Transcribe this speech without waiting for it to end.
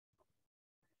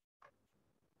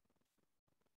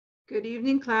Good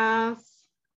evening, class.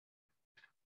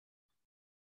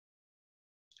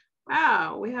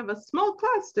 Wow, we have a small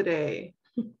class today.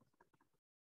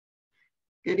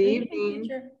 Good evening.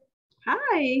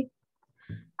 Hi.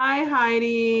 Hi,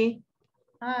 Heidi.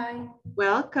 Hi.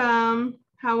 Welcome.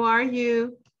 How are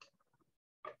you?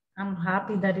 I'm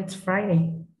happy that it's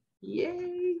Friday.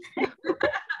 Yay.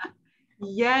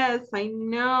 Yes, I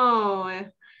know.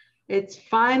 It's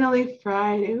finally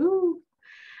Friday. Ooh.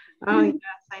 Oh, yes,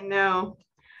 I know.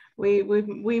 We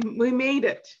made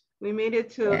it. We made it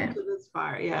to this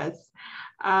far, yes.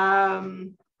 Yeah,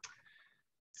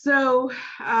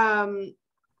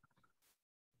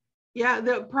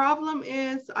 the problem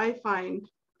is I find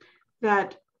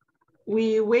that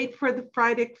we wait for the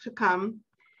Friday to come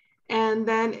and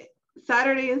then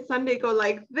Saturday and Sunday go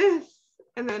like this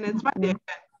and then it's Friday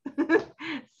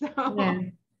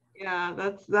again. Yeah,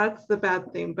 that's the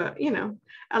bad thing, but you know,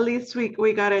 at least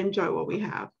we got to enjoy what we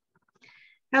have.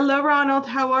 Hello, Ronald.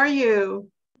 How are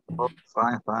you? Oh,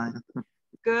 fine.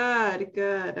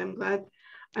 Good. I'm glad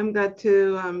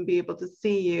to be able to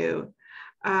see you.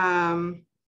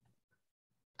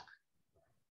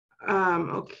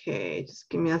 Okay, just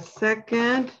give me a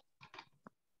second.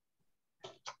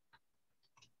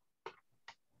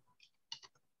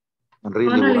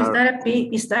 Ronald,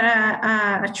 is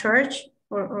that a church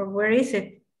or where is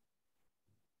it?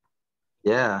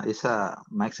 Yeah, it's a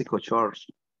Mexico church.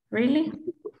 Really?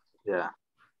 Yeah,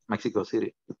 Mexico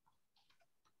City.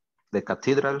 The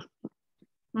cathedral.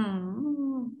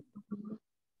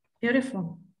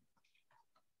 Beautiful.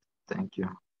 Thank you.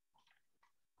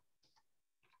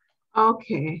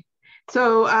 Okay,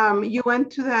 so you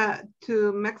went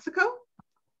to Mexico?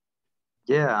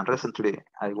 Yeah, recently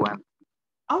I went.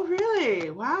 Oh,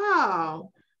 really?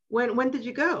 Wow. When did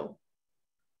you go?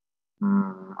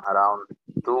 Around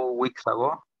 2 weeks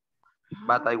ago,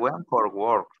 but I went for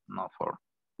work, not for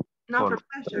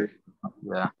pleasure.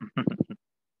 Yeah.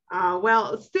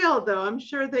 Well, still though, I'm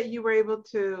sure that you were able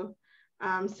to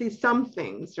see some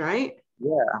things, right?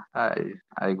 Yeah,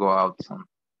 I go out some.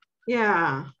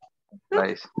 Yeah.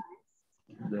 Place.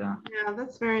 Yeah. Yeah,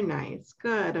 that's very nice.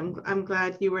 Good. I'm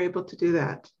glad you were able to do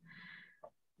that.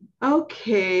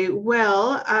 Okay,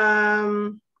 well,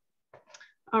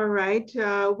 all right.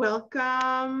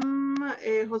 Welcome,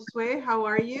 Josue. How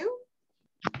are you?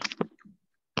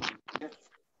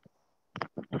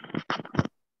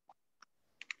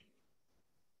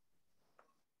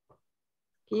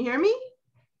 Can you hear me?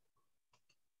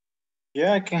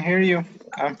 Yeah, I can hear you.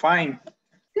 I'm fine.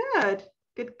 Good.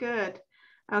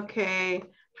 Okay.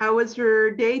 How was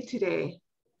your day today?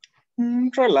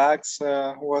 Relax.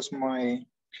 Was my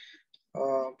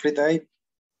free day.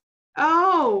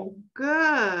 Oh,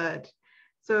 good.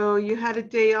 So you had a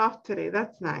day off today.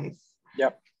 That's nice.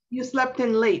 Yep. You slept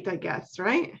in late, I guess,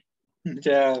 right?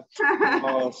 Yeah, it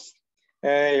was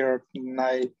 8 or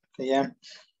 9 a.m.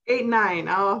 8, 9.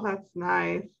 Oh, that's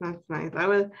nice. That's nice. I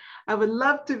would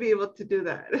love to be able to do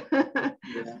that.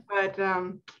 Yeah. But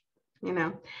you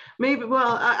know, maybe,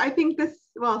 well, I think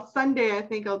Sunday, I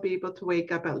think I'll be able to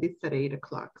wake up at least at 8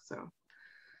 o'clock. So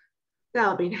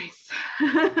that'll be nice.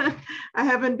 I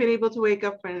haven't been able to wake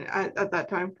up at that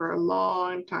time for a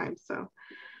long time. So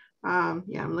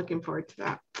yeah, I'm looking forward to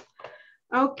that.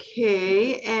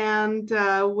 Okay, and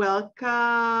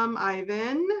welcome,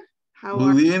 Ivan.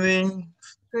 Good evening.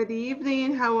 Good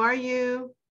evening. How are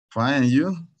you? Fine, and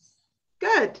you?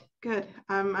 Good.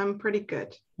 I'm pretty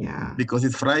good. Yeah. Because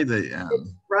it's Friday.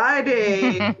 It's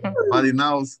Friday. Body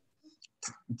knows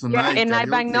tonight. Yeah, and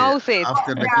Ivan knows it.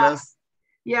 After the class.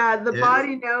 Yeah, the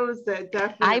body knows it,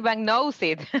 definitely. Ivan knows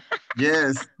it.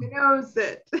 Yes. He knows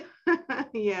it.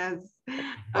 Yes.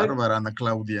 Barbara, Ana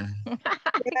Claudia.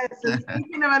 Yes, and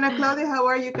speaking of Ana Claudia, how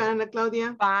are you, Ana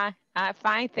Claudia? Fine.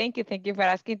 Fine. Thank you. Thank you for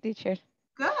asking, teacher.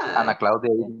 Good. Ana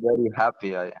Claudia is very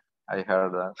happy. I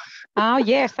heard that. Oh,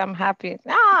 yes, I'm happy.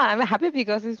 I'm happy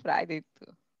because it's Friday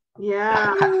too.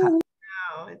 Yeah. Oh,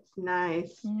 it's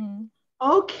nice.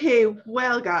 Okay,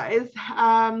 well, guys,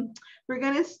 we're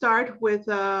going to start with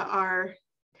our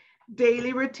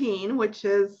daily routine, which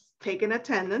is taking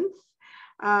attendance.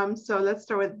 So let's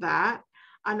start with that.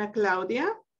 Ana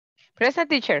Claudia. Present,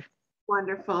 teacher.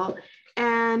 Wonderful.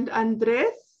 And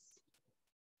Andres.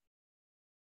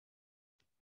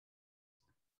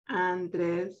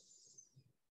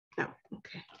 No,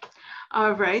 okay.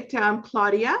 All right,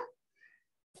 Claudia.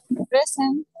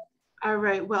 Present. All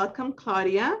right, welcome,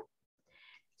 Claudia.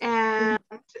 And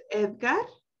Edgar.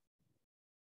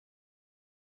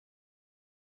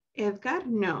 Edgar,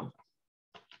 no.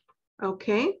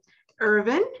 Okay,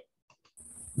 Irvin.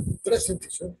 Present,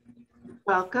 teacher.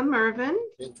 Welcome, Irvin.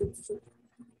 Thank you, teacher.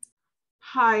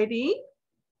 Heidi.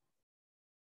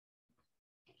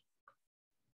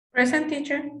 Present,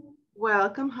 teacher.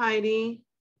 Welcome, Heidi.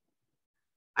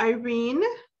 Irene.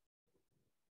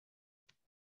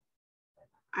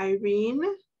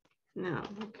 Irene. No,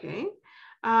 okay.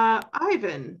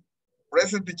 Ivan.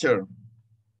 Present, teacher.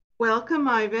 Welcome,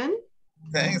 Ivan.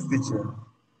 Thanks, teacher.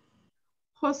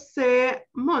 Jose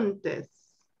Montes.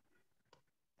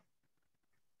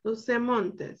 Jose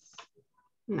Montes.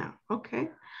 No, okay.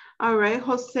 All right,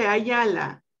 Jose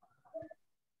Ayala.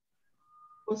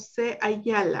 Jose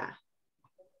Ayala.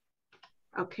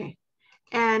 Okay.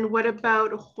 And what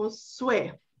about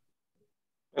Josue?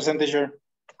 Present, teacher.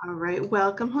 All right,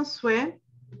 welcome, Josue.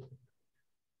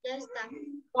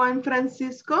 Juan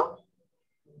Francisco.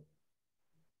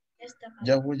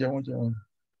 Ya voy.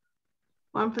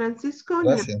 Juan Francisco.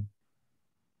 Gracias.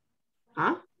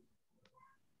 Huh?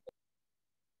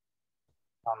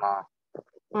 No.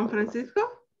 Juan Francisco?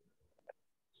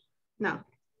 No.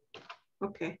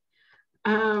 Okay.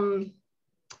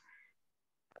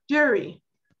 Jerry.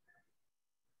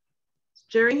 Is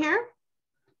Jerry here?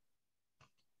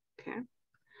 Okay.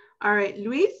 All right,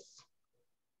 Luis?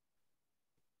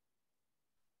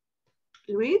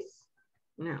 Luis?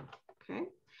 No. Okay.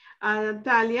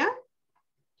 Natalia?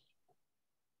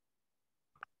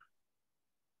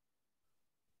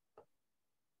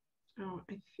 Oh,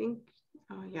 I think,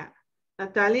 oh yeah.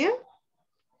 Natalia?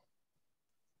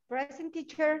 Present,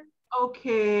 teacher.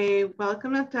 Okay,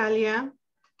 welcome, Natalia.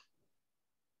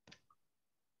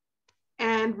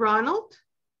 And Ronald?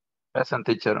 Present,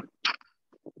 teacher.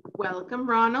 Welcome,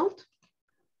 Ronald.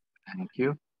 Thank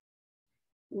you.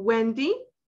 Wendy?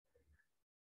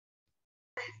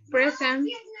 Present.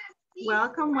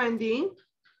 Welcome, Wendy.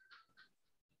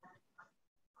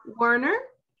 Warner?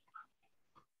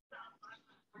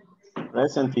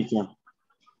 Present, teacher.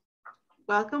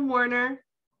 Welcome, Warner.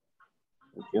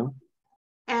 Thank you.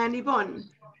 And Yvonne?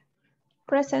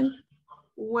 Present.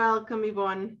 Welcome,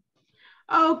 Yvonne.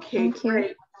 Okay, Thank you.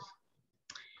 great.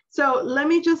 So let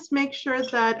me just make sure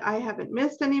that I haven't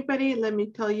missed anybody. Let me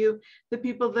tell you the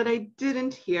people that I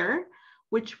didn't hear,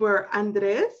 which were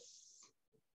Andres,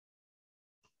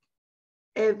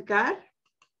 Edgar,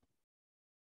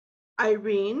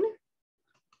 Irene,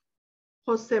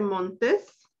 Jose Montes,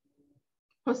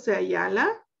 Jose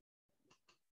Ayala,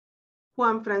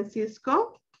 Juan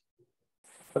Francisco.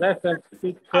 Present,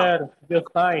 teacher. Just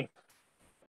fine.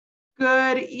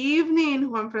 Good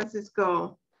evening, Juan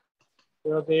Francisco.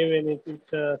 Good evening,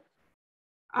 teacher.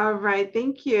 All right,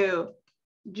 thank you.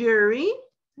 Jury,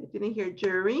 I didn't hear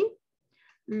Jury,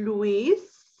 Luis,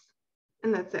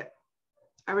 and that's it.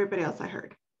 Everybody else I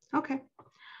heard. Okay.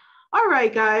 All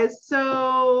right, guys.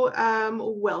 So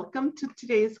welcome to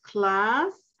today's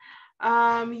class.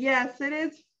 Yes, it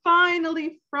is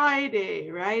finally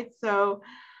Friday, right? So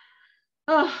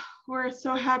we're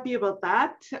so happy about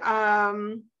that.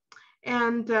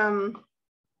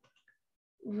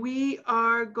 We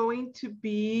are going to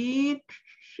be,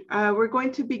 we're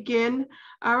going to begin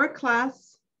our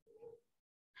class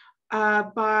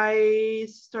by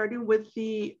starting with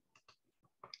the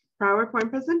PowerPoint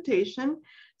presentation.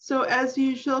 So as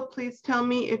usual, please tell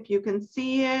me if you can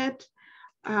see it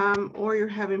or you're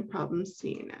having problems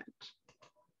seeing it.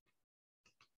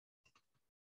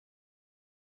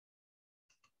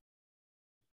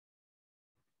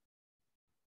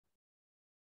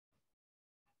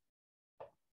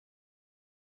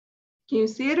 Can you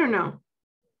see it or no?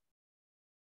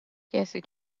 Yes.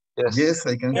 Yes,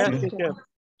 I can Yes, see. teacher.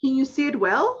 Can you see it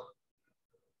well?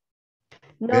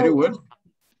 No, Very well.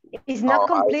 it's not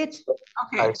complete.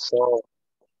 Okay. I saw.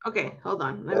 Okay, hold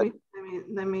on.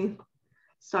 Let me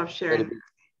stop sharing.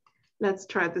 Let's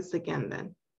try this again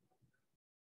then.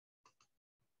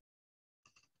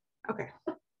 Okay.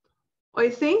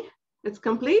 You see, it's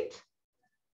complete.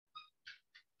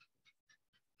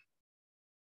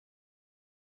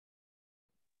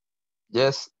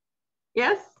 Yes.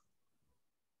 Yes?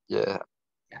 Yeah.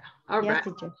 Yeah. All Yes, right.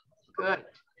 teacher. Good.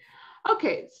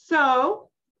 Okay, so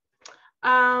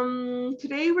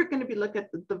today we're going to be looking at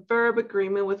the verb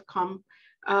agreement with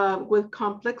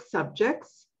complex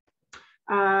subjects.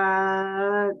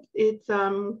 It's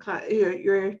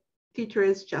your teacher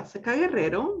is Jessica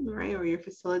Guerrero, right, or your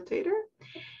facilitator.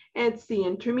 It's the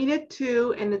intermediate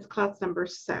 2 and it's class number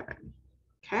 7.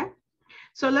 Okay,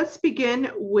 so let's begin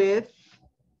with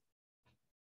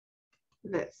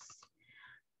this.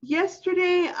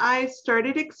 Yesterday I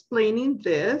started explaining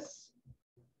this,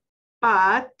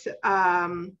 but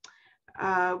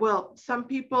well, some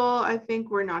people I think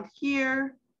were not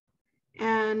here,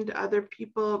 and other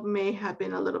people may have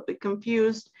been a little bit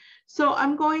confused. So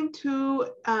I'm going to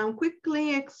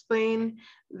quickly explain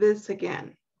this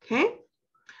again, okay?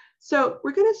 So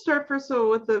we're going to start first of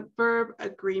all with the verb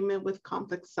agreement with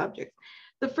complex subjects.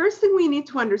 The first thing we need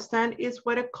to understand is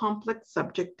what a complex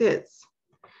subject is.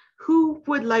 Who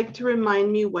would like to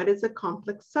remind me what is a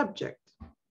complex subject?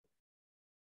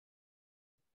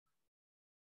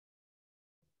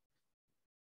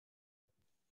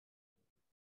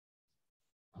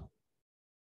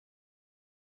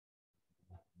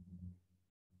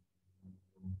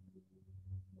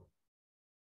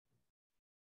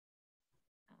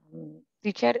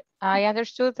 Teacher, I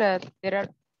understood that there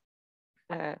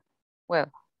are,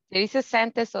 well, there is a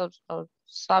sentence of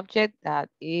subject that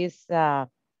is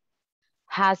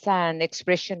has an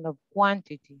expression of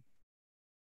quantity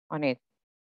on it.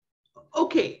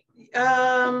 Okay,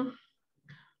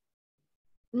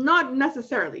 not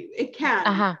necessarily. It can,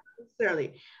 not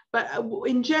necessarily. But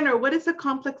in general, what is a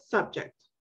complex subject?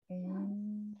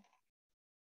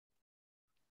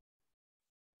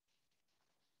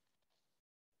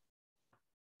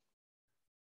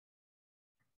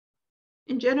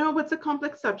 In general, what's a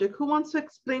complex subject? Who wants to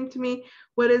explain to me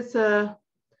what is a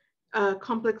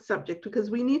complex subject?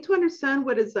 Because we need to understand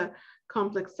what is a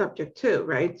complex subject too,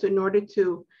 right? So in order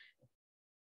to,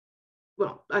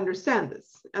 well, understand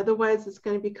this. Otherwise, it's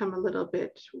going to become a little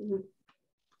bit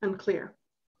unclear.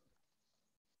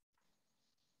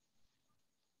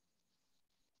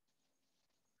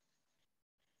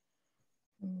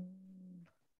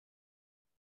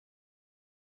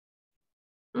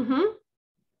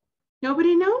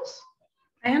 Nobody knows?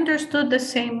 I understood the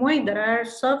same way. There are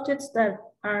subjects that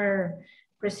are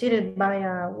preceded by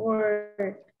a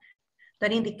word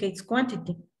that indicates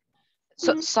quantity.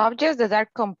 So subjects that are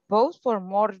composed for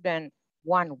more than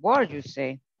one word, you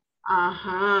say?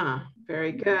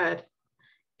 Very good.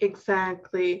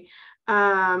 Exactly.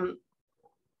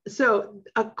 So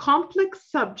a complex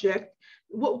subject,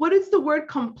 what is the word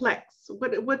complex?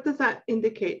 What does that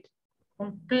indicate?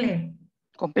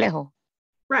 Complejo.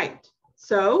 Right.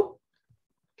 So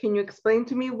can you explain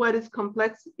to me what is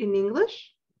complex in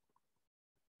English?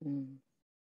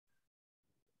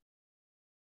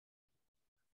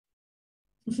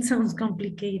 Sounds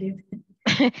complicated.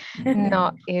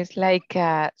 No, it's like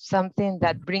something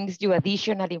that brings you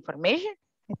additional information,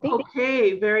 I think.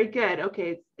 Okay, very good.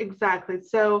 Okay, exactly.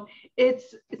 So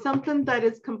it's something that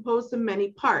is composed of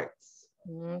many parts.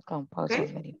 Composed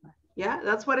of many parts. Yeah,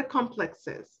 that's what a complex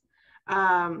is.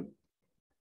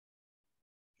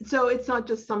 So it's not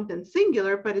just something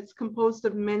singular, but it's composed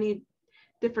of many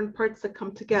different parts that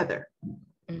come together.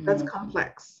 That's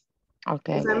complex.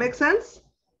 Okay. Does that make sense?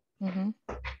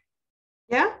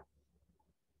 Yeah?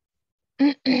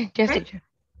 Yes, teacher.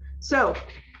 So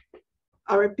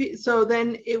I'll repeat. So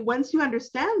then once you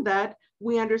understand that,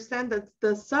 we understand that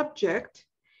the subject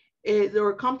is,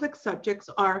 or complex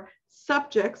subjects are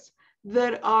subjects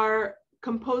that are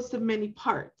composed of many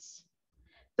parts.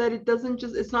 That it doesn't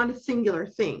just, it's not a singular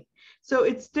thing. So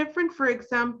it's different, for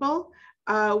example,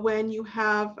 when you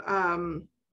have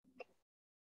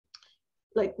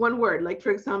like one word, like for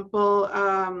example,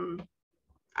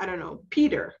 I don't know,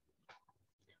 Peter,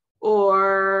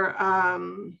 or I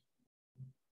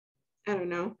don't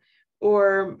know,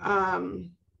 or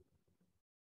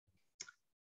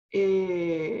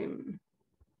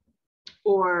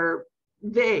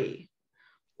they,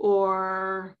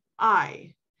 or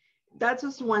I. That's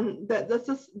just one, that's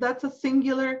a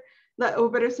singular, or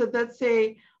better said, that's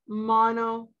a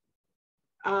mono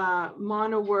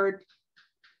word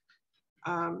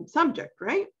subject,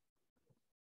 right?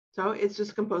 So it's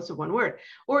just composed of one word.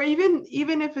 Or even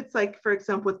if it's like, for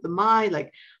example, with the my,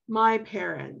 like my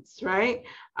parents, right?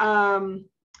 You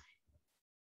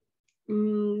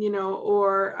know,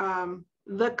 or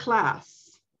the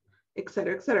class, et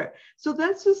cetera, et cetera. So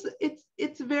that's just, it's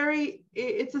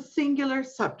a singular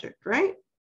subject, right?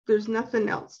 There's nothing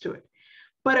else to it.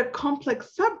 But a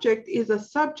complex subject is a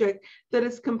subject that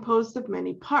is composed of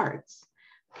many parts,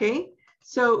 okay?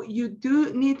 So you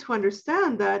do need to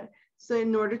understand that. So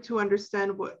in order to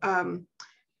understand what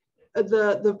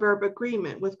the verb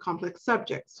agreement with complex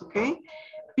subjects, okay?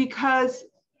 Because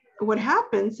what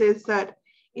happens is that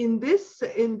in this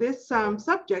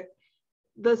subject,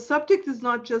 the subject is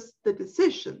not just the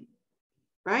decision,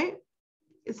 right?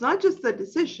 It's not just the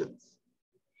decisions.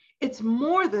 It's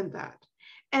more than that.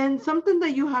 And something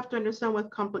that you have to understand with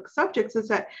complex subjects is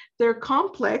that they're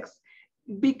complex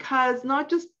because not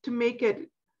just to make it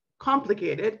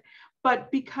complicated, but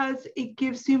because it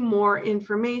gives you more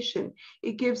information.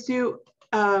 It gives you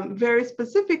very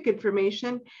specific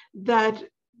information that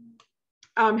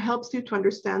helps you to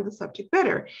understand the subject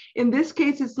better. In this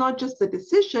case, it's not just the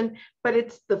decision, but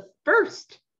it's the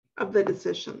first of the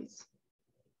decisions.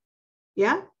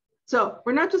 Yeah? So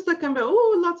we're not just talking about,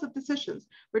 oh, lots of decisions.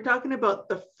 We're talking about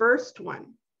the first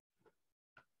one.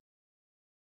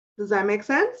 Does that make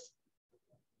sense?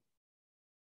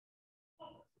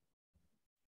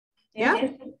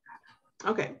 Yeah?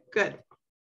 Okay, good.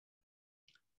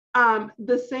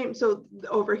 The same, so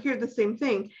over here, the same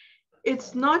thing.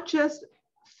 It's not just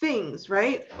things,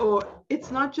 right? Or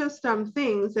it's not just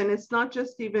things, and it's not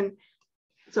just even,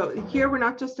 so here we're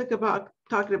not just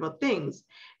talking about things.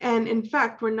 And in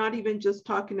fact, we're not even just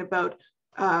talking about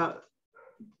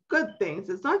good things.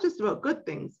 It's not just about good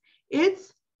things.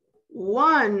 It's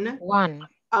one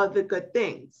of the good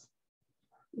things.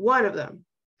 One of them.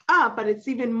 But it's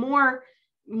even more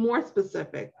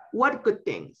specific. What good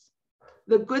things?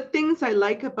 The good things I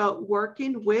like about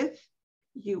working with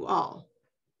you all.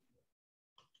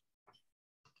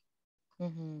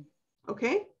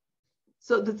 Okay,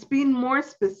 so that's being more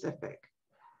specific.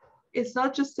 It's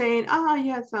not just saying,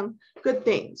 yeah, some good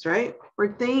things, right?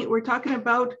 We're talking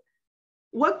about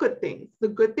what good things? The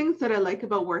good things that I like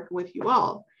about working with you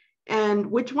all. And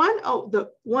which one? Oh,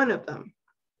 the one of them.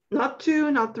 Not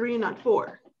two, not three, not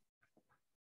four.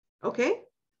 Okay?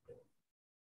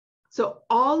 So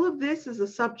all of this is a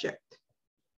subject.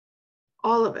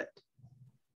 All of it.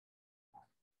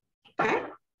 Okay?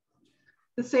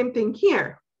 The same thing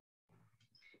here.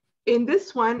 In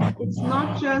this one, it's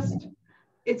not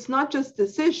just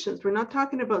decisions. We're not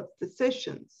talking about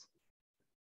decisions.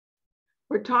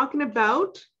 We're talking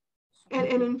about, and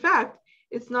in fact,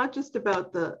 it's not just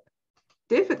about the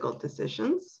difficult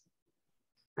decisions,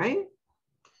 right?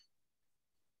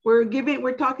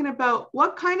 We're talking about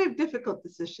what kind of difficult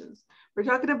decisions. We're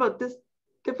talking about this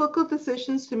difficult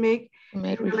decisions to make in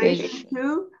relation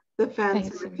to the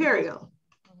fancy material.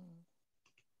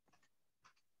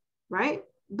 Right?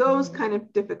 Those kind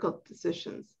of difficult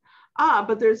decisions.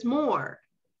 But there's more.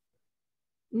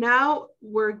 Now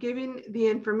we're giving the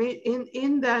information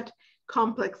in that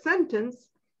complex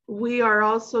sentence. We are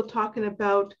also talking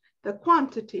about the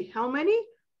quantity. How many?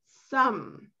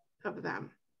 Some of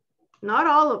them. Not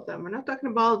all of them. We're not talking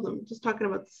about all of them. We're just talking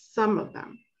about some of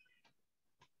them.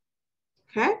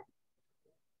 Okay?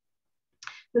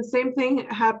 The same thing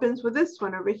happens with this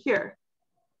one over here.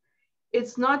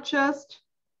 It's not just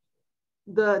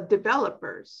the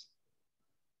developers,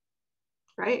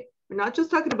 right? We're not just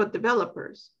talking about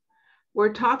developers.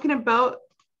 We're talking about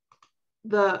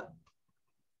the,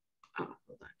 hold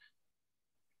on.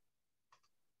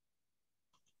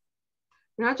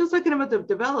 We're not just talking about the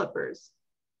developers.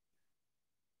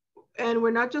 And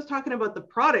we're not just talking about the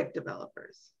product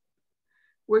developers.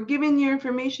 We're giving you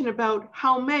information about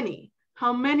how many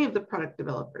of the product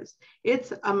developers.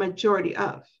 It's a majority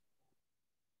of.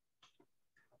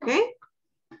 Okay?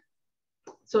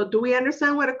 So do we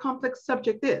understand what a complex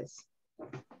subject is?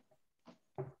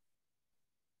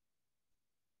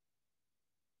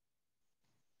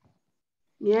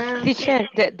 Yeah. Teacher,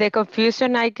 the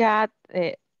confusion I got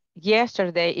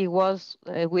yesterday, it was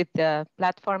with the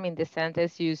platform in the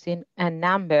sentence using a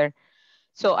number.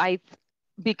 So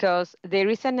because there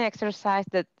is an exercise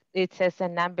that it says a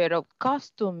number of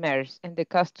customers and the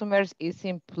customers is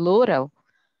in plural.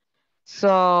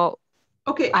 So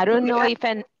okay, I don't know if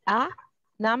a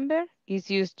number is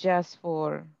used just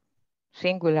for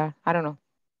singular. I don't know.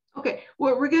 Okay,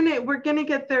 well, we're gonna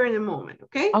get there in a moment.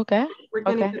 Okay. Okay. We're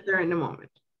gonna get there in a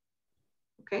moment.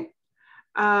 Okay.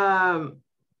 All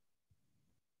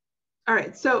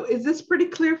right. So is this pretty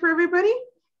clear for everybody?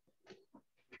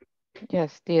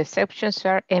 Yes, the exceptions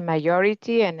are a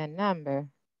majority and a number.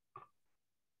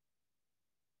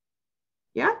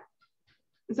 Yeah.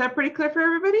 Is that pretty clear for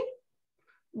everybody?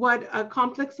 What a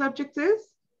complex subject is?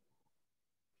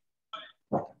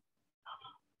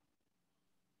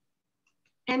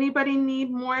 Anybody need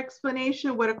more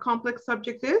explanation of what a complex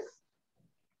subject is?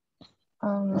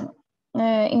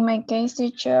 In my case,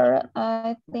 teacher,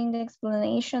 I think the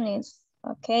explanation is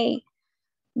okay.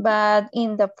 But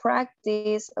in the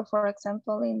practice, for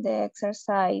example, in the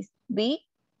exercise B,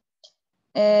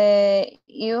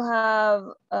 you have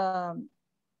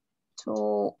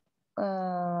two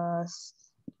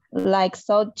like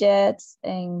subjects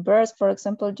and verbs. For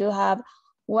example, you have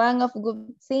one of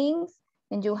good things,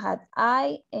 and you have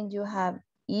I, and you have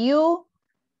you,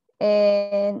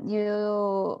 and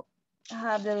you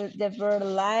have the verb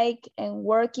like and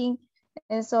working.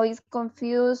 And so it's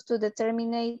confused to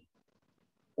determine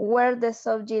where the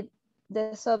subject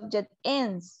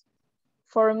ends.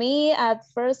 For me, at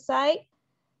first sight,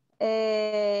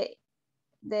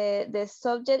 the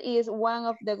subject is one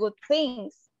of the good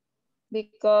things,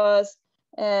 because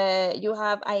you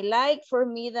have I like. For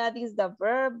me, that is the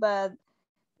verb, but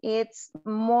it's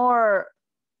more,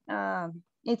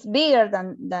 it's bigger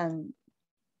than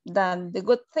the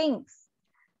good things.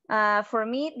 For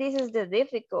me, this is the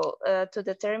difficult to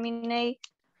determine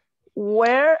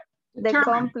where the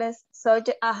complex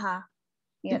subject.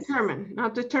 Yes. Determine,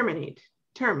 not determinate.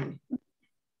 Determine.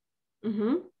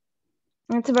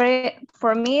 It's very,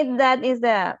 for me, that is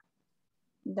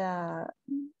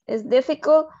it's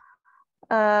difficult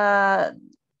to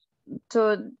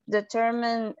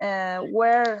determine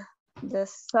where the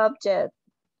subject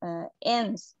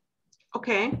ends.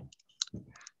 Okay.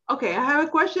 Okay, I have a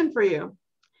question for you.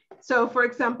 So for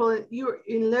example, you're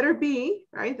in letter B,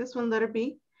 right? This one, letter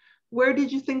B. Where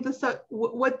did you think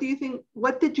what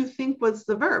did you think was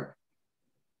the verb?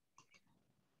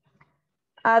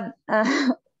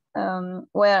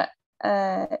 Where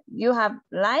you have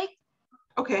like.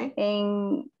 Okay.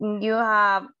 And you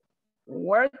have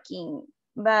working,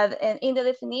 but in the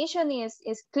definition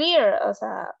is clear.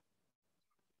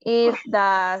 If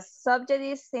the subject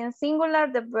is in singular,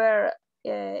 the verb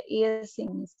is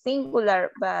in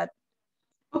singular, but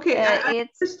okay, I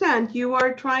understand. You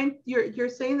are trying, you're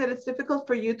saying that it's difficult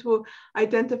for you to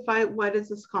identify what is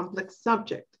this complex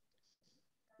subject,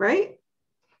 right?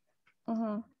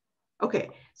 Okay,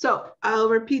 so I'll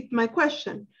repeat my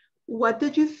question. What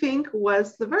did you think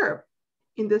was the verb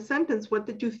in this sentence? What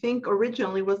did you think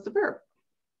originally was the verb?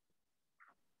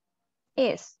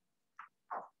 Is.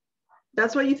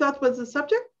 That's what you thought was the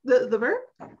subject, the verb?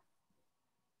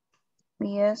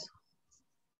 Yes.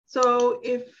 So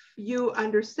if you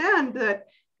understand that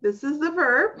this is the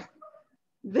verb,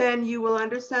 then you will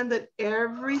understand that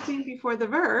everything before the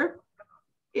verb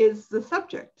is the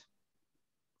subject.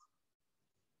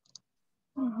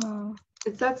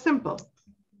 It's that simple.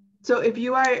 So if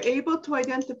you are able to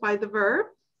identify the verb,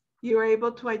 you are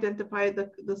able to identify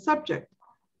the subject,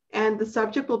 and the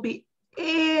subject will be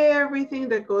everything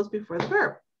that goes before the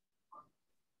verb.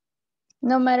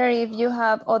 No matter if you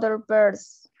have other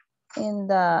verbs in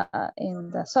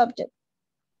the subject.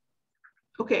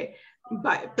 Okay,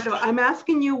 but I'm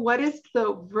asking you, what is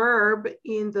the verb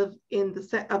in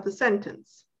the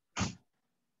sentence?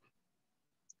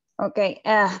 Okay,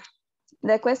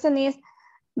 the question is,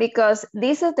 because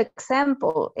this is the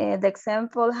example. The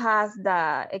example has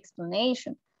the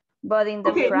explanation, but in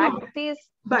the practice,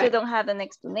 you don't have an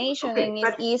explanation, and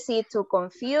it's easy to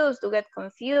get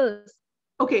confused.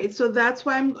 Okay, so that's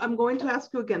why I'm going to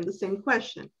ask you again the same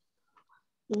question.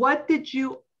 What did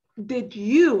you,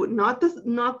 not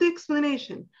the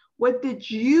explanation, what did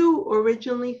you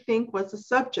originally think was the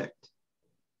subject?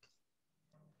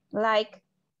 Like.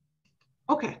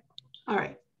 Okay, all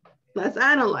right, let's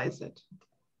analyze it.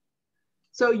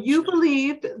 So you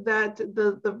believed that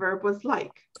the verb was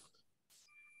like.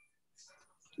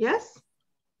 Yes?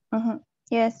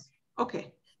 Yes.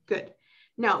 Okay, good.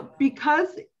 Now,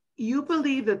 because you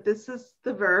believe that this is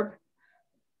the verb,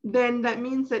 then that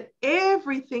means that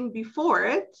everything before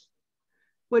it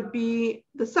would be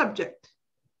the subject.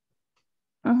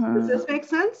 Does this make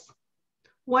sense?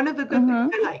 One of the good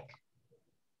things I like.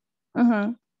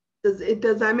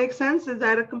 Does that make sense? Is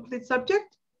that a complete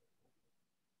subject?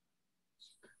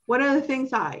 One of the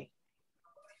things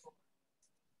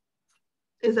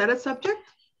is that a subject?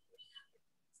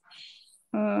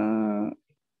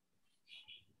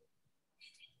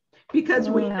 Because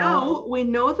we know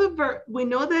the verb, we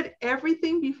know that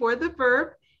everything before the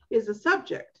verb is a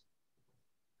subject.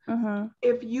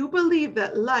 If you believe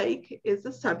that like is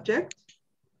the subject,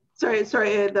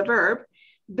 the verb,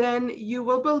 then you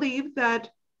will believe that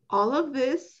all of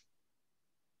this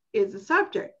is a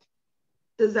subject.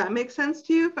 Does that make sense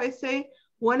to you if I say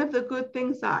one of the good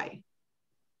things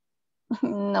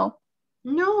No.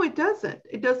 No, it doesn't.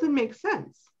 It doesn't make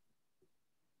sense.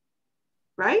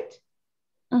 Right?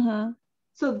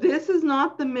 So this is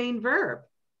not the main verb.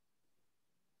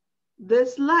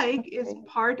 This like is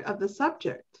part of the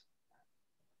subject.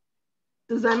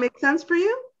 Does that make sense for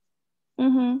you?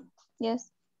 Yes.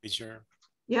 Teacher.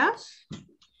 Yeah?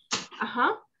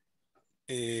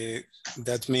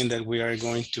 That means that we are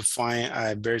going to find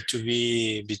a verb to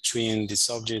be between the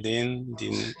subject and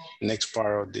the next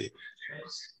part of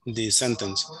the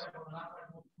sentence.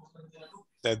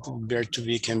 That verb to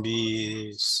be can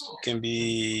be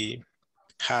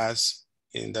has,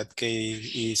 in that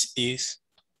case is.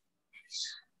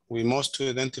 We must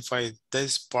identify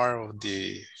this part of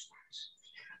the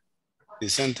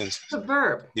sentence. The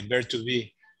verb. The verb to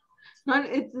be.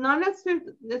 It's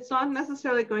not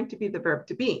necessarily going to be the verb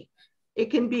to be.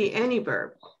 It can be any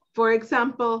verb. For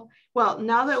example, well,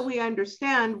 now that we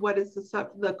understand what is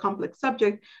the complex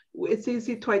subject, it's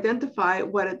easy to identify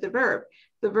what is the verb.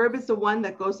 The verb is the one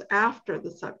that goes after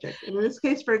the subject. And in this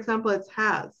case, for example, it's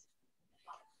has,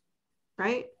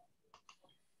 right?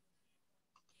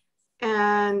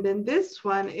 And in this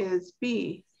one is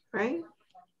be, right?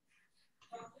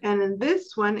 And in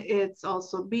this one, it's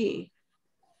also be.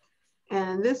 And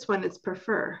in this one, it's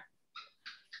prefer.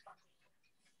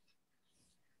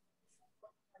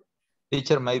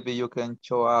 Teacher, maybe you can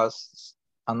show us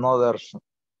another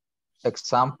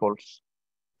examples.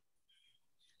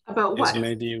 About Yes, what?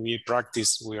 maybe we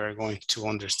practice, we are going to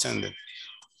understand it.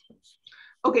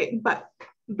 Okay, but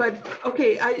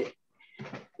okay,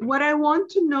 what I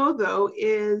want to know though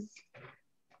is,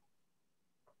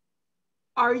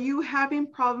 are you having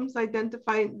problems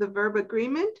identifying the verb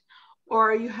agreement,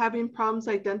 or are you having problems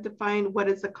identifying what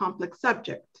is a complex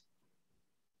subject?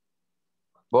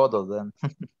 Both of them.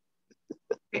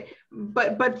 Okay.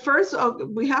 But first,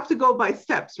 we have to go by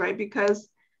steps, right? Because,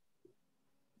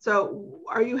 so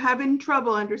are you having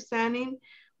trouble understanding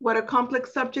what a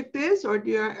complex subject is, or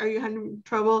are you having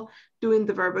trouble doing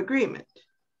the verb agreement?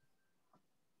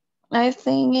 I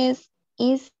think it's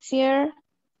easier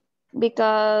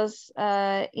because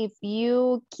if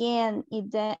you can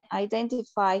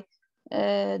identify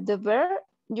the verb,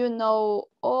 you know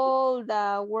all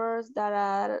the words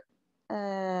that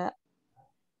are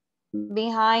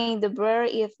behind the verb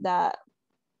if the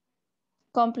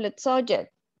complex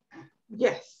subject.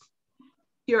 Yes,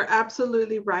 you're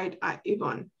absolutely right,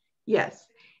 Yvonne. Yes,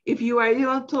 if you are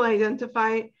able to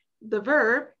identify the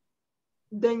verb,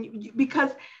 then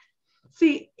because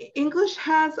see, English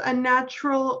has a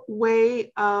natural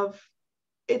way of,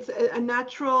 it's a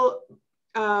natural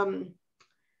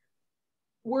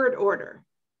word order.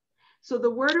 So the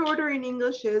word order in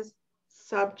English is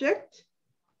subject,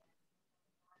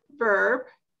 verb,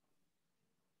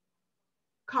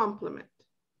 complement,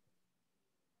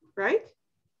 right?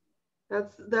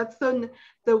 That's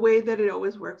the way that it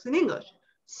always works in English.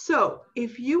 So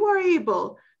if you are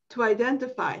able to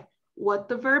identify what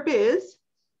the verb is,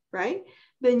 right,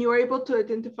 then you're able to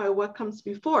identify what comes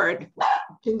before it,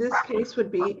 which in this case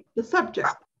would be the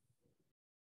subject.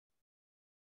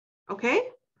 Okay?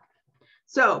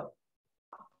 So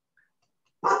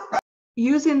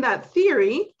using that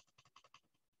theory,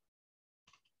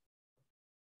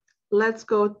 let's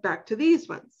go back to these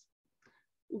ones.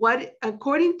 What,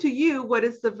 according to you, what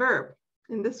is the verb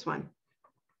in this one?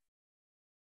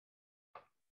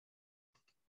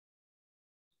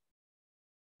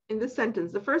 In this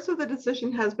sentence, the first of the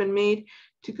decision has been made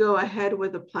to go ahead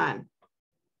with the plan.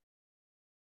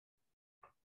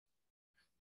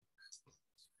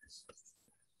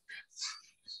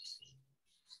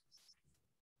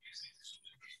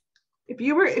 If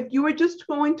you were just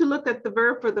going to look at the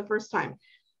verb for the first time,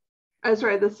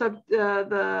 sorry, the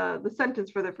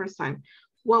sentence for the first time,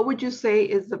 what would you say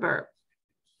is the verb?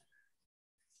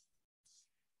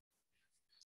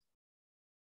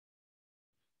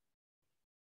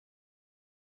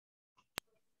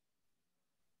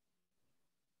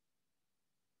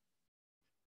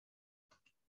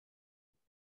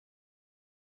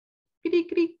 Kri,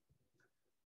 kri.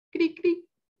 Kri, kri.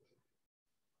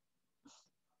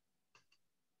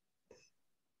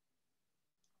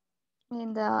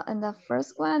 And the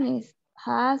first one is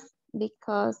has,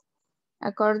 because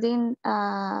according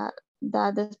the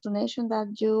explanation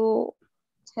that you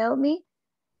tell me,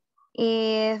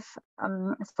 if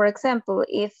for example,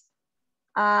 if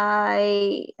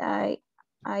I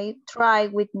try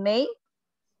with may,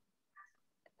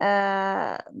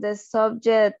 the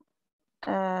subject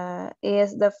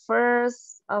is the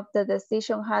first of the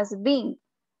decision has been,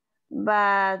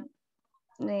 but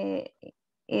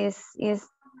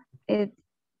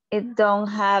it don't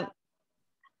have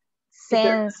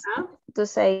sense to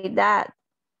say that.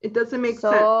 It doesn't make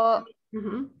sense.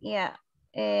 Mm-hmm. Yeah,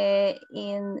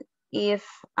 if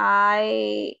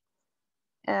I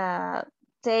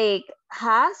take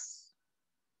has,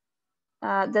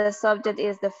 the subject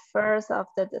is the first of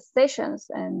the decisions,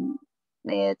 and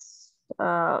it's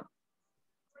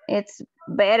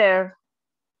better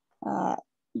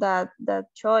that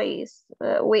choice.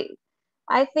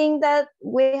 I think that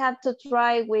we have to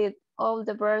try with all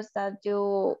the verbs that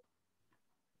you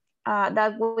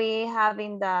that we have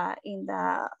in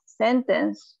the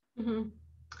sentence. Mm-hmm.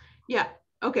 Yeah.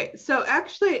 Okay. So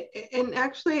actually,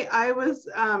 I was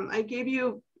I gave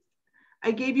you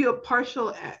a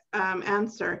partial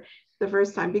answer the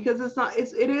first time, because it's not,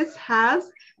 it is has,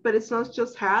 but it's not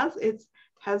just has, it's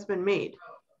has been made,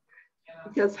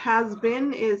 because has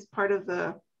been is part of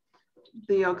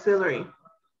the auxiliary.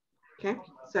 Okay,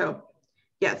 So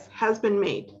yes, has been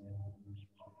made.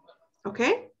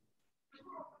 Okay.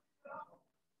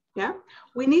 Yeah,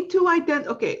 we need to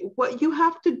identify, okay, what you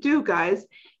have to do, guys,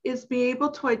 is be able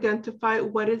to identify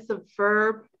what is the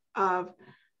verb of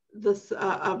this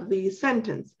of the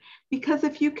sentence. Because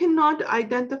if you cannot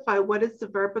identify what is the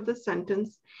verb of the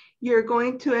sentence, you're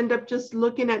going to end up just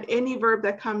looking at any verb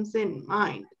that comes in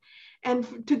mind.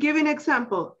 And to give you an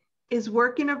example, is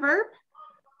working a verb?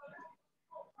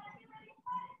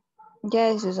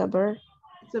 Yes, it's a verb.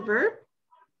 It's a verb?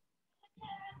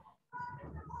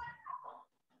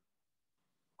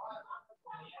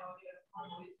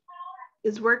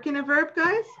 Is working a verb,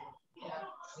 guys?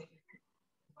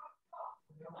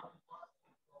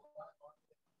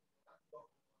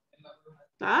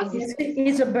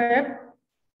 It's a verb.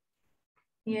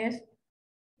 Yes.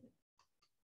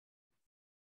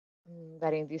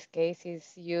 But in this case,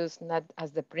 it's used not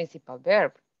as the principal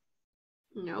verb.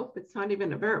 Nope, it's not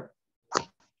even a verb.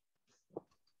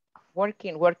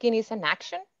 Working is an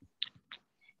action?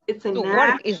 It's an to action.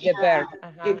 work is the verb.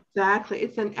 Exactly,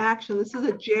 it's an action. This is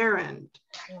a gerund.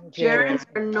 Gerund. Gerunds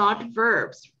are not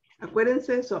verbs. Acuérdense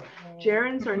eso.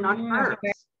 Gerunds are not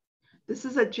verbs. This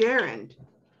is a gerund.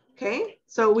 Okay,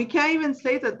 so we can't even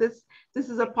say that this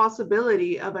is a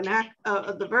possibility of an act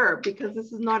of the verb, because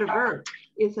this is not a verb.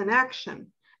 It's an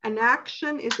action. An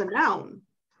action is a noun,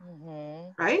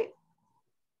 right?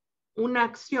 Una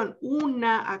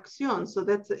acción. So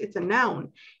it's a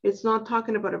noun. It's not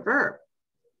talking about a verb.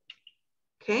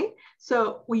 Okay,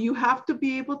 so you have to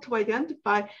be able to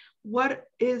identify what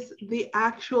is the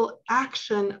actual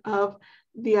action of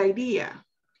the idea.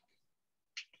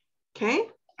 Okay,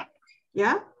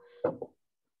 yeah.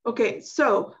 Okay,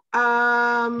 so,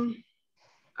 all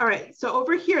right, so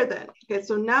over here then, okay,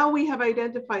 so now we have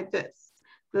identified this,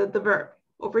 the verb.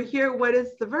 Over here, what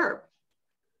is the verb?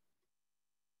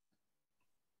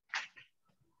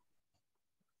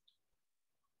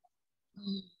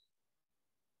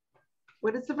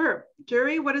 What is the verb?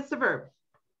 Jury, what is the verb?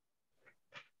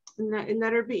 In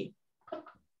letter B.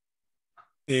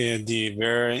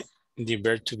 The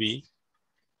verb to be.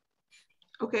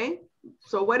 Okay,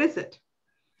 so what is it?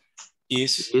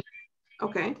 Is.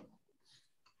 Okay.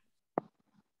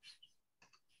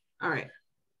 All right.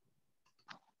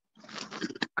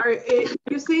 Are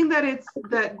you saying that it's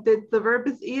that the verb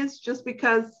is just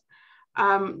because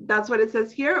that's what it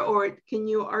says here, or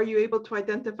are you able to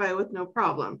identify with no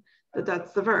problem that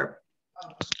that's the verb?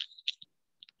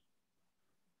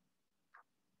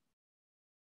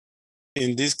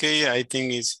 In this case, I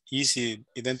think it's easy to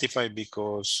identify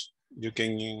because you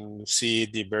can see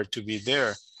the verb to be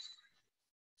there.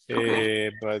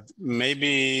 Okay. But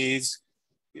maybe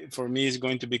for me, it's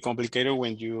going to be complicated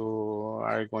when you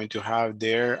are going to have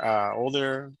there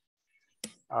other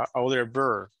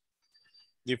verb,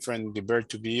 different the verb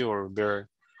to be or verb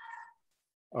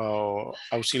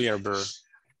auxiliary verb.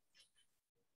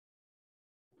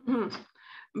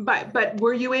 But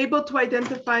were you able to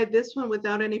identify this one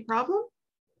without any problem?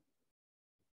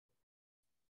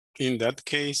 In that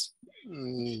case,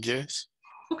 yes.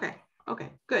 Okay,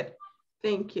 good.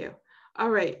 Thank you.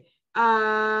 All right.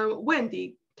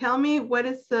 Wendy, tell me what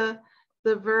is the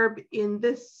verb in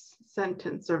this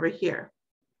sentence over here?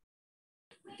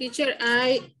 Teacher,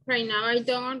 right now I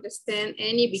don't understand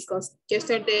any because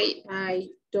yesterday I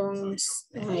went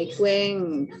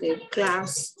the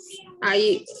class.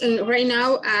 Right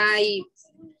now I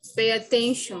pay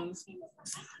attention.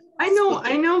 I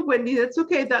know, Wendy, that's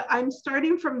okay. That I'm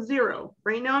starting from zero.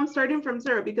 Right now I'm starting from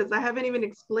zero because I haven't even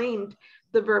explained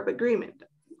the verb agreement.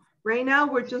 Right now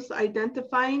we're just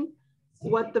identifying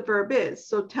what the verb is.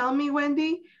 So tell me,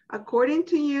 Wendy, according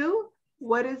to you,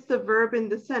 what is the verb in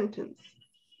the sentence?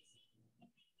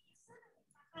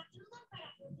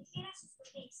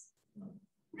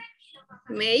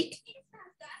 Make.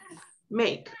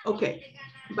 Make, okay,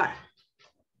 but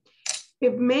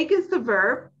if make is the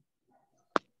verb,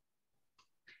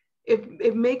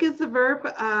 if make is the verb,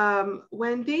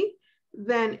 Wendy,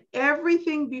 then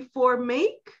everything before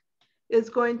make is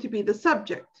going to be the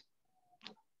subject,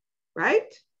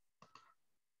 right?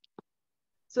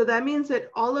 So that means that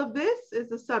all of this is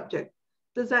the subject.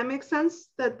 Does that make sense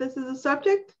that this is a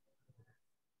subject?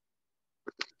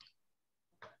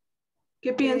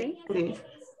 ¿Qué piensas?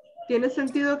 ¿Tiene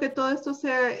sentido que todo esto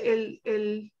sea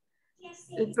el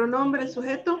pronombre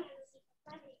sujeto?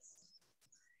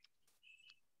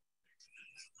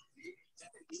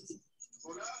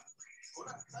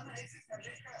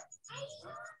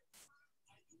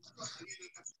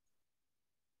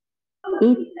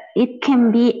 It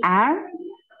can be are.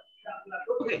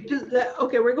 Okay,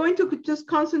 okay, we're going to just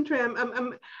concentrate.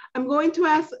 I'm going to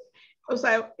ask, o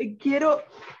sea,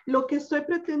 lo que estoy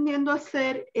pretendiendo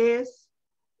hacer es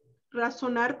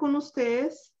razonar con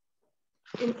ustedes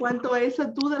en cuanto a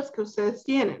esas dudas que ustedes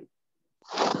tienen.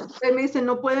 Ustedes me dicen,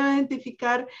 no puedo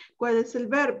identificar cuál es el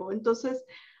verbo. Entonces,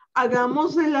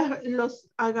 hagamos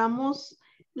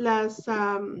los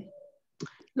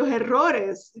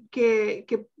errores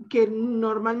que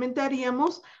normalmente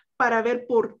haríamos para ver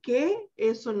por qué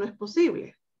eso no es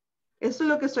posible. Eso es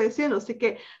lo que estoy diciendo. Así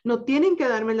que no tienen que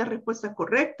darme las respuestas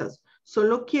correctas.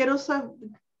 Solo quiero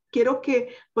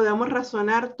que podamos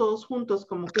razonar todos juntos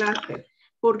como clase.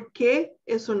 ¿Por qué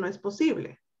eso no es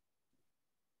posible?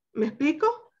 ¿Me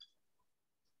explico?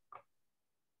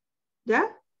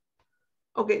 ¿Ya?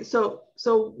 Ok, so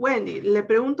Wendy, le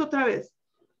pregunto otra vez.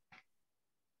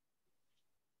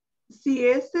 Si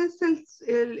ese es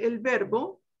el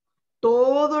verbo,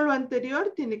 todo lo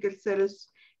anterior tiene que ser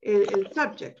el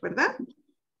subject, ¿verdad?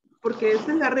 Porque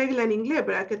esa es la regla en inglés,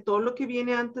 ¿verdad? Que todo lo que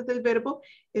viene antes del verbo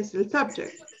es el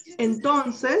subject.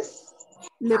 Entonces,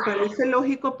 ¿le parece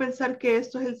lógico pensar que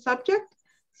esto es el subject?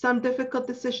 Some difficult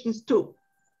decisions too.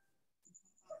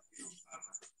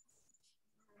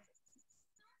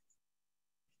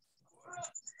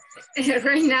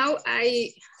 Right now,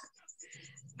 I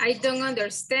don't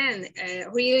understand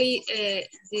really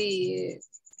the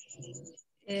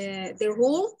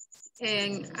rule,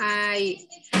 and I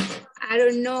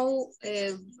don't know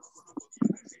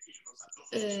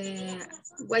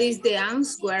what is the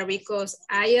answer, because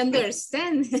I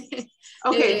understand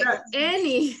Okay, but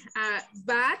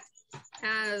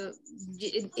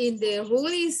in the rule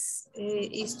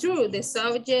is true. The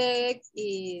subject,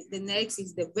 the next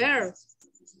is the verb.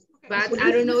 But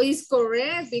I don't know it's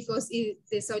correct because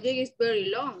the subject is very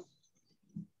long,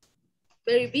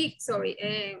 very big, sorry,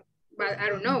 but I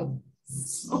don't know.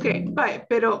 Okay, but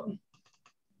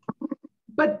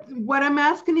what I'm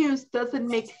asking you is, does it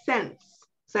make sense?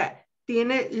 O sea,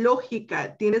 tiene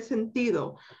lógica, tiene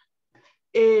sentido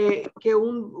que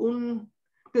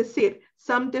decir,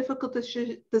 some difficult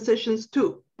decisions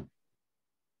too.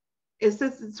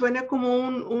 Este suena como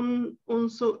un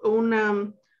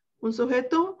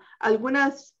sujeto,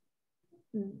 algunas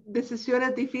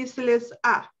decisiones difíciles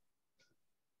a.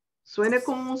 ¿Suena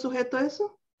como un sujeto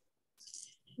eso?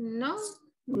 No.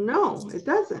 No, it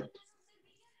doesn't.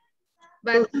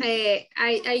 But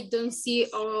I don't see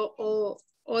all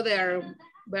other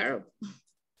verb.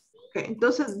 Okay,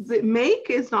 entonces the make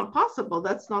is not possible.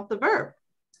 That's not the verb.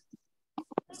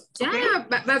 Yeah,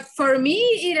 okay? but for me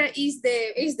it is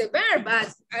the verb,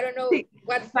 but I don't know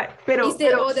what is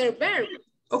the other verb.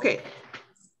 Okay,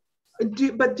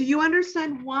 but do you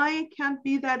understand why it can't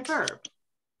be that verb?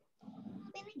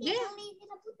 Yeah.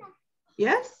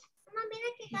 Yes?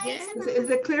 Yes. Is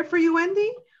it clear for you,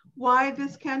 Wendy, why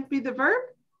this can't be the verb?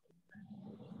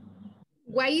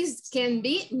 Why is can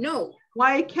be? No.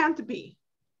 Why it can't be?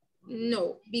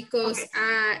 No, because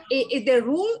the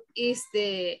rule is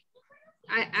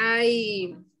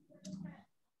I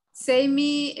say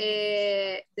me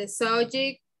the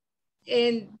subject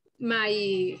and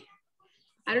my,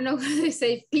 I don't know how to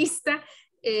say pista.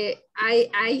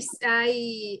 I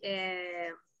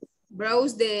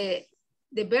browse the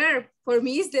verb. For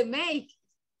me, is the make,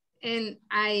 and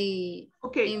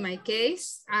in my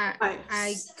case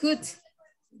I could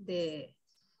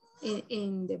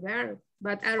in the verb,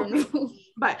 but I don't know.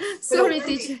 But sorry,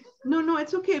 teacher. No,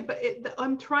 it's okay. But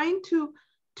I'm trying to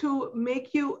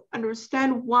make you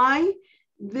understand why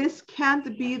this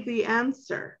can't be the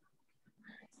answer.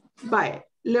 Vaya,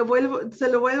 se lo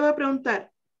vuelvo a preguntar.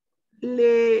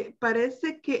 ¿Le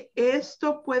parece que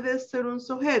esto puede ser un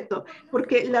sujeto?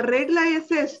 Porque la regla es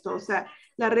esto, o sea,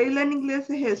 la regla en inglés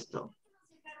es esto.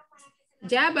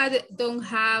 Yeah, but don't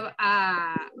have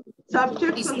a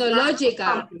subject. It's not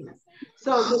logical.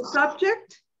 So the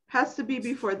subject has to be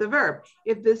before the verb.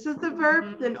 If this is the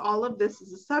verb, then all of this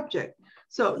is a subject.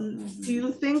 So do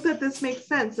you think that this makes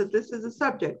sense, that this is a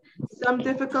subject? Some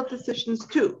difficult decisions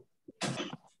too.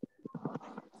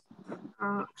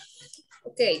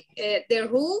 Okay, the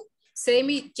rule say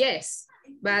me yes,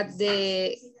 but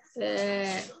the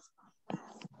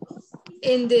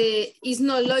is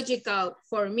not logical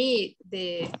for me.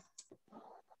 I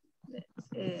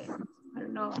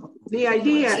don't know. The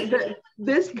idea that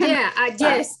this can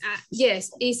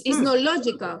yes, it's not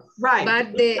logical. Right,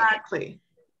 but exactly.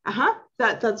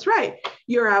 That's right.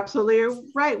 You're absolutely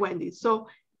right, Wendy. So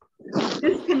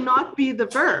this cannot be the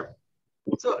verb.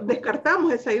 So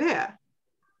descartamos esa idea.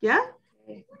 Yeah?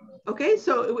 Okay,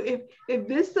 so if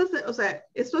this doesn't, o sea,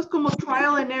 esto es como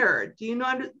trial and error. Do you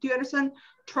understand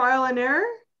trial and error?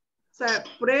 O sea,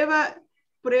 prueba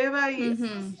prueba y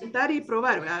intentar y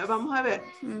probar. Vamos a ver.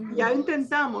 Ya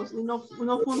intentamos y no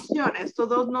funciona. Estos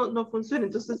dos no funcionan.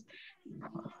 Entonces,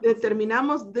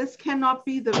 determinamos this cannot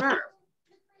be the verb.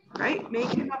 Right? May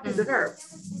cannot be the verb.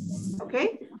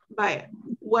 Okay? Vaya.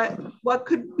 What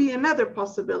could be another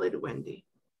possibility, Wendy?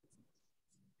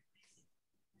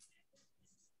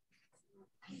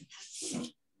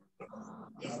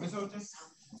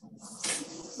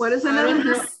 What is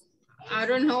another? I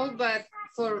don't know, but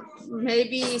for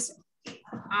maybe it's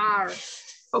are.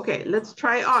 Okay, let's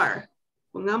try are.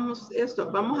 Pongamos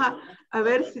esto. Vamos a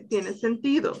ver si tiene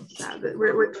sentido.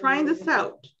 We're trying this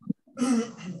out.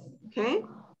 Okay.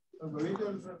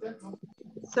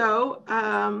 So,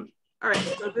 all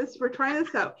right, so we're trying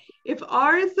this out. If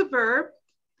are is the verb,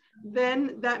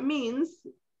 then that means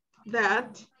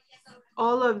that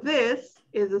all of this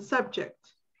is a subject.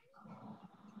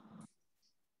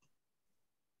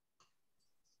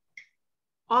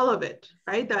 All of it,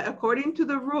 right? That according to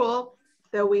the rule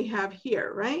that we have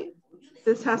here, right?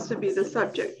 This has to be the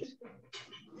subject.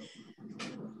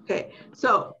 Okay,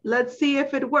 so let's see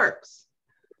if it works.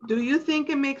 Do you think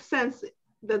it makes sense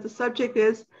that the subject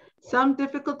is some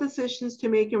difficult decisions to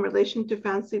make in relation to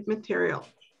fancy material?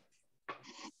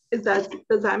 Does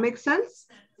that make sense?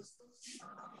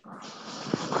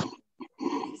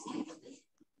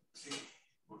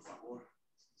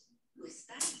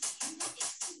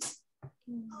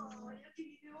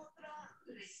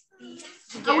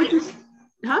 How would you,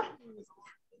 huh?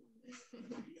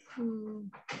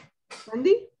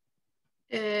 Wendy?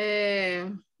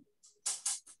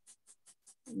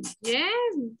 Yeah,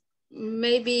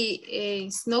 maybe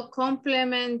it's not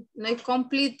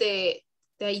complete the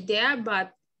idea,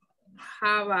 but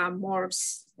have a more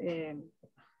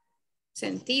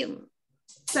sentido.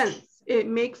 Sense. It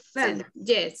makes sense.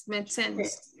 Yes, makes sense. Okay.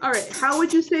 All right. How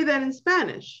would you say that in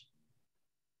Spanish?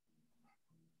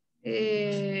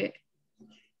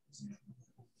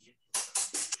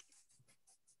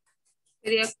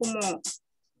 Sería como,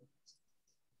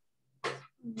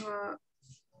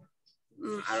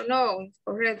 I don't know,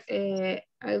 correct.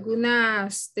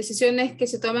 Algunas decisiones que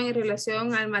se toman en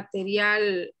relación al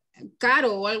material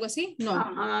caro o algo así, no.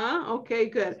 Okay,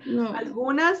 good. No.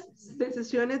 Algunas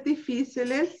decisiones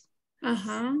difíciles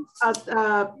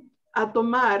a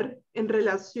tomar en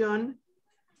relación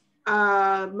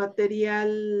a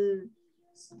material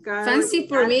caro. Fancy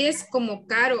por mí es como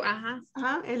caro, ajá.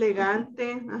 Ajá,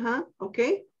 elegante, ajá, ok.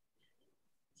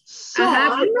 So,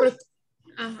 ajá,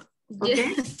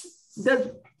 okay.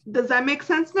 Does that make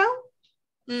sense now?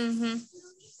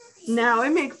 Now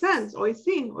it makes sense. Hoy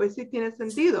sí tiene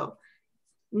sentido.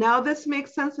 Now this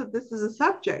makes sense that this is a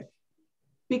subject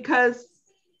because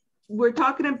we're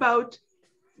talking about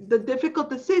the difficult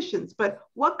decisions, but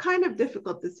what kind of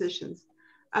difficult decisions?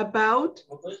 About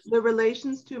the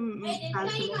relations to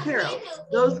fancy material,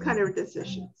 those kind of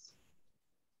decisions.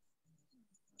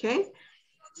 Okay,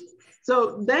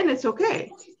 so then it's okay.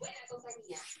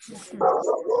 Okay,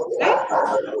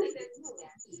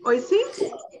 hoy sí?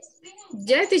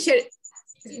 Yeah, teacher,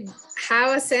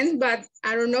 have a sense, but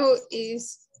I don't know,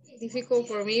 it's difficult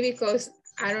for me because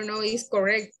I don't know it's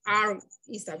correct. Are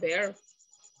is a verb.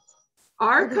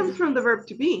 Are comes from the verb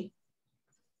to be.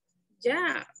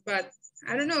 Yeah, but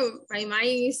I don't know, my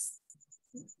mind is,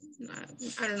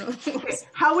 I don't know. Okay.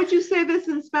 How would you say this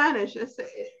in Spanish?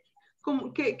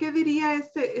 ¿Qué diría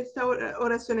esta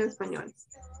oración en español?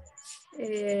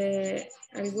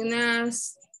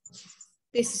 Algunas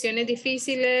decisiones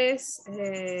difíciles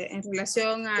en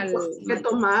relación al... ¿Que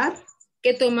tomar?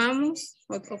 Que tomamos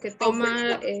o que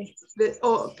toma...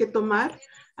 que tomar.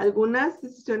 Algunas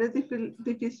decisiones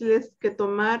difíciles que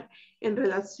tomar en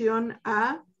relación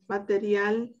a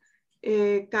material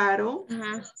caro.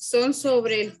 Ajá. Son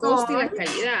sobre el costo y la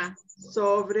calidad.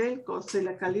 Sobre el costo y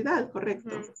la calidad,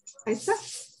 correcto. Ahí está.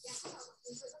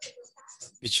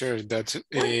 Teacher, that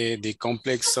the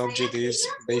complex subject is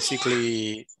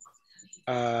basically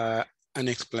an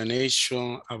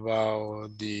explanation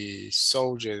about the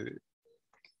subject.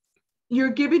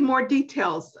 You're giving more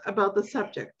details about the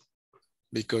subject.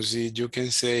 Because you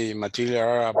can say material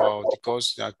are about the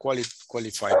cost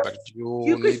qualified, but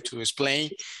you need to explain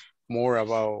more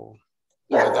about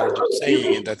what are you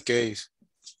saying in that case.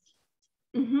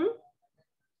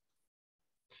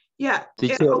 Yeah.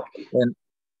 Teacher,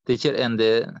 and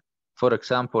for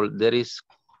example, there is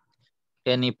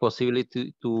any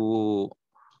possibility to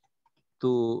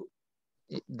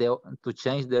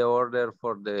change the order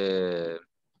for the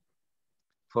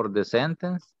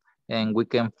sentence, and we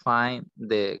can find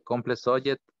the complex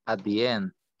subject at the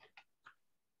end.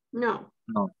 No.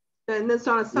 No. Then it's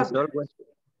not a subject.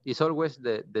 It's always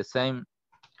the same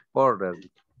order to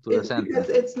the It's because sentence.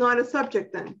 it's not a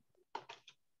subject then.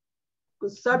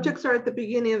 Because subjects are at the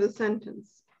beginning of the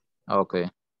sentence. Okay.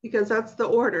 Because that's the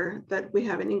order that we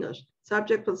have in English.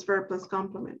 Subject plus verb plus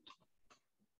complement.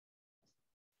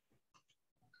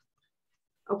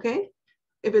 Okay?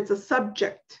 If it's a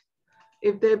subject.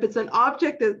 If it's an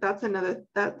object, that's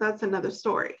another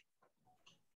story.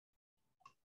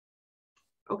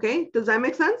 Okay, does that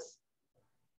make sense?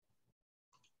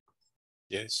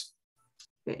 Yes.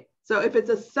 Okay, so if it's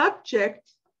a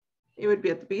subject, it would be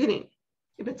at the beginning.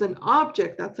 If it's an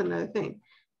object, that's another thing.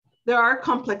 There are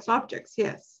complex objects,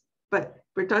 yes, but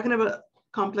we're talking about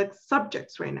complex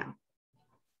subjects right now.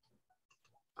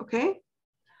 Okay,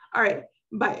 all right,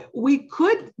 but we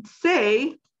could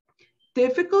say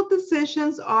difficult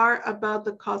decisions are about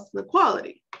the cost and the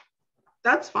quality.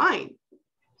 That's fine.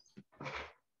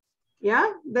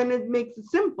 Yeah, then it makes it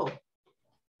simple,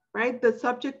 right? The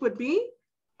subject would be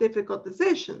difficult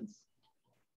decisions,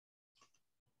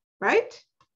 right?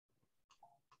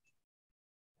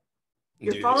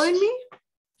 You're following me?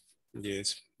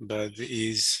 Yes, but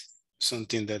is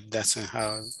something that doesn't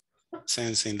have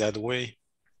sense in that way.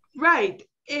 Right.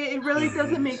 It really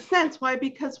doesn't make sense. Why?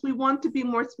 Because we want to be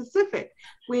more specific.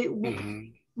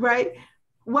 Right?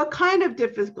 What kind of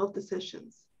difficult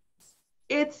decisions?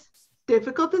 It's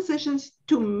difficult decisions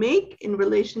to make in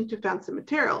relation to fancy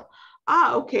material.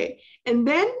 Ah, okay. And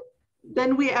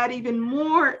then we add even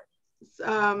more,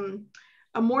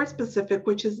 a more specific,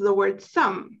 which is the word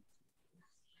some.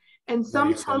 And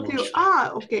some tells you,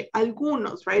 okay,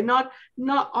 algunos, right? Not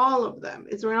all of them.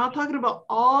 We're not talking about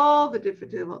all the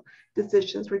difficult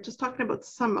decisions. We're just talking about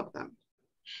some of them.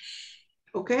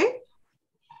 Okay?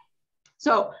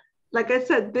 So, like I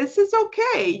said, this is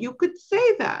okay. You could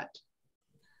say that.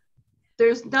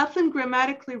 There's nothing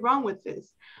grammatically wrong with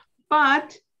this.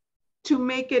 But to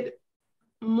make it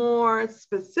more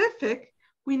specific,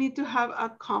 we need to have a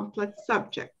complex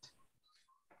subject.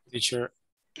 Teacher,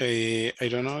 I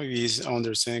don't know if he's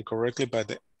understanding correctly,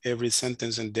 but every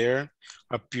sentence in there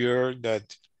appear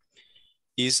that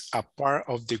is a part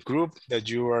of the group that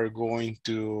you are going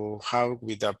to have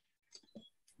with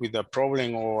a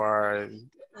problem or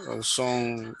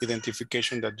some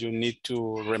identification that you need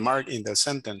to remark in the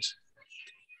sentence.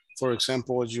 For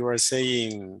example, you are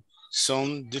saying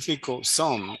some difficult,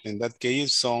 some, in that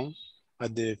case, some,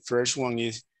 the first one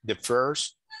is the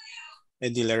first,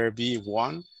 and the letter B,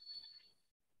 one,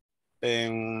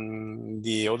 and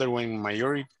the other one,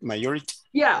 majority.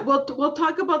 Yeah, we'll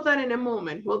talk about that in a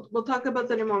moment. We'll talk about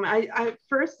that in a moment.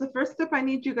 The first step I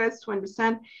need you guys to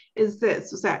understand is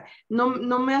this. O sea, no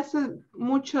me hace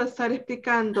mucho estar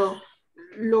explicando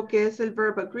lo que es el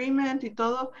verb agreement y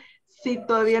todo si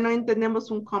todavía no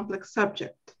entendemos un complex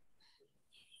subject.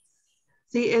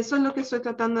 Sí, eso es lo que estoy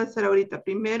tratando de hacer ahorita.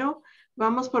 Primero,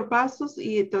 vamos por pasos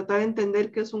y tratar de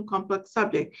entender qué es un complex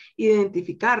subject,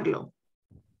 identificarlo.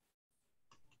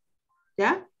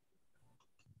 ¿Ya?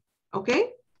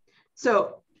 Okay,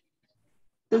 so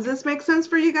does this make sense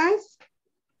for you guys?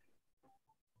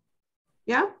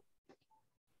 Yeah?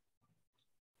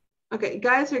 Okay,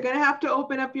 guys, you're gonna have to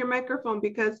open up your microphone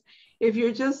because if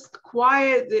you're just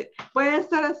quiet, pueden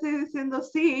estar así diciendo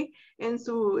sí en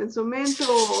su mente,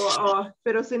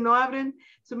 pero si no abren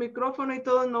su micrófono y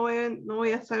todo, no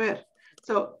voy a saber.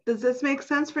 So does this make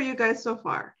sense for you guys so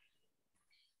far?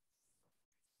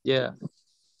 Yeah.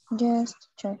 Yes,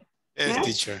 teacher. Yes, Yeah?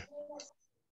 teacher.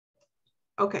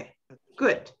 Okay,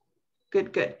 good.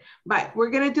 Bye. We're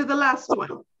gonna do the last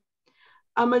one.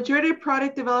 A majority of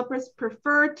product developers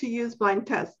prefer to use blind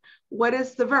tests. What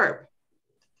is the verb?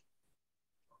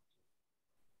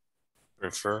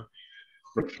 Prefer.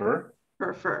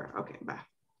 Prefer. Okay, bye.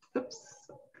 Oops.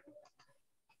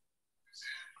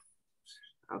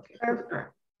 Okay,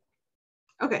 prefer.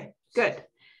 Okay, good.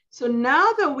 So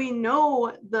now that we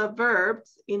know the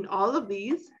verbs in all of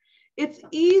these, it's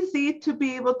easy to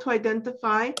be able to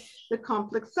identify the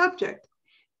complex subject.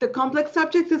 The complex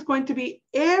subject is going to be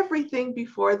everything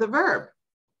before the verb.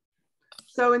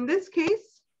 So in this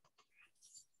case,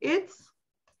 it's,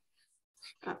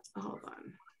 hold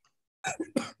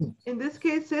on. In this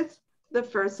case, it's the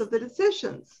first of the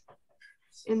decisions.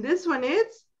 In this one,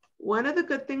 it's one of the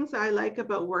good things I like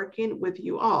about working with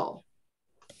you all.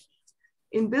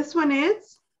 In this one,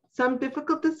 it's some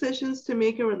difficult decisions to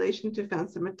make in relation to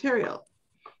fancy material.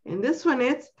 In this one,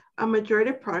 it's a majority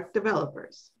of product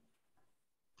developers.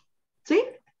 See?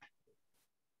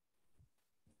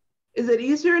 Is it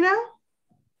easier now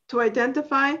to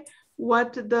identify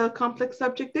what the complex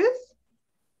subject is?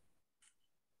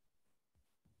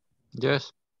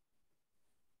 Yes.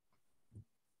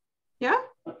 Yeah?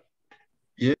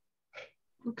 Yeah.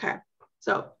 Okay,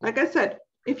 So like I said,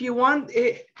 if you want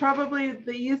it, probably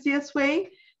the easiest way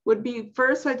would be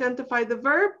first identify the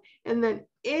verb, and then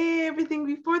everything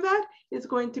before that is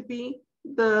going to be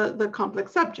the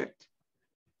complex subject.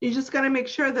 You just got to make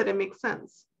sure that it makes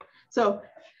sense. So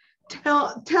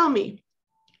tell me,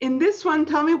 in this one,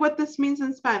 tell me what this means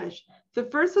in Spanish. The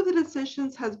first of the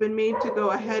decisions has been made to go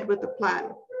ahead with the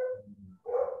plan.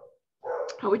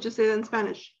 How would you say that in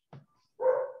Spanish?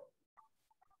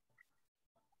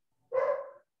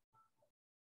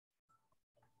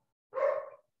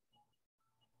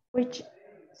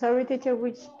 Sorry, teacher,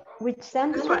 which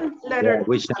sentence? This one, letter. Yeah,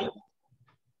 which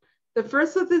The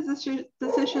first of the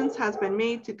decisions has been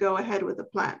made to go ahead with the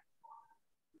plan.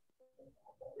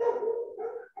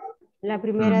 La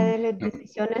primera de las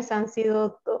decisiones han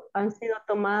sido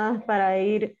tomadas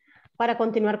para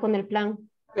continuar con el plan.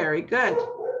 Very good.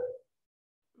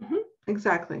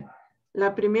 Exactly.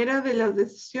 La primera de las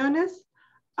decisiones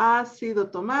ha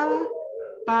sido tomada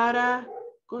para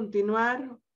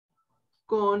continuar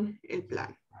con el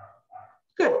plan.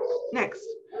 Good. Next.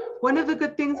 One of the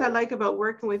good things I like about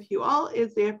working with you all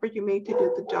is the effort you make to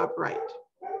do the job right.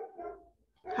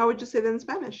 How would you say that in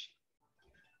Spanish?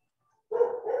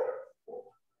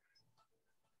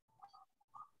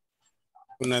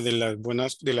 Una de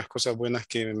las cosas buenas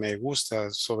que me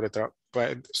gusta sobre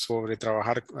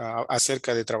trabajar,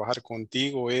 acerca de trabajar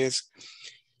contigo es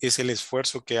el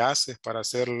esfuerzo que haces para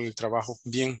hacer el trabajo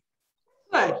bien.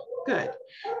 Good, good.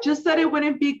 Just that it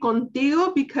wouldn't be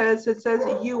contigo because it says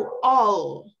you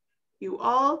all. You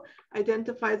all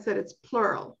identifies that it's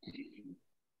plural.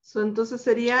 So entonces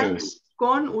sería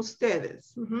con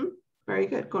ustedes. Very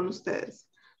good, con ustedes.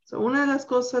 So una de las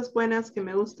cosas buenas que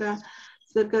me gusta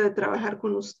acerca de trabajar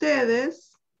con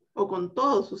ustedes o con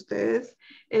todos ustedes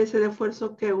es el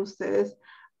esfuerzo que ustedes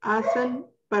hacen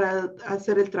para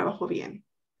hacer el trabajo bien.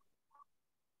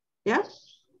 Yeah?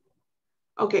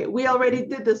 Okay, we already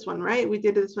did this one, right? We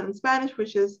did this one in Spanish,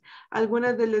 which is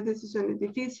algunas de las decisiones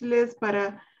difíciles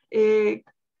para,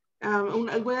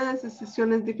 algunas de las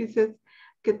decisiones difíciles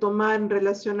que tomar en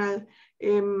relación al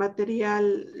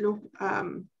material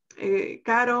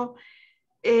caro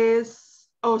es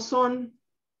o son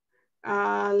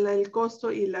el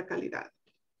costo y la calidad.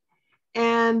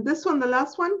 And this one, the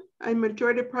last one, a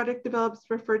majority of product developers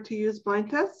prefer to use blind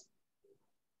tests.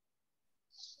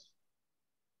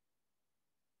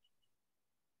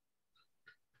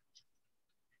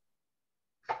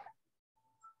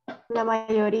 La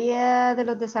mayoría de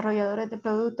los desarrolladores de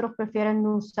productos prefieren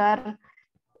usar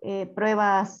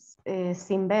pruebas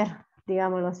sin ver,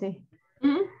 digámoslo así.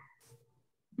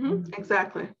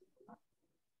 Exactly.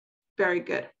 Very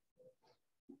good.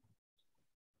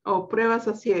 O pruebas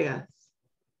a ciegas.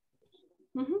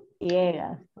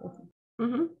 Ciegas.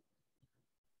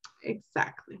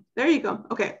 Exactly. There you go.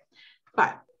 Okay.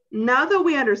 But now that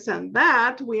we understand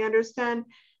that, we understand,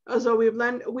 so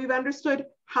we've understood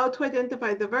how to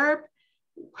identify the verb,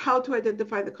 how to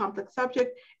identify the complex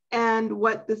subject, and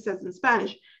what this says in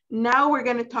Spanish. Now we're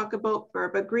going to talk about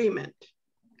verb agreement.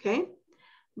 Okay.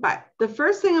 But the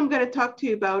first thing I'm going to talk to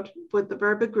you about with the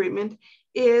verb agreement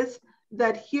is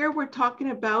that here we're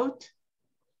talking about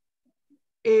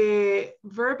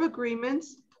verb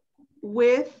agreements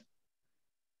with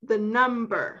the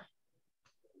number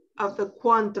of the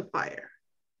quantifier.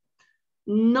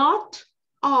 Not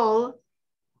all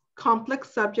complex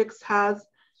subjects has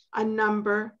a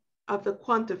number of the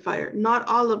quantifier, not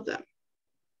all of them.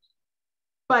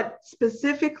 But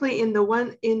specifically in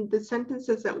the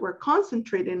sentences that we're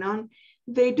concentrating on,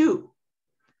 they do.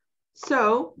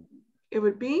 So it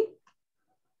would be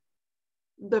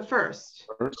the first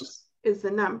is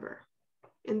the number.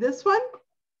 In this one?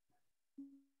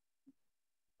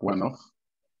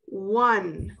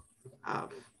 One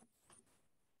of.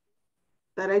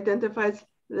 That identifies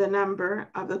the number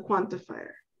of the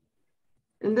quantifier.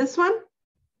 In this one?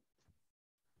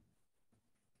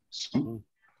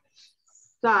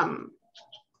 Some.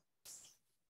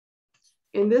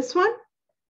 In this one?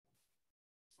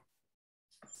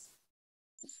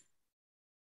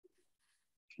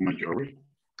 Majority.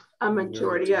 A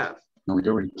majority of.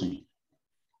 Majority.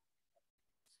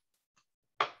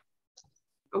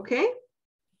 Okay.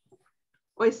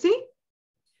 Hoy sí?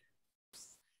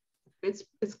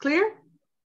 It's clear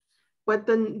what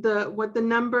the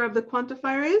number of the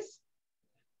quantifier is?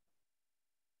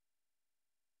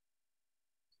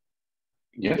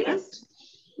 Yes. Yes?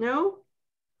 No?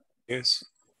 Yes.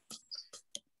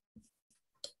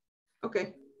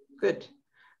 Okay, good.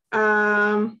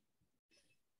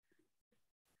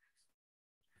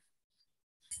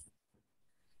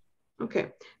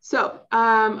 Okay, so,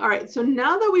 all right, so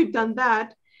now that we've done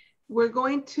that,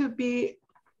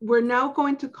 we're now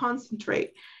going to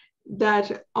concentrate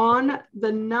that on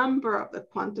the number of the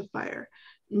quantifier,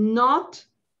 not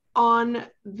on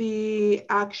the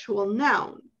actual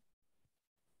noun.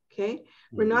 Okay,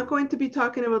 we're not going to be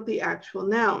talking about the actual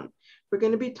noun. We're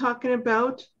going to be talking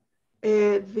about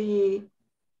the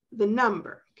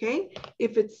number, okay?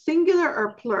 If it's singular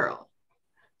or plural.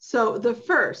 So the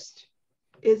first,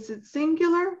 is it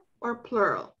singular or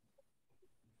plural?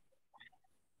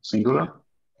 Singular.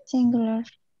 Singular.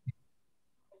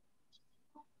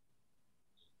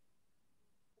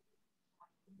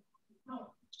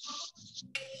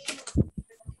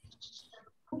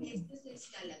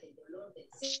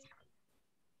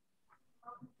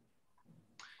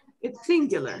 It's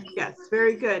singular. Yes,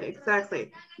 very good.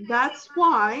 Exactly. That's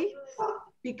why,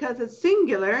 because it's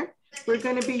singular, we're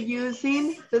going to be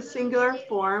using the singular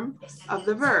form of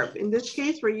the verb. In this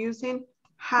case, we're using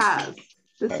has,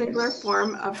 the singular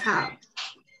form of have.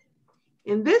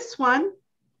 In this one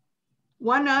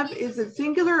of, is it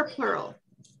singular or plural?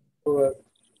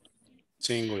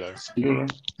 Singular. Singular.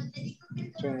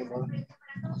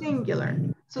 Singular.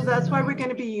 So that's why we're going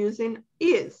to be using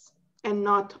is and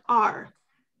not are.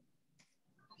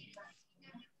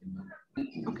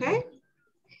 Okay.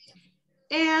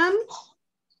 And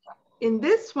in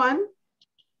this one,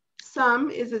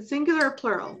 some, is it singular or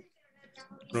plural?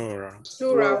 Plural.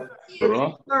 Plural.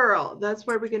 It's plural. That's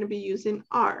why we're going to be using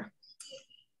are.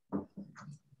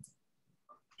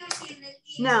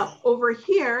 Now, over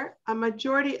here, a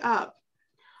majority of.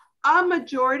 A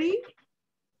majority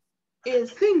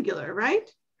is singular, right?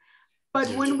 But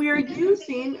when we are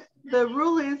using, the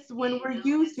rule is when we're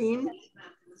using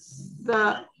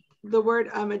the word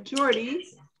a majority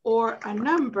or a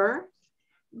number,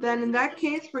 then in that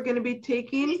case, we're going to be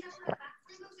taking,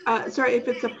 if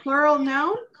it's a plural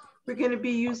noun, we're going to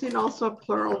be using also a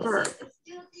plural verb.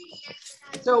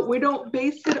 So we don't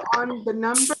base it on the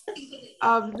number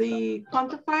of the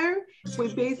quantifier,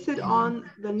 we base it on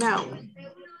the noun.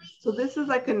 So this is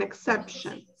like an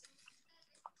exception.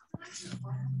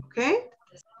 Okay,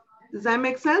 does that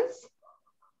make sense?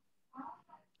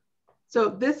 So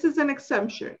this is an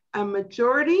exception, a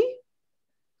majority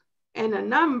and a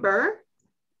number.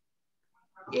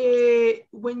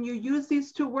 When you use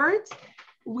these two words,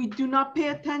 we do not pay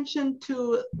attention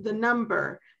to the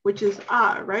number, which is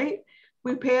right?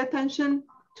 We pay attention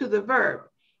to the verb.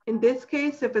 In this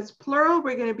case, if it's plural,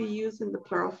 we're going to be using the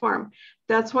plural form.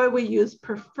 That's why we use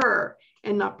prefer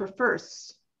and not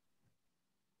prefers.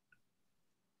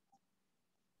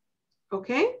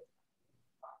 Okay?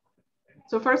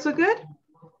 So far, so good?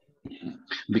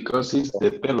 Because it's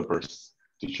developers,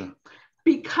 teacher.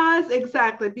 Because,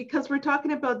 exactly, because we're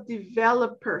talking about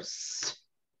developers.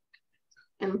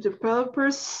 And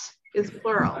developers is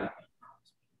plural.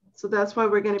 So that's why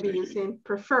we're going to be using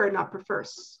prefer, not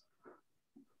prefers.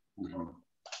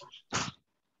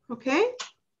 Okay?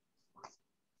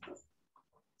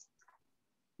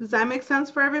 Does that make sense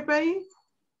for everybody?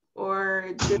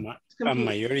 Or a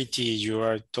majority, you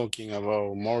are talking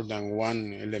about more than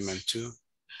one element too?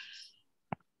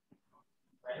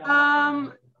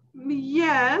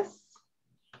 Yes,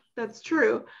 that's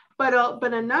true. But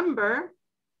a number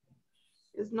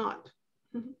is not.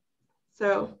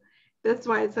 So that's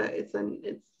why it's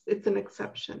an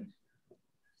exception.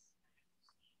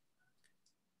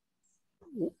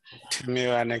 Tell me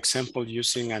an example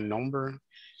using a number.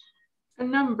 A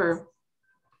number.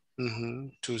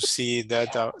 To see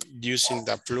that using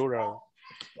the plural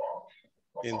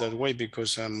in that way,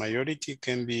 because a majority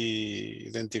can be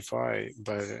identified,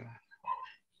 but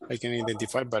I can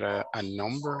identify, but a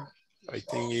number, I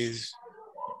think is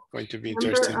going to be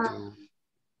interesting to.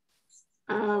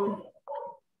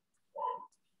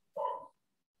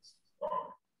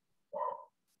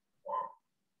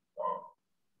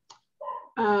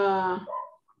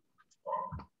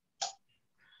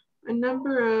 A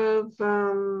number of, I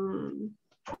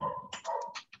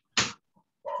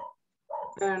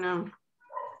don't know,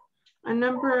 a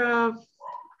number of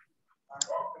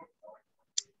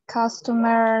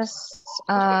customers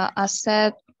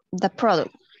accept the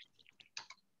product.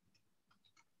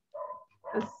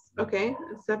 Okay,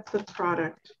 accept the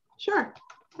product. Sure,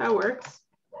 that works.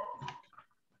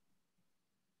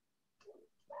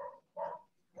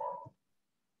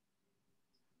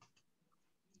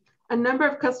 A number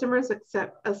of customers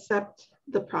accept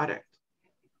the product.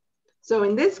 So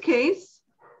in this case,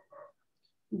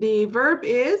 the verb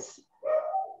is,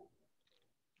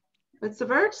 what's the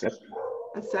verb?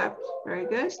 Accept, very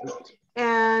good.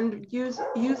 And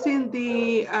using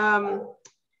the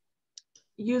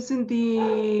using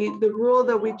the rule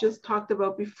that we just talked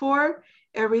about before,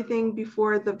 everything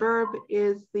before the verb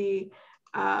is the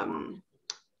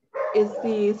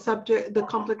subject, the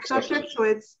complex subject. So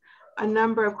it's a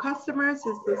number of customers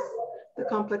is this the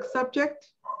complex subject,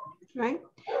 right?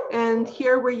 And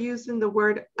here we're using the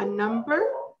word a number,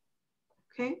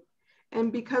 okay?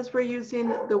 And because we're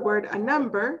using the word a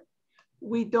number,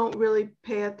 we don't really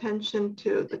pay attention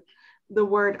to the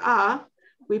word a,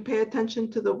 we pay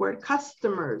attention to the word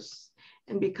customers.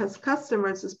 And because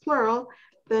customers is plural,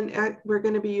 then we're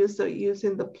going to be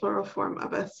using the plural form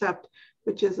of accept,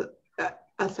 which is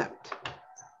accept.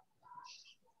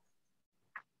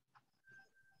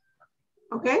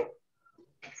 Okay?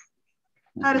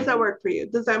 How does that work for you?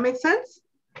 Does that make sense?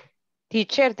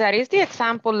 Teacher, that is the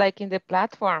example like in the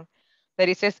platform that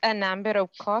it says a number of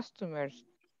customers.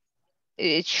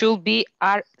 It should be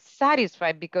are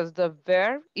satisfied because the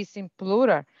verb is in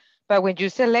plural. But when you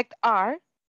select are,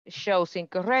 it shows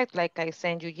incorrect like I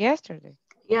sent you yesterday.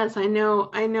 Yes, I know,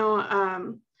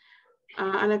 Ana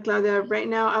Claudia, right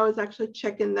now I was actually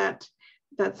checking that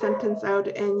sentence out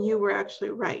and you were actually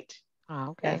right.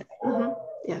 Oh, okay.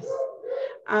 Yes. Yes.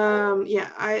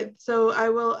 Yeah, so I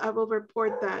will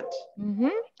report that.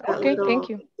 That okay, thank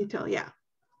you. Detail. Yeah,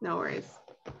 no worries.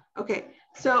 Okay,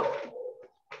 so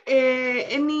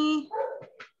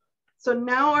so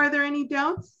now are there any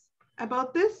doubts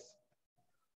about this?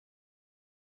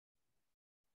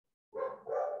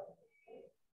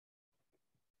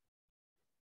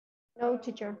 No,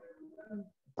 teacher.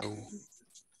 No.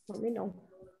 No.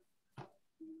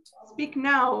 Speak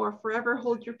now or forever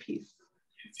hold your peace.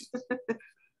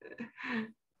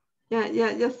 Ya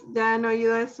han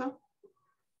oído eso?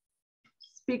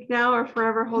 Speak now or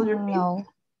forever hold your peace. No.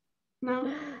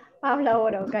 No. Habla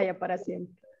ahora o calla para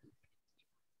siempre.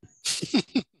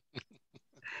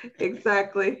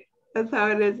 Exactly. That's how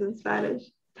it is in Spanish.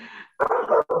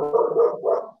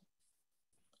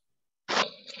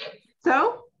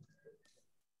 So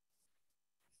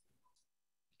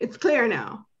it's clear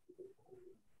now.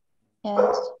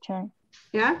 Yes, teacher.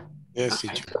 Yeah? Yes,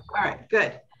 Okay. teacher. All right,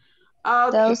 good.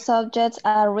 Okay. Those subjects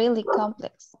are really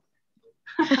complex.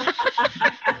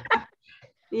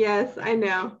 Yes, I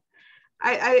know.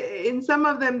 I in some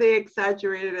of them they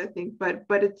exaggerated, I think, but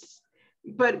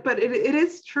it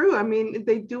is true. I mean,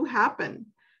 they do happen,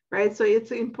 right? So it's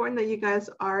important that you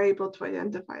guys are able to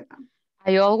identify them.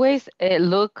 I always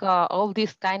look all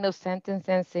these kind of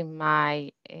sentences in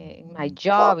my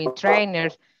job in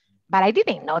trainers, but I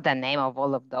didn't know the name of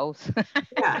all of those.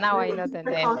 Yeah, now I know the they're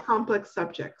name. called complex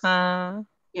subjects. Yeah,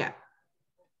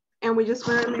 and we just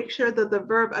want to make sure that the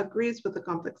verb agrees with the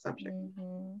complex subject.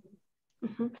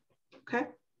 Okay.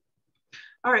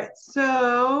 All right,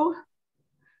 so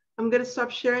I'm going to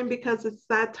stop sharing because it's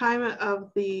that time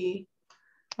of the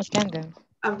attendance.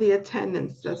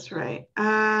 That's right.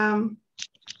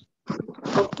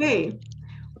 Okay.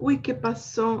 Uy, ¿qué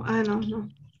pasó? Ah, no.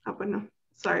 Ah, bueno,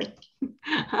 sorry.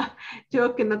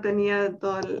 Yo que no tenía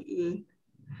todo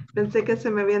pensé que se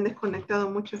me habían desconectado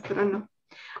muchos, pero no.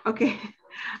 Ok.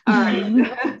 All right.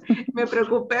 Me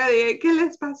preocupé, dije, ¿qué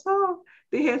les pasó?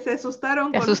 Dije, se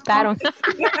asustaron. Se asustaron.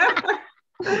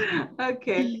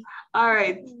 Okay. All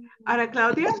right. Ana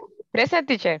Claudia? Present,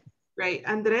 teacher. Right.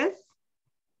 Andrés?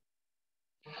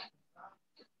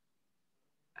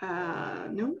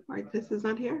 No, Artis is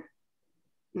not here.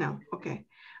 No, okay.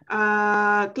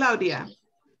 Claudia.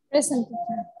 Present.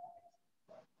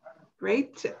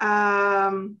 Great.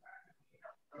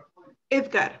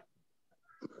 Edgar.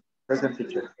 Present,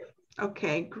 teacher.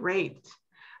 Okay, great.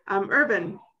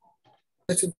 Irvin.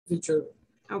 Present, teacher.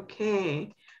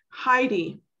 Okay.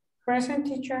 Heidi. Present,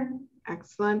 teacher.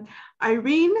 Excellent.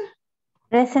 Irene.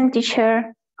 Present,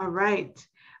 teacher. All right.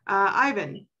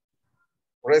 Ivan.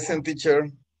 Present, teacher.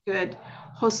 Good.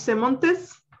 Jose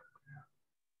Montes.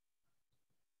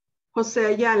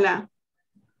 Jose Ayala.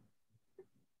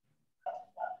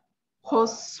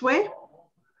 Josue.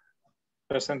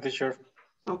 Present, teacher.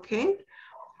 Okay.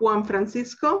 Juan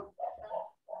Francisco.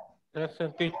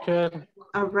 Present, teacher.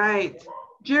 All right.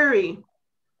 Jerry.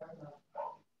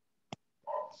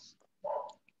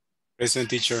 Present,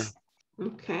 teacher.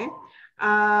 Okay.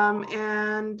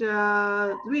 And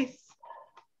Luis.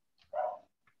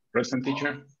 Present,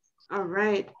 teacher. All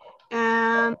right.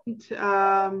 And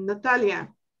Natalia.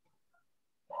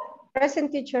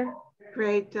 Present, teacher.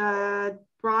 Great.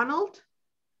 Ronald.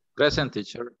 Present,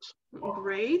 teacher.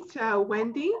 Great.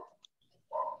 Wendy.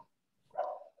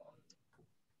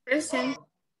 Present.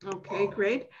 Okay,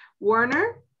 great.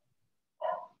 Warner.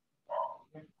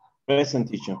 Present,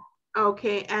 teacher.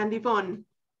 Okay, and Yvonne.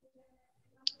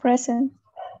 Present.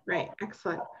 Great,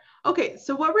 excellent. Okay,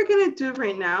 so what we're gonna do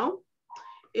right now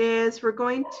is we're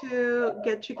going to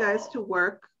get you guys to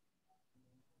work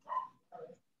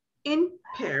in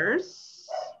pairs.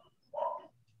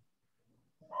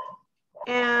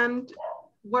 And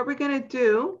what we're gonna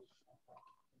do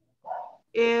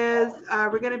is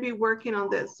we're gonna be working on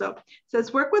this. So it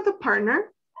says work with a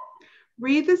partner,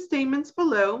 read the statements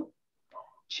below,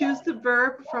 choose the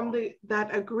verb from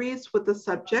that agrees with the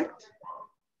subject,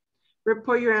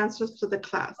 report your answers to the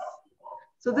class.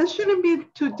 So this shouldn't be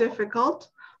too difficult.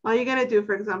 All you're gonna do,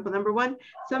 for example, number one,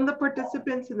 some of the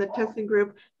participants in the testing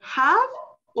group have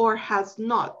or has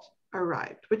not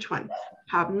arrived. Which one?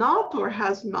 Have not or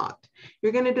has not?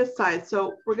 You're gonna decide.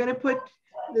 So we're gonna put,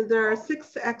 there are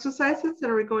 6 exercises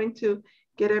and we're going to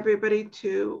get everybody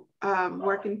to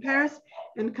work in pairs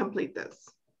and complete this.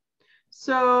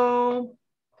 So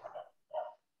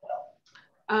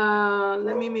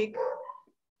let me make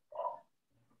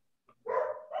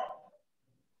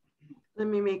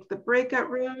the breakout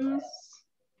rooms.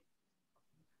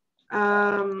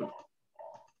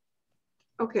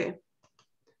 Okay.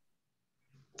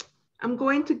 I'm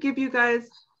going to give you guys,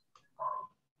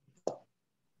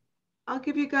 I'll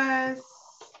give you guys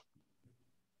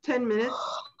 10 minutes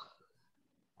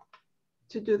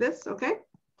to do this, okay?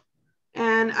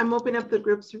 And I'm opening up the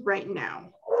groups right now.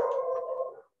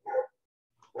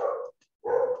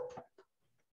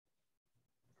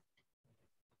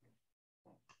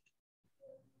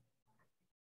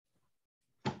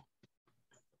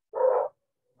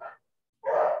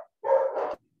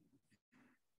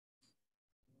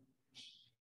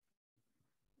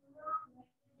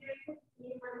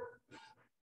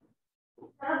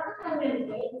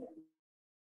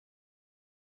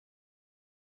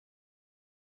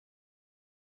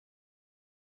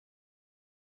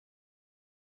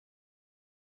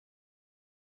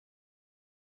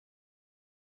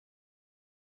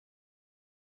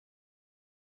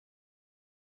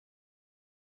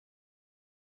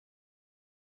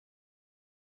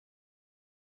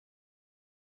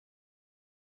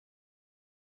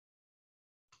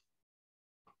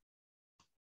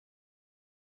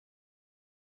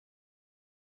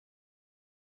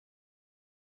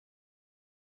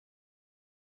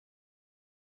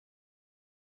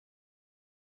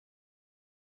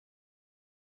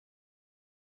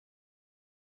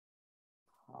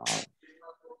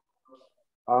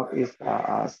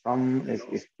 Some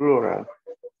is plural.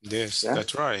 Yes, Yeah?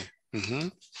 that's right.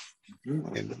 In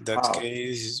that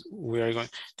case, we are going,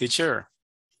 teacher.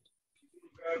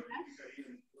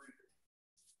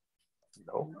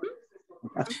 No.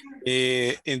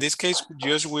 In this case,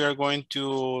 just we are going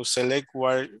to select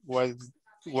what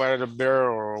verb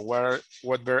or what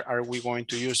verb are we going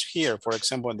to use here. For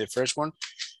example, in the first one,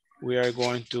 we are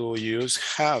going to use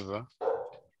have,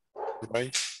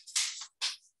 right?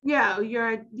 Yeah,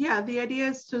 the idea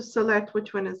is to select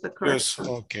which one is the correct Yes, one.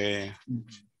 okay.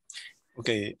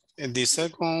 Okay, and the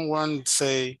second one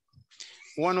say,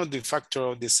 one of the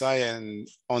factors deciding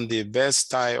on the best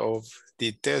type of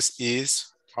the test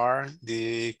are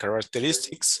the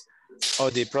characteristics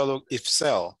of the product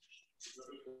itself.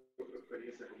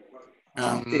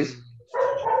 Is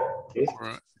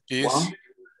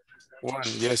one,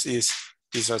 yes, is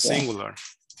a singular.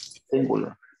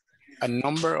 Singular. A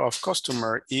number of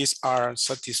customers are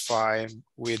satisfied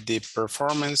with the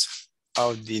performance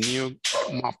of the new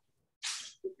mop.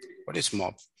 What is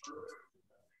mop?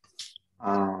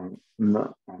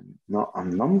 No, a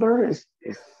number is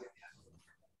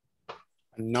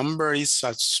a number is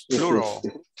such plural.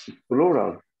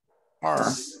 Plural.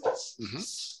 Are.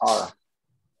 Are.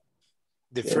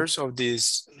 The first of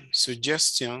this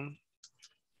suggestion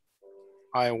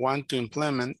I want to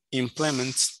implement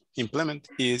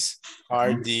is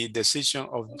are the decision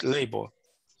of label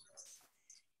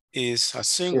is a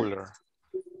singular.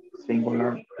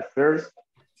 Singular. The first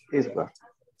is what?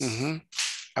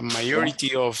 A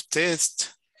majority of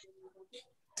testers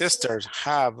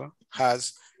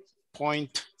has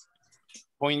point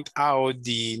out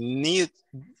the need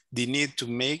to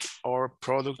make our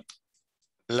product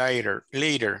later.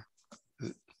 Later.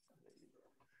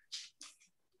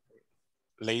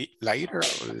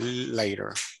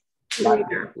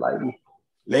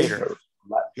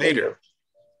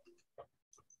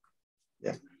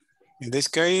 Yeah. In this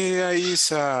case, is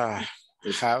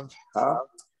have.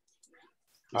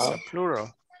 It's a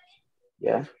plural.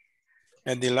 Yeah.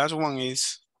 And the last one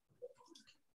is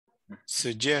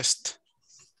suggest.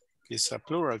 It's a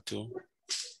plural too.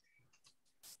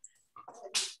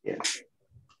 Yeah.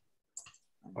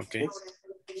 Okay,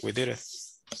 we did it.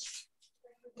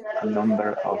 A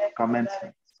number of comments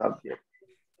and subject.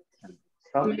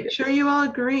 Make sure you all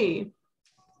agree.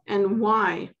 and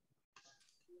why?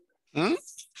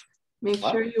 Make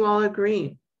sure you all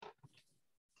agree.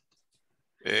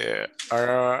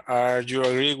 Are you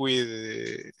agree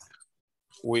with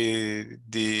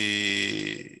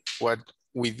the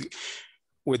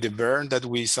with the verb that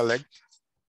we select,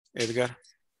 Edgar?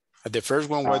 At the first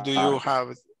one, what do you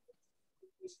have?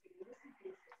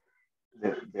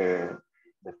 The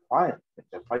five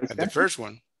At the first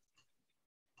one.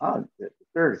 The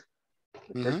first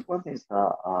one is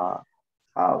how.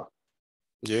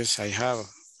 Yes, I have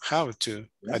how to.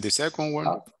 Yeah. At the second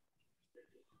one.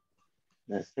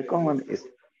 The second one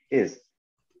is.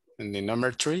 And the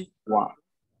number 3? One.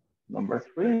 Number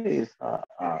 3 is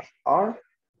are.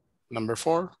 Number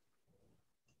 4?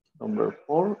 Number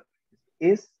 4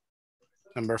 is.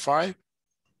 Number 5?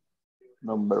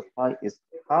 Number 5 is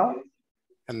how.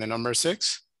 And the number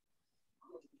 6?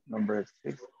 Number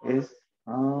 6 is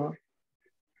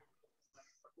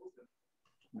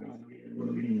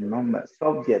number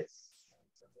subjects.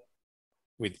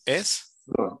 With S?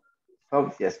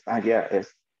 Subjects, yeah,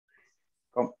 S.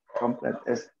 Complete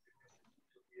S.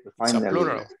 It's a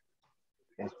plural.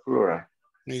 It's plural.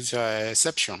 It's an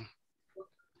exception.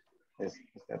 It's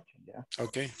exception, yeah.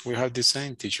 Okay, we have the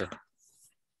same, teacher.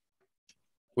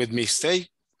 With mistake,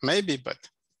 maybe, but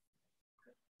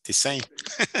the same.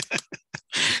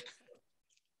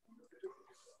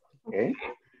 Okay.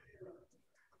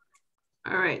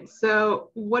 All right,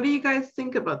 so what do you guys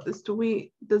think about this?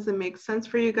 Does it make sense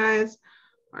for you guys?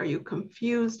 Are you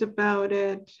confused about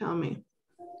it? Tell me.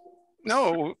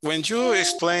 No, when you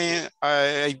explain,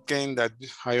 I think that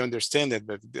I understand it,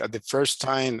 but at the first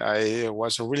time I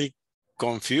was really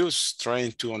confused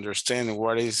trying to understand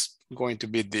what is going to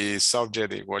be the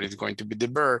subject, what is going to be the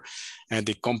verb, and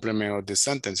the complement of the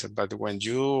sentence. But when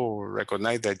you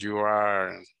recognize that you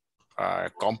are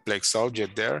a complex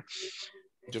subject there,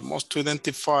 you must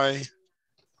identify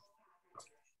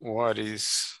what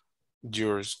is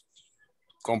your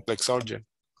complex subject.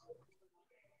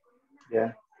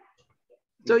 Yeah.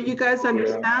 So you guys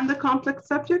understand the complex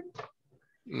subject?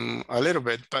 A little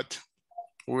bit, but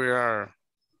we are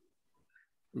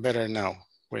better now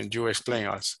when you explain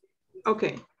us.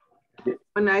 Okay,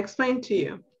 when I explain to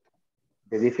you.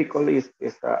 The difficulty is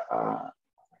identify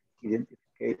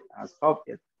a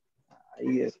subject. I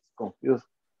is confused.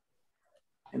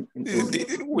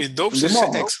 With those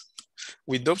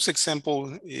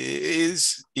examples, it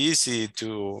is easy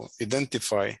to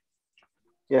identify.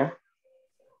 Yeah.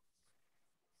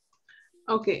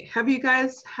 Okay, have you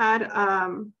guys had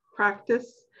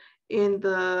practice in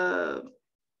the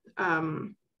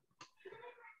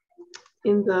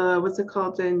what's it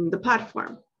called, in the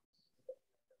platform?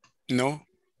 No,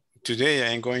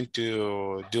 today I'm going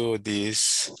to do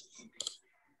this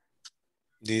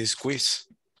quiz.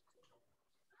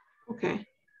 Okay,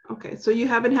 okay, so you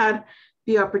haven't had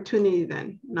the opportunity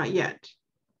then, not yet,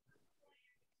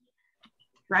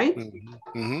 right?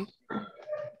 Mm-hmm.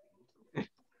 Okay.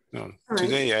 No, all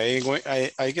today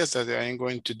right. I guess that I am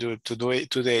going to do it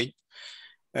today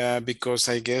because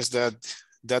I guess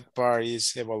that part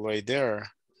is evaluated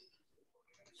there,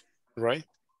 right?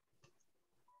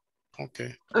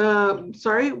 Okay.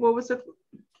 Sorry, what was it?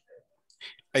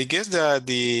 I guess that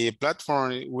the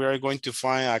platform, we are going to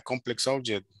find a complex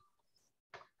object.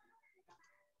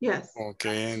 Yes.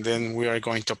 Okay, and then we are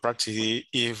going to practice it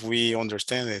if we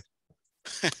understand it.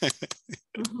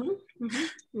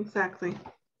 Exactly.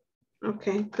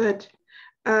 Okay, good.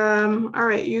 All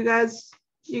right, you guys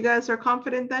are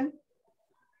confident then?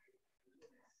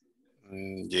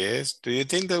 Yes. Do you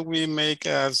think that we make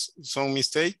some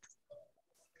mistake?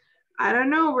 I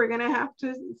don't know. We're gonna have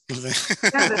to.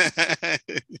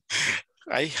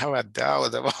 I have a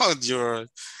doubt about your.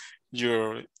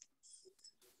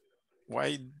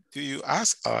 Why do you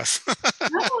ask us? No,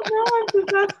 I'm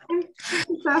just asking.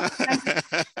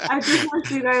 I just want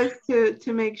you guys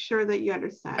to make sure that you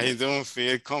understand. I don't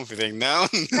feel confident now.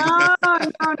 No,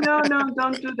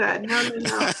 don't do that. No.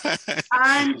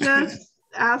 I'm just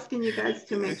asking you guys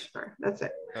to make sure. That's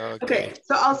it. Okay,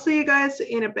 so I'll see you guys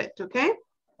in a bit, okay?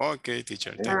 Okay,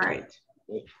 teacher. Thank you. All you. right.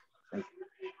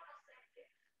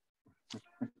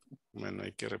 Bueno,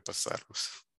 hay que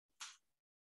repasarlos.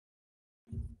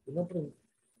 Si no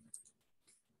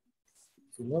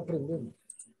aprendemos.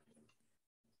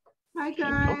 Hi,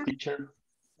 guys. Hello, teacher.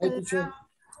 Hi, teacher.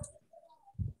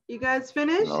 You guys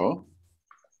finished? Hello.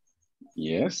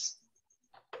 Yes.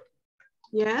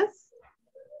 Yes.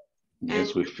 Yes,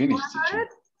 and we finished, teacher.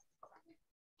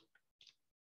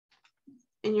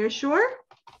 And you're sure?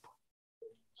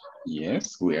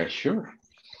 Yes, we are sure.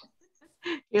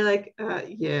 You're like,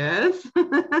 yes.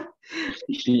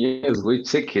 Yes, we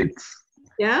check it.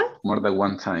 Yeah? More than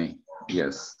one time,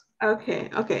 yes. Okay,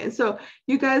 okay. And so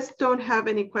you guys don't have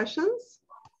any questions?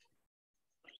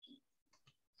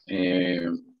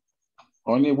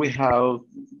 Only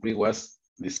we was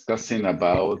discussing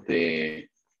about the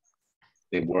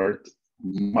word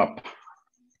map,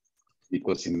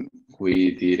 because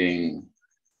we didn't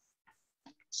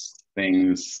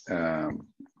things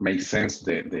make sense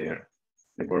the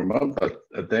word map,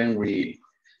 but then we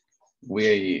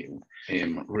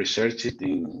research it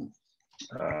in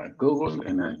Google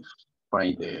and I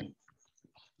find the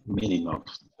meaning of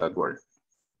that word.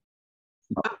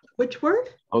 Which word?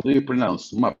 How do you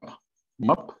pronounce map?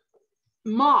 Mop?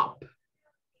 Mop.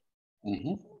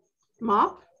 Mm-hmm.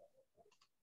 Mop?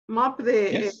 Mop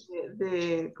de, Yes.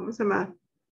 de, ¿cómo se llama?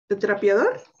 ¿De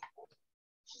trapeador?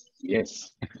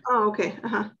 Yes. Oh, okay.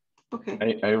 Uh-huh.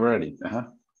 Okay. I read it. Uh-huh.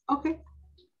 Okay.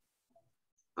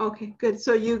 Okay, good.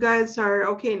 So you guys are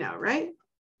okay now, right?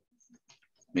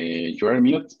 You are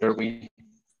mute, Erwin.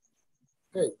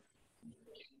 Okay.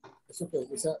 It's okay.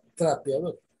 It's a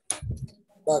trapeador.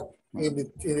 But in the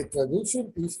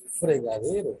traduction is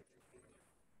fregadero.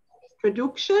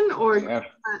 Traduction or Yeah.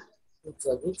 The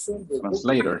traduction, the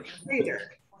Translator. Translator.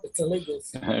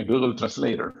 Google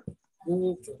Translator.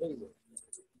 Google Translator.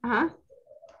 Uh-huh.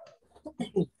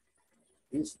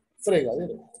 Is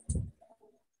fregadero.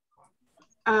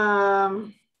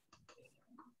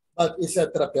 But it's a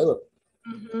trapeador.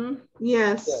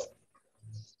 Yes.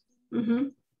 Yeah.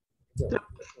 Yeah.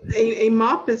 A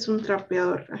mop is un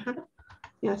trapeador. Uh-huh.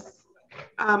 Yes.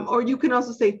 Or you can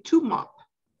also say to mop.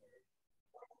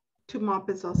 To mop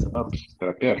is also.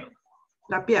 Trapear.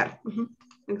 Trapear.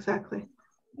 Exactly.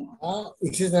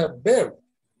 It is a verb.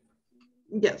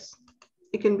 Yes.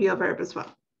 It can be a verb as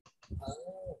well.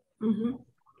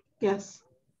 Yes.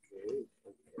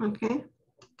 Okay.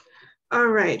 All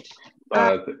right.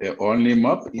 But only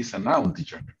mop is a noun,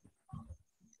 teacher.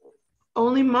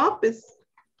 Only mop is,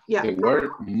 yeah. The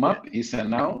word mop is a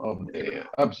noun of the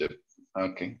object.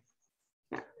 Okay.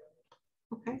 Yeah.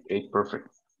 Okay. Okay, perfect.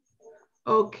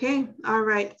 Okay. All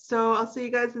right. So I'll see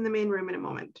you guys in the main room in a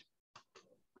moment.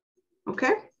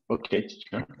 Okay. Okay,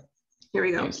 teacher. Here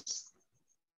we go. Yes.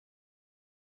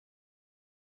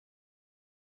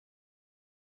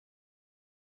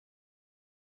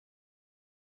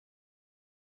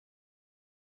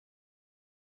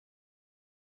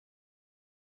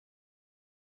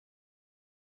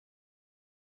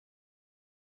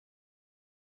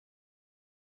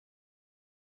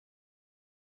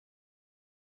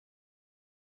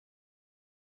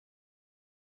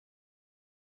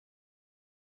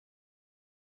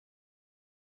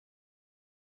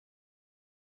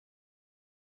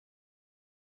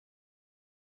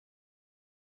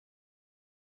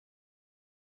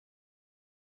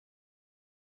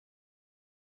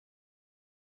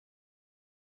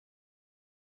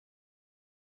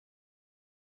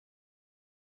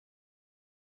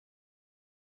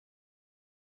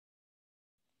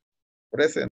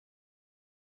 Present.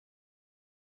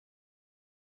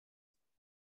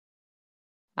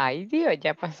 Ay, Dios,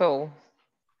 ya pasó.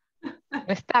 No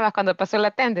estabas cuando pasó la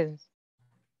attendance.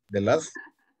 The last,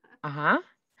 Ajá.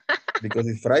 because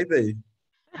it's Friday.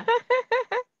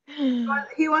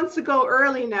 He wants to go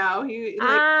early now.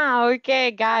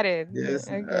 Okay, got it. Yes.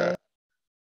 Okay.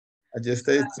 I just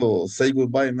stayed to say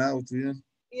goodbye now to you.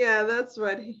 Yeah, that's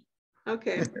what he,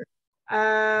 okay.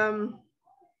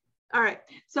 All right.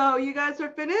 So you guys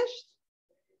are finished?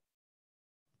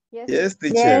 Yes,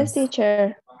 teacher. Yes,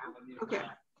 teacher. Okay.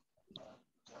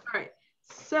 All right.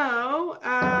 So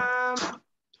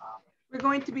we're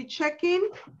going to be checking.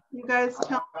 You guys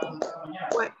tell me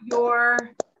what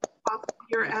your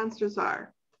answers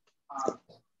are.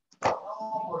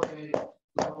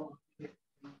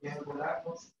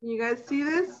 You guys see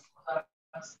this?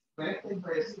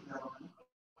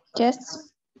 Yes.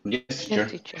 Yes, Yes, teacher.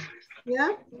 teacher.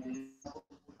 Yeah?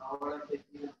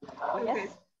 Okay.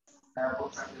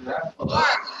 All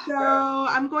right, so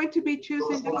I'm going to be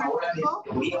choosing different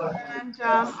people, and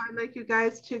I'd like you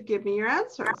guys to give me your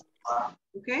answers.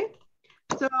 Okay,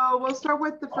 so we'll start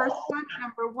with the first one.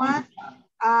 Number one,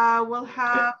 we'll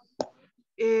have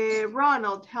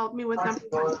Ronald help me with number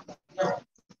one.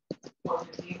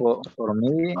 For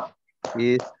me,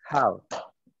 is how.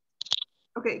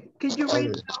 Okay, could you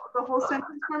read the whole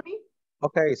sentence for me?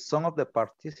 Okay, some of the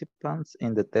participants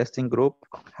in the testing group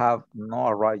have not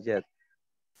arrived yet.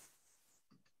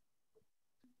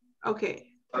 Okay.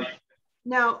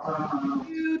 Now, can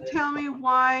you tell me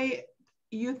why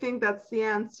you think that's the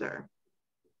answer?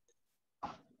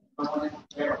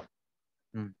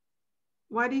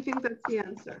 Why do you think that's the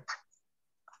answer?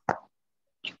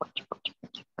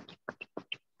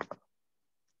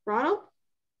 Ronald?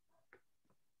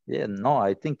 Yeah, no,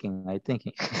 I thinking. Oh,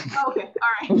 okay,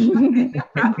 all right. Okay, no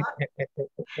problem.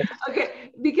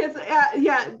 Okay, because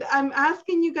yeah, I'm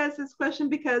asking you guys this question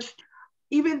because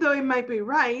even though it might be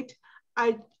right,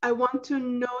 I want to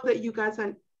know that you guys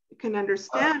can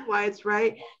understand why it's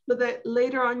right, so that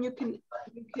later on you can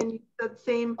use that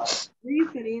same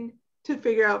reasoning to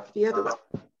figure out the other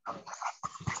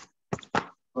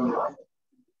one.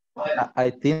 I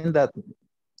think that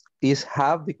is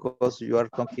half because you are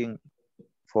talking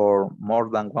for more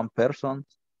than one person.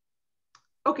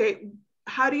 Okay,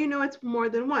 how do you know it's more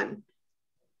than one?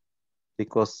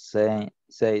 Because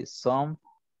say some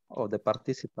of the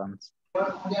participants.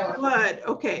 Good,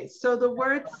 okay, so the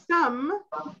word some,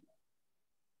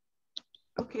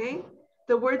 okay,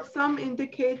 the word some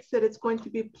indicates that it's going to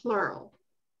be plural.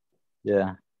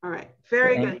 Yeah. All right,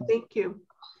 very good, thank you.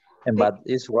 But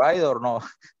it's right or no?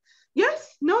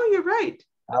 Yes, no, you're right.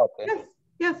 Okay. Yes,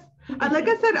 yes. Like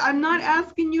I said, I'm not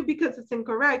asking you because it's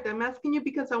incorrect. I'm asking you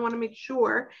because I want to make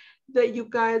sure that you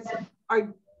guys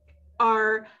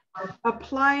are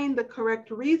applying the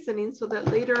correct reasoning so that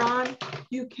later on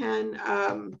you can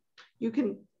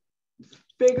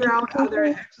figure out other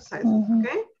exercises.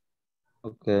 Okay.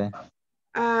 Okay.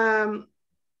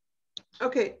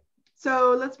 Okay.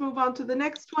 So let's move on to the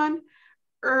next one.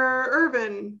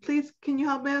 Irvin, please, can you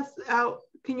help us out?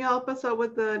 Can you help us out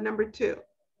with the number 2?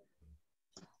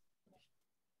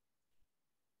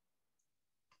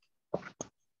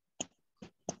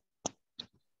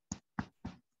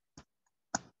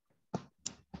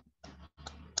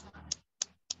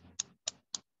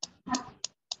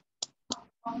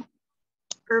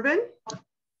 Irvin?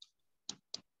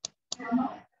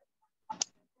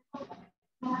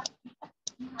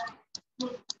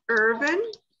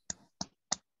 Irvin?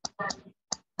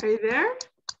 Are you there?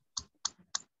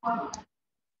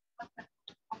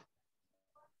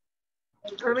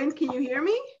 Irvin, can you hear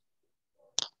me?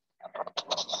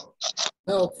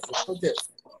 No, okay.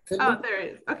 Oh, there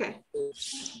it is. Okay.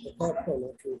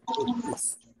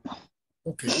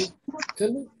 Okay.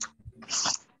 Tell me.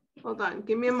 Hold on.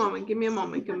 Give me a moment. Give me a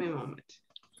moment. Give me a moment.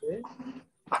 Okay.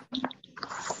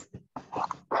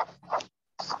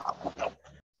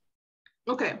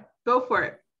 Okay. Go for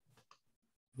it.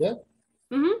 Yeah.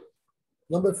 Mm-hmm.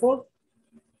 Number 4?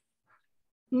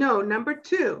 No, number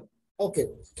 2. Okay.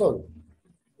 So,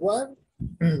 one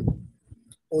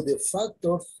of the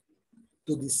factors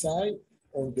to decide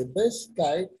on the best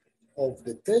type of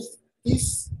the test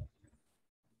is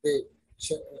the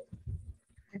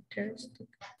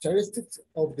characteristics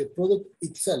of the product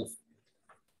itself.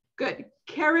 Good.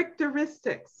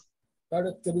 Characteristics.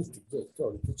 Characteristics. Yes,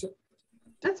 sorry, teacher.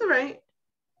 That's all right.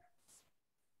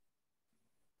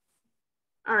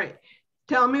 All right.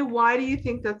 Tell me, why do you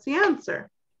think that's the answer?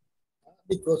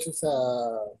 Because it's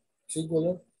a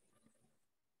singular.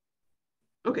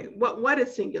 Okay. What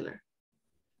is singular?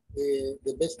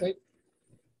 The best type.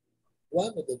 One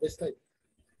of the best type.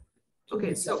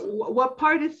 Okay. So what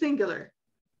part is singular?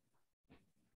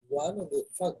 One of the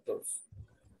factors.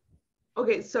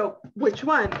 Okay. So which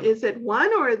one? Is it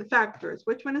one or the factors?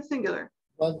 Which one is singular?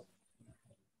 One.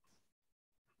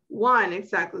 One,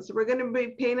 exactly. So we're going to be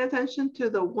paying attention to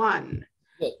the one,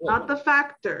 yes, not the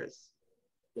factors.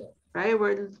 Yeah. Right?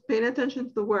 We're paying attention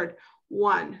to the word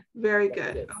one. Very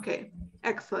good. Yes. Okay,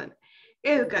 excellent.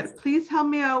 Edgar, please help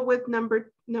me out with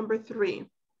number 3.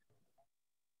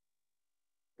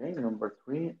 Okay, number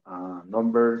 3,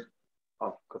 numbers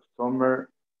of customers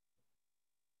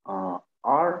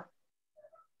are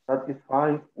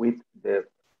satisfied with the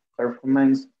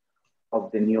performance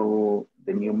of the new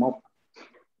mobile.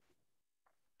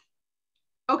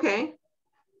 Okay.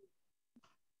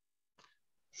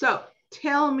 So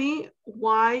tell me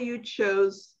why you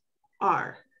chose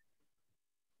R.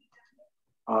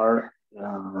 R,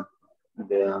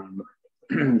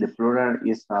 the plural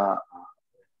is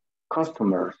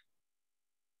customers.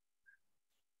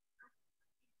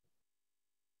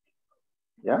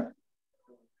 Yeah.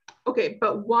 Okay,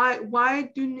 but why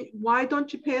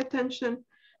don't you pay attention?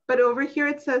 But over here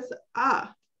it says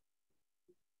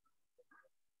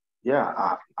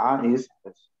Yeah, is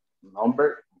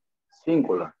number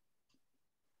singular.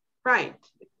 Right.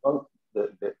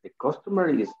 The customer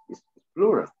is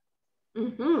plural.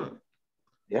 Mm-hmm.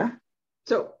 Yeah.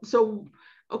 So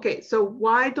okay, so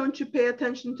why don't you pay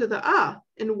attention to the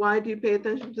and why do you pay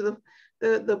attention to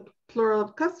the plural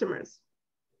of customers?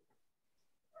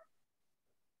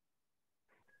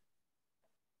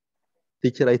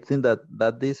 Teacher, I think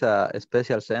that is a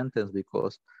special sentence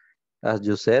because, as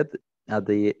you said, at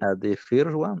the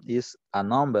first one is a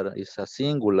number, is a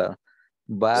singular,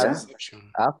 but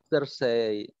after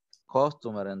say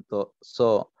customer. And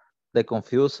so the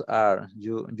confused are,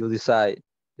 you decide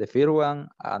the first one,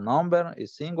 a number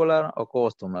is singular or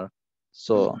customer.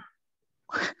 So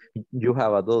you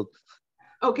have adult.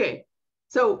 Okay,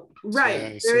 so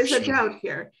right, there is a doubt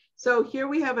here. So here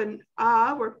we have an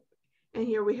and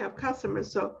here we have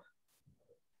customers. So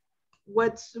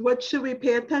what should we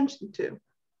pay attention to?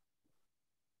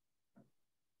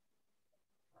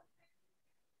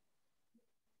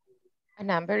 A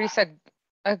number is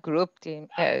a group team,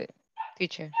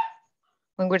 teacher.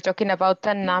 When we're talking about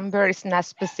a number, it's not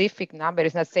specific number.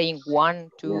 It's not saying 1,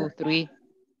 2, 3.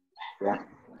 Yeah.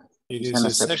 It is a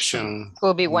section.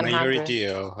 Could be 100. Majority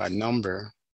of a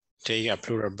number. Take a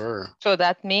plural verb. So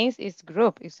that means it's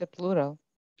group, it's a plural.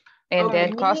 And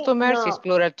then customers is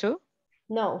plural too?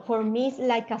 No, for me, it's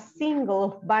like a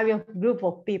single various group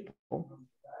of people.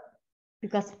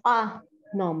 Because a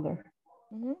number.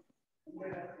 Mm-hmm.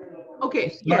 Okay.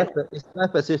 It's not a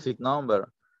specific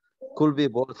number. Could be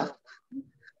both.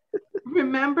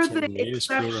 Remember the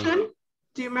exception?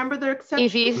 Do you remember the exception?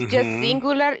 If it's just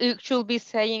singular, it should be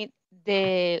saying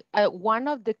the one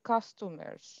of the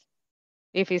customers.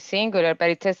 If it's singular, but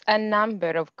it says a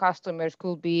number of customers,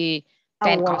 could be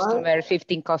 10 customers,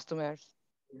 15 customers.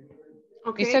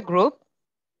 Okay. It's a group.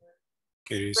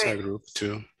 It is a group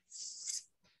too.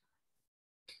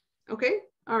 Okay,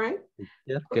 all right.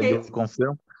 Yeah, can you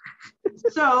confirm?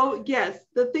 So yes,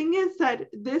 the thing is that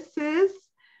this is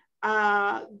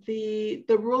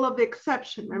the rule of the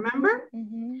exception, remember?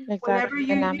 Exactly. Whenever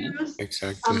you use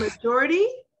a majority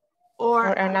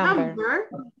or a number,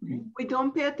 we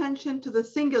don't pay attention to the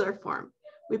singular form.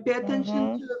 We pay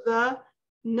attention to the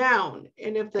noun.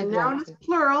 And if the noun is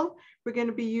plural, we're going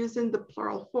to be using the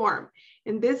plural form.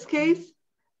 In this case,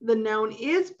 the noun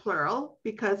is plural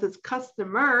because it's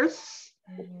customers.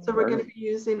 So we're going to be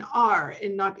using are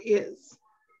and not is.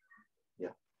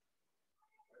 Yeah.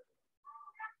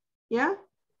 Yeah?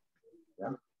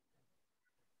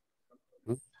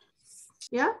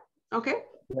 Yeah? Okay.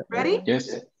 Ready? Yes.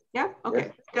 Yeah?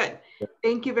 Okay, good.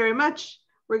 Thank you very much.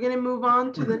 We're going to move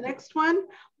on to the next one.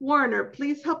 Warner,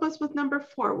 please help us with number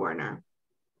 4, Warner.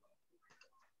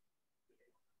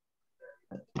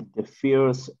 The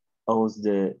first of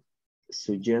the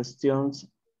suggestions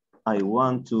I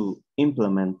want to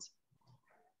implement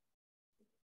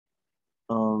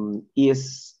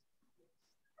is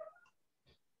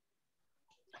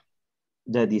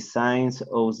the designs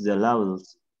of the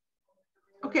labels.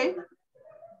 Okay.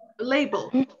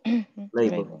 Label.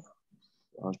 Label.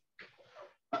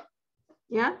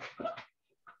 Yeah.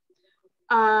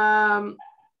 All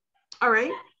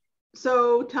right.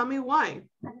 So tell me why.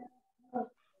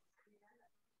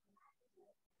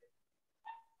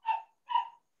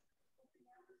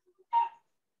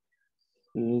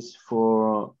 Is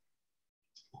for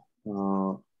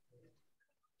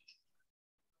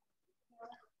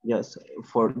yes,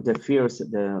 for the first,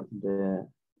 the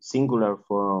singular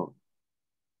for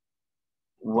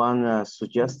one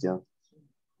suggestion.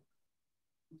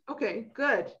 Okay,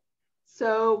 good.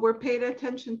 So we're paying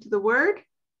attention to the word.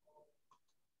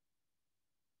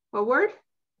 What word?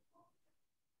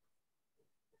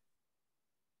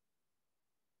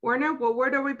 Warner, what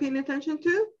word are we paying attention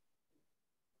to?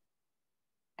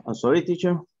 I'm sorry,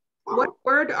 teacher. What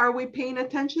word are we paying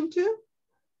attention to?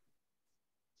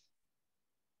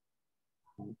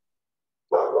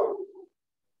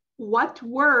 What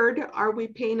word are we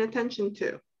paying attention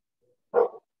to?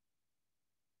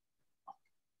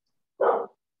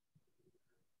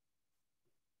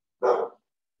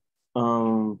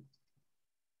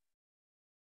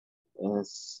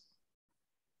 Yes.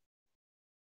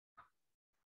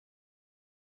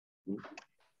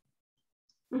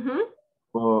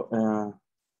 For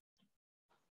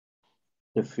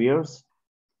the fears.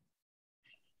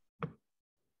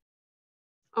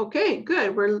 Okay,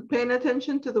 good. We're paying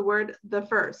attention to the word the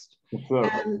first.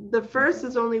 And the first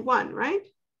is only one, right?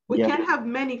 We can't have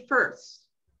many firsts,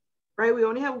 right? We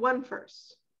only have one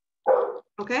first.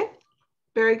 Okay,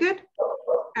 very good.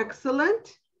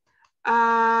 Excellent.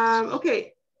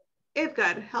 Okay,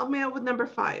 Edgar, help me out with number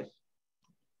 5.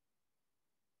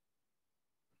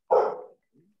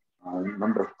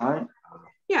 Number 5?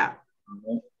 Yeah.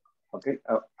 Okay,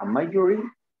 a majority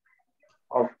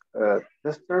of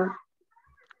testers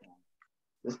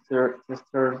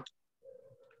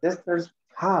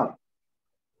have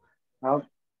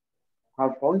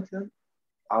pointed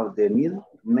out the need to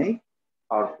make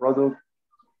our product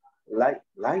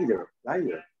lighter.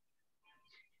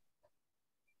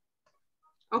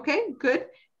 Okay, good.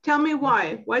 Tell me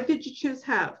why. Why did you choose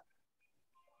have?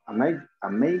 A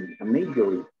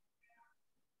majority.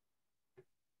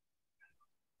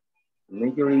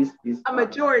 majority is a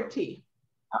majority.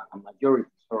 A majority,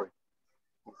 sorry.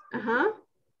 Uh-huh.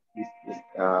 Is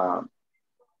a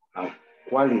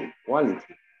quality.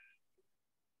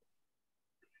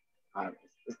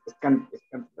 Es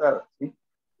cantidad, ¿sí?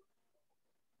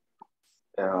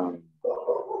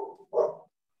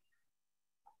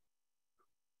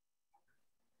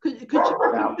 Could you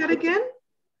repeat that again?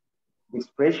 The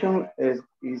expression is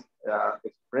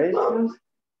expressions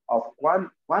of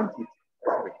quantity.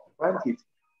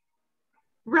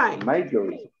 Right.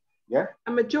 Majority. Yeah.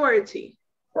 A majority.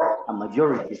 A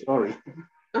majority. Sorry.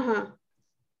 Uh-huh.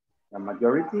 A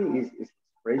majority is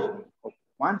expression of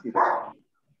quantity.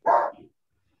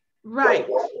 Right.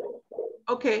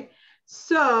 Okay.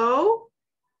 So,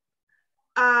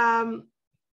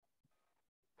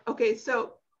 okay,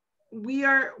 so we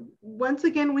are, once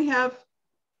again, we have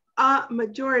a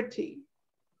majority,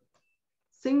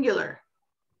 singular.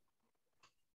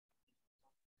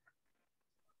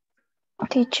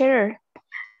 Teacher,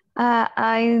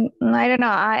 I don't know.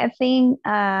 I think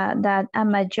that a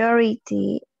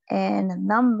majority and a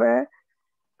number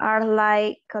are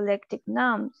like collective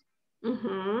nouns.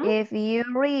 Mm-hmm. If you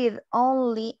read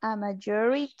only a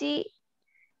majority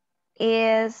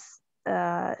is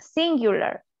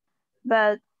singular,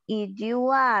 but if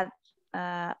you add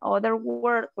other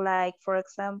word like, for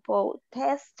example,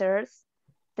 testers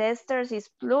is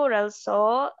plural,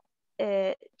 so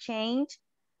change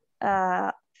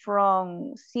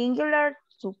from singular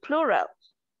to plural.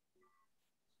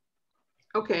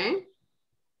 Okay.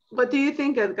 What do you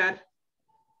think, Edgar?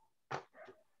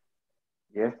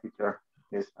 Yes, teacher.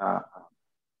 Yes, I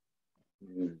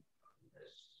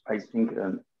think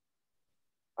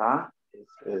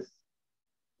is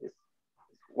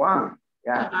one.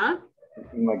 Yeah. Uh-huh.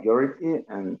 In majority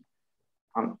and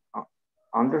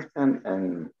understand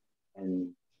and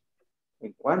in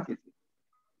quantity.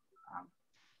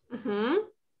 Mm-hmm.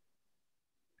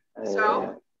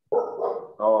 So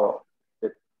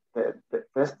the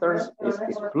testers is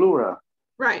plural.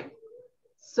 Right.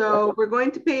 So we're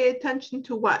going to pay attention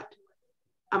to what?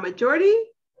 A majority,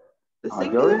 the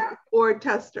singular, or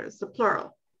testers, the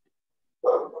plural?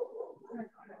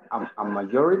 A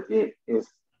majority is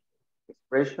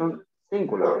expression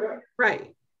singular.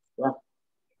 Right. Yeah.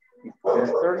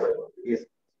 Testers is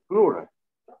plural.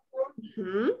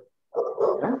 Mm-hmm.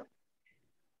 Yeah.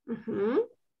 Mm-hmm.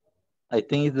 I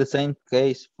think it's the same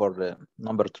case for the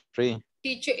number 3.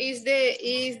 Teacher, is the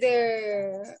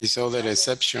It's other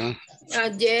exception.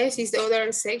 yes, it's the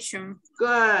other section.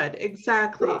 Good,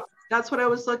 exactly. That's what I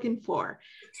was looking for.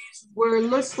 We're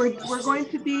going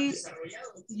to be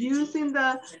using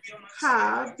the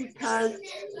have because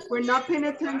we're not paying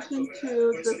attention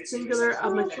to the singular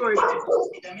of majority.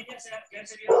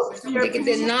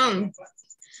 The noun.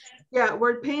 Yeah,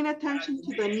 we're paying attention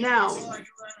to the noun,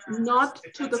 not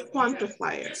to the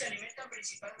quantifier.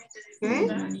 Okay?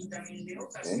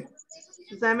 Okay.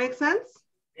 Does that make sense?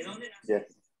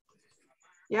 Yes.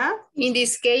 Yeah? In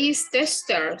this case,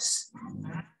 testers.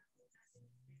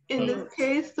 In this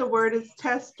case, the word is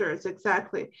testers,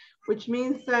 exactly, which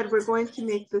means that we're going to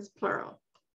make this plural.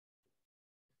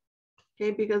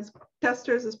 Okay, because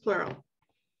testers is plural.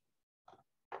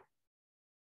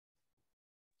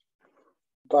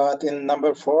 But in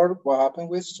number 4, what happened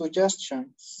with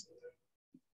suggestions?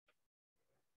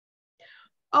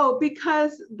 Oh,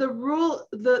 because the rule,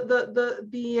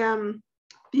 the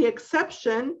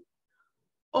exception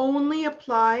only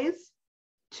applies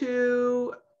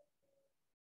to,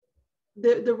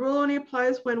 the rule only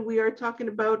applies when we are talking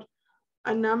about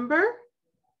a number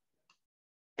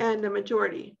and a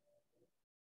majority.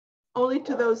 Only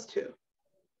to those two.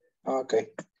 Okay.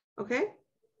 Okay.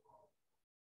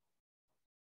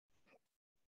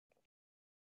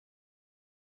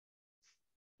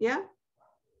 Yeah.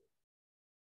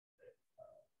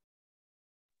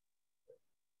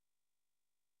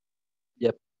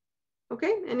 Yep.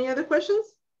 Okay, any other questions?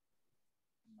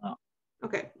 No.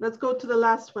 Okay, let's go to the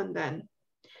last one then.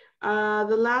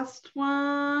 The last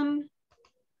one.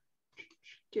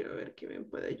 Quiero ver quién me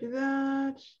puede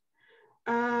ayudar.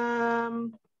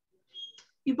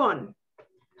 Yvonne,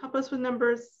 help us with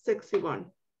number 6, Yvonne.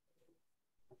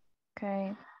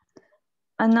 Okay.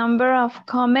 A number of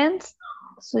comments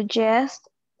suggest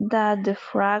that the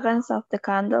fragrance of the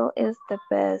candle is the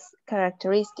best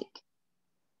characteristic.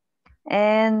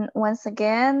 And once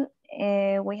again,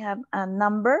 we have a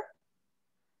number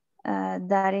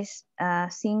that is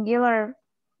singular,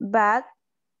 but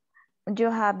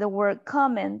you have the word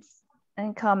comments,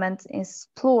 and comments is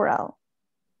plural.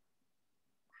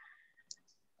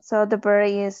 So the verb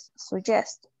is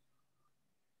suggest.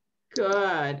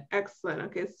 Good, excellent.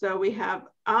 Okay, so we have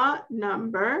a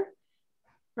number,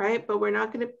 right? But we're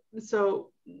not going to, so,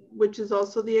 which is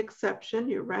also the exception,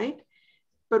 you're right.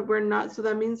 But we're not, so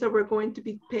that means that we're going to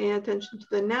be paying attention to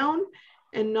the noun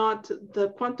and not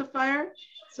the quantifier.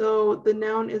 So the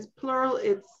noun is plural,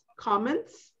 it's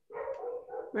comments,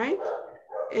 right?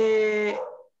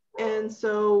 And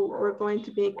so we're going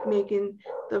to be making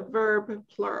the verb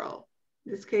plural.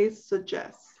 In this case,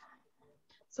 suggests.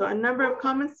 So a number of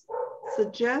comments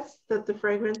suggest that the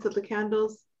fragrance of the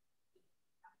candles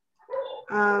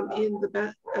of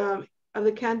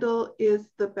the candle is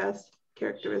the best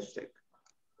characteristic.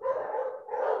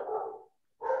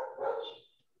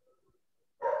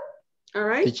 All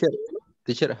right.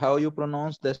 Teacher, how you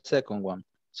pronounce the second one?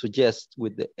 Suggest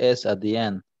with the S at the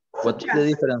end. What's the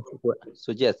difference?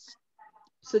 Suggest.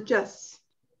 Suggests.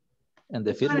 And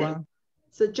the fifth one?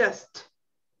 Suggest.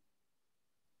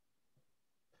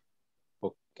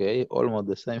 Okay, almost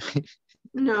the same.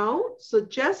 No,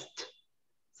 suggest.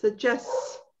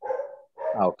 Suggests.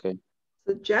 Okay.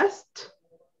 Suggest.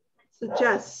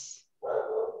 Suggests.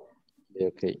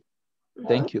 Okay.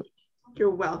 Thank you.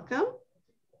 You're welcome.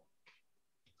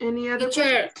 Any other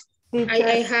teacher?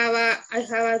 I have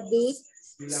a dude.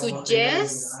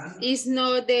 Suggest is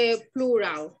not the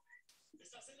plural.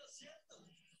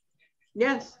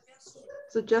 Yes.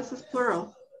 Suggest is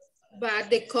plural. But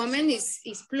the comment is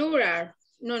plural.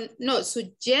 No,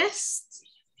 suggest.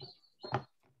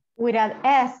 With an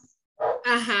S.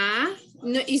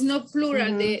 No, it's not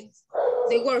plural. The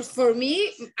word for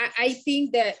me, I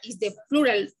think that is the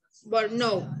plural, but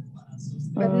no.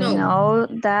 But no. No,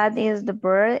 that is the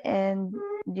verb, and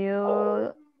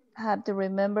you have to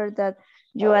remember that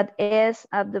you add S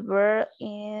at the verb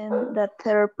in the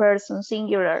third person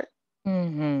singular.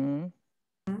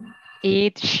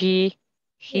 It, she,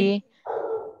 he.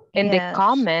 And the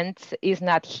comment is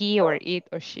not he or it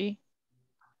or she.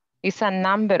 It's a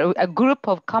number, a group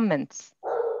of comments.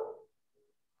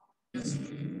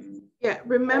 Yeah,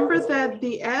 remember that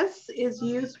the S is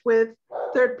used with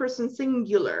third person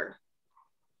singular,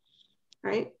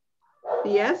 right?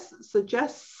 The S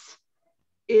suggests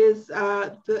is,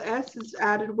 the S is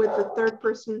added with the third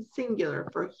person singular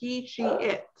for he, she,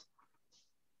 it.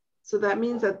 So that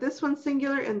means that this one's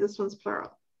singular and this one's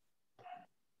plural.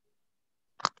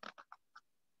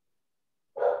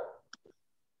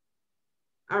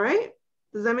 All right,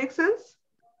 does that make sense?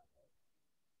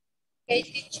 Okay,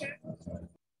 teacher.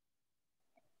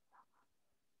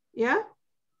 Yeah?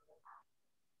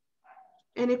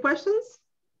 Any questions?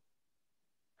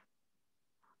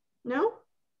 No?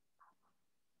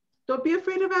 Don't be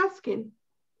afraid of asking.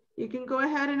 You can go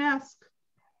ahead and ask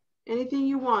anything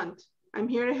you want. I'm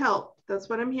here to help. That's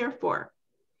what I'm here for.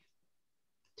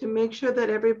 To make sure that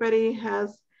everybody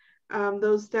has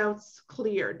those doubts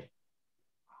cleared.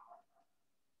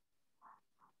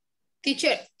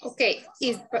 Teacher, okay,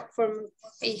 is that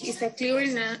clear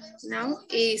now?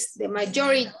 Is the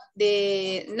majority,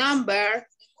 the number,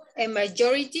 a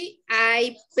majority,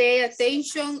 I pay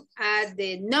attention at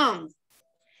the noun.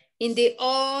 In the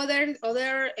other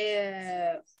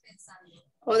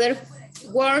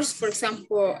words, for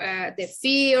example, the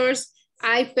fears,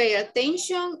 I pay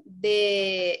attention,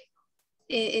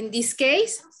 in this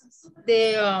case,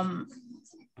 the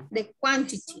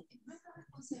quantity.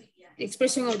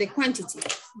 Expression of the quantity.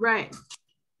 Right.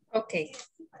 Okay.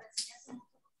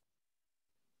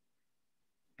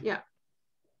 Yeah.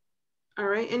 All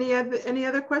right. Any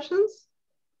other questions?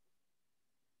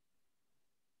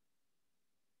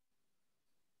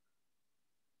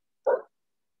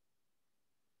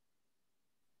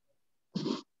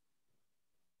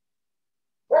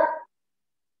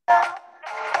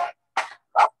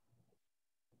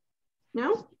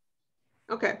 No?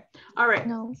 Okay. All right.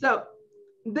 No. So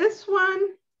this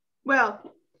one,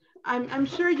 well, I'm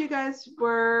sure you guys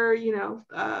were, you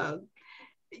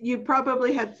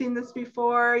probably had seen this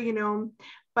before,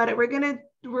 but we're going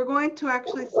to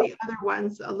actually see other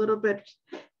ones a little bit.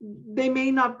 They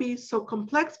may not be so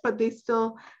complex, but they're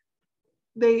still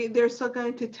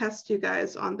going to test you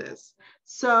guys on this.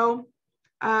 So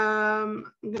I'm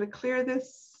going to clear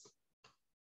this.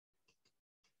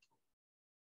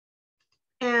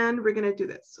 And we're going to do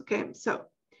this. Okay, so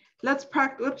let's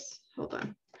practice. Oops, hold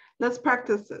on. Let's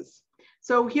practice this.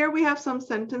 So here we have some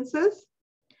sentences.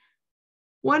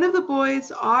 One of the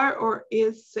boys are or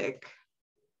is sick.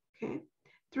 Okay.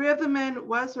 3 of the men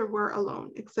was or were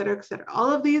alone, etc., etc.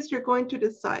 All of these you're going to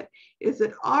decide. Is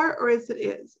it are or is it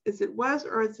is? Is it was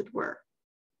or is it were?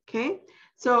 Okay.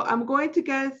 So I'm going to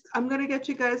get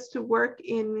you guys to work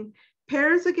in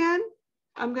pairs again.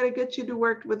 I'm going to get you to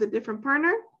work with a different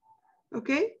partner.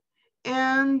 Okay.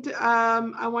 And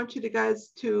I want you guys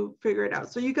to figure it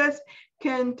out. So you guys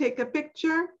can take a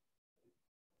picture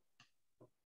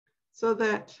so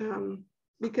that,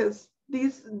 because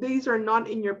these are not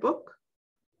in your book.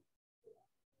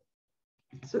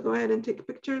 So go ahead and take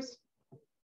pictures.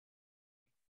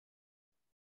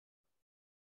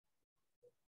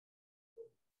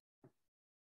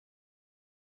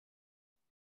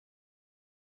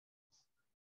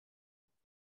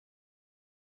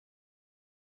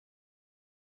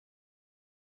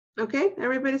 Okay,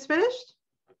 everybody's finished?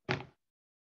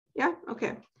 Yeah,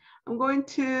 okay. I'm going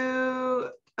to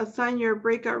assign your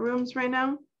breakout rooms right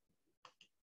now.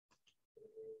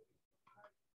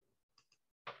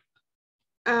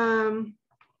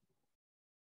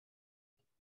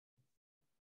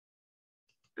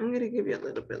 I'm going to give you a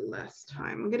little bit less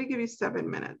time. I'm going to give you 7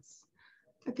 minutes.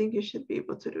 I think you should be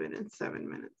able to do it in 7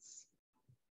 minutes.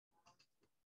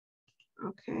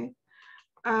 Okay.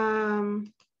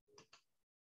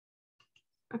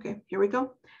 Okay, here we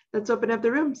go. Let's open up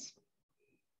the rooms.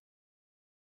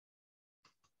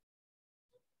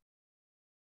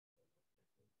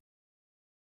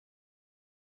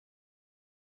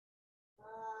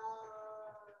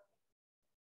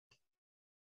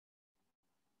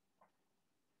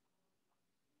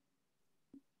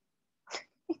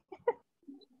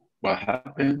 What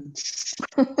happened?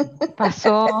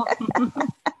 Pasó.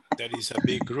 That is a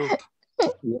big group.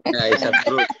 Yeah, it's a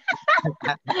group.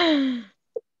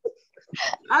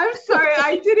 I'm sorry,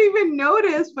 I didn't even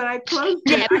notice, but I closed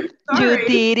it. I'm You sorry.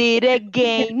 did it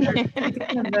again.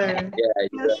 Yeah,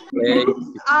 Yes,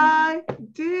 I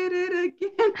did it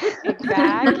again.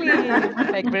 Exactly.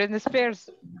 Like Britney Spears.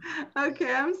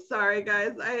 Okay, I'm sorry,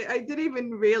 guys. I didn't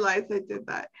even realize I did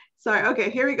that. Sorry. Okay,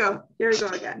 here we go. Here we go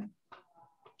again.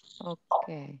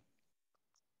 Okay.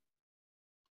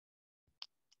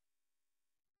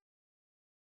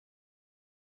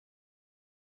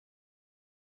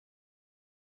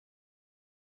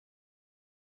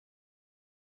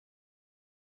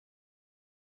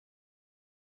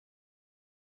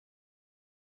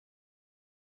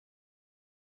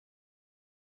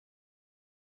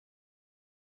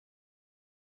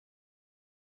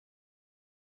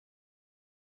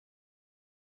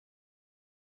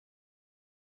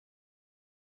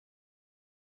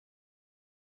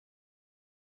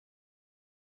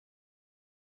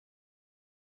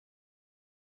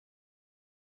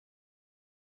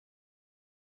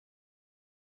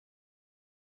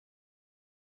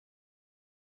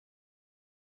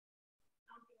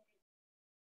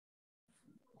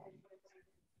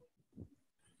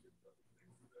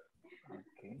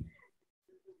 Okay.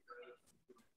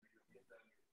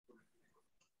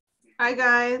 Hi,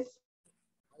 guys.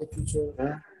 Hi,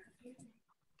 teacher.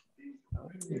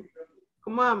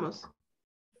 ¿Cómo vamos?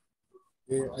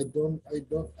 I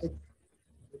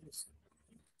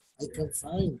can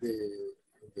find the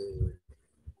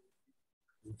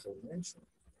information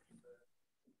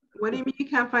What do you mean you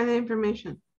can't find the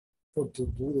information? for to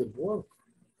do the work.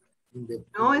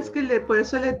 No, es que por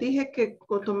eso les dije que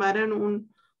tomaran un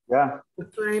Ya,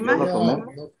 captura de yo lo imagen.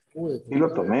 tomé. No pude. Sí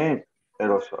lo tomé,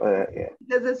 pero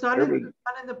Because it's not every- in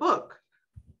the book.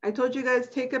 I told you guys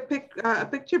take a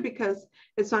picture because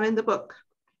it's not in the book.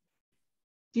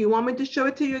 Do you want me to show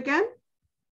it to you again?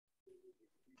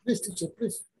 Please, teacher,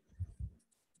 please.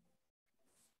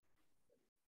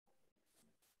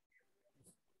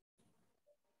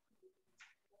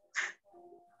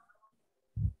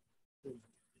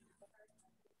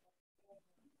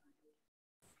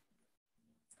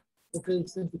 Okay,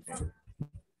 thank you, teacher.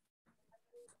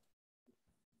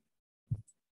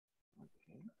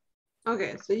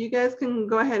 Okay, so you guys can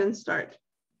go ahead and start.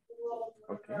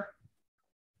 Okay.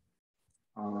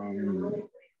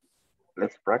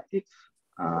 Let's practice.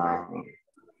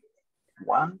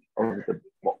 One of the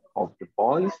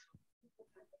boys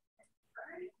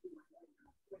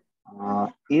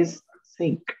is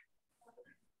sick.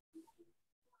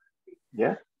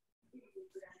 Yeah.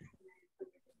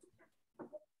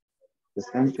 The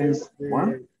sentence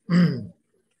one.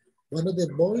 One of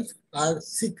the boys are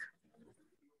sick.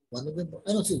 One of the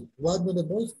I don't see. One of the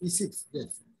boys is sick.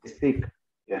 Yes. Sick.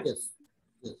 Yeah. Yes.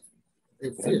 Yes.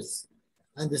 Yes.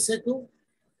 And the second.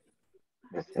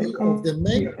 The Three second of the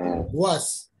men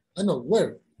was. I know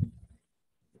where.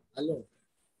 Alone.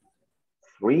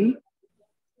 Three.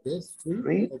 Yes.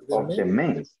 Three of the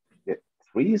men. The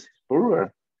three is plural.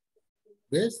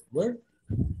 Yes. Where?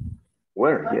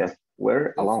 Where? Yes.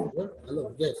 Were alone. Were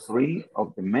alone. Yes. Three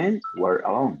of the men were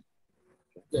alone.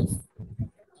 Yes.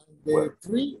 The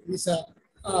three is a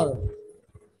R.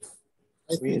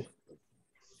 I think.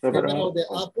 Several of the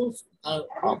apples are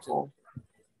apple.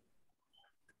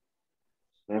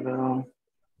 Several.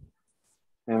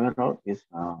 Several is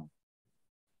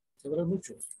Several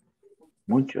muchos.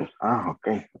 muchos. Ah,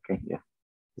 okay, okay, yeah.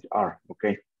 It's are,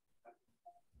 okay.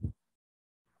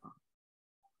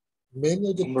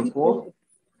 Many of the Number people.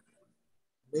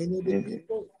 4. Many of the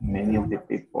people. Many of the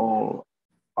people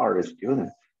are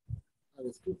students. Are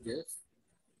students, yes.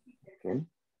 Okay.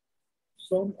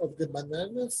 Some of the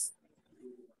bananas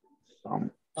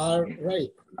Some are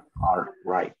ripe. are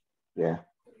right. Yeah.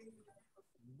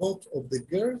 Most of the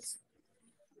girls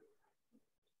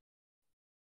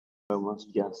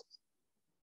Almost just.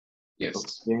 Yes,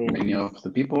 Okay. many of the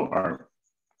people are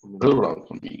plural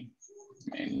for me.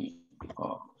 Many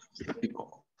of the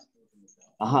people.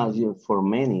 Yeah, for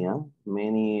many,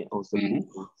 many of the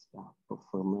people.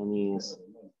 For many is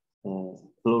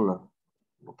plural.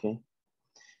 Okay.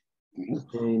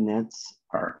 Okay, next.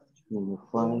 Are Number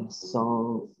 5.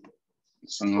 Some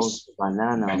of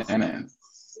bananas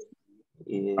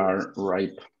are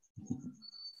ripe.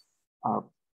 Are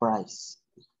price.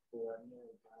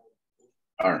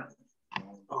 Are.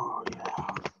 Oh,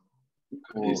 yeah.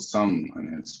 It's some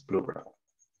and it's plural.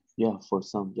 Yeah, for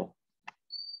some, yeah.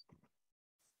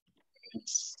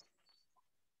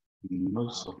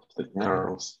 Most of the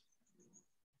girls.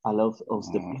 A lot of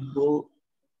the people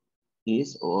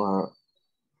is or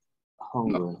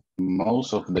hungry.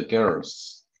 Most of the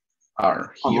girls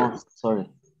are here.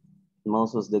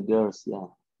 Most of the girls, yeah.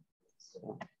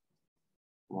 So,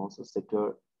 most of the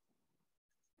girls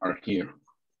are here.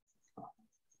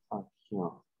 Are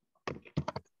here.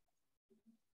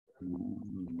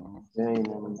 Okay,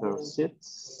 number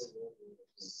 6.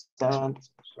 Stand.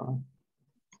 Sorry.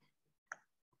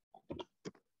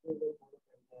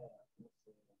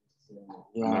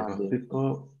 Yeah, a lot of the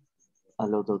people. A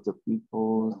lot of the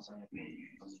people.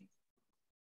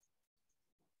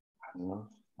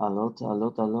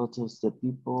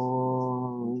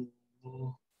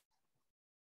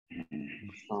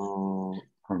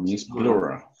 For me, it's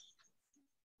plural.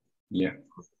 Yeah.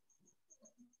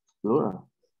 Plural.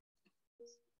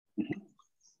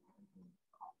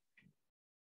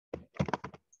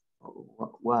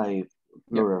 Why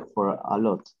plural? Yeah. For a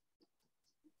lot?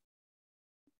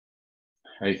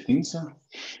 I think so.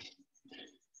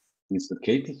 It's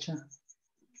okay, teacher.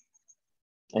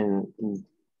 And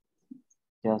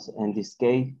yes, in this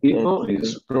case, people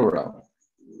is plural.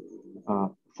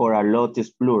 For a lot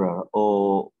is plural,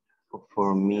 or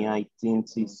for me, I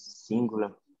think it's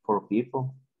singular for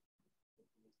people.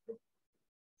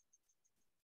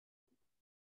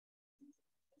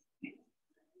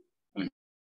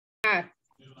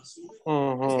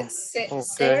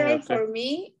 Several for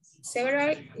me,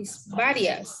 several is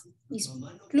various, is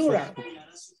plural.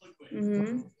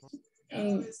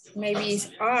 And maybe it's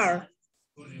are,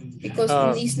 because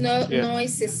it's no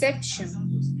is exception.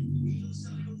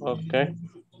 Okay.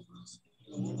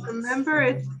 Remember,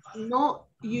 it's no,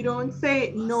 you don't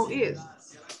say no is.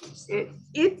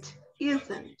 It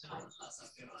isn't.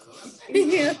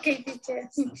 Okay, teacher.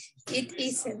 It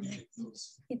isn't.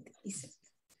 It isn't.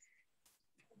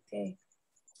 Okay.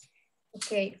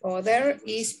 Okay, other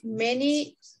is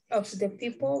many of the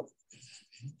people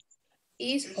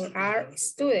is or are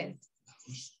students.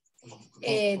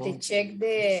 They check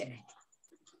the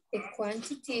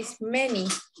quantity is many.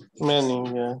 Many,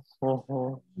 yeah.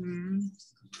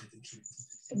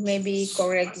 Maybe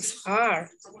correct is are.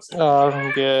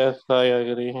 Yes, I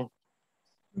agree.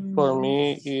 For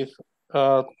me, it's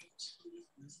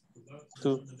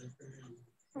two.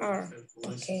 Are,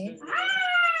 okay.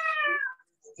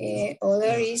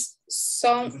 Other is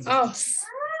some of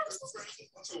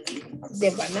the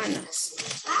bananas.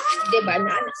 The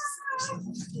bananas.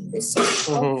 The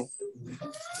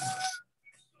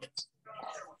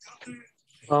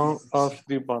some of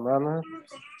the banana.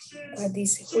 What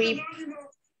is ripe?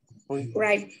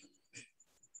 Ripe.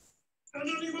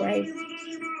 Ripe.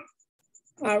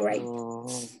 All right.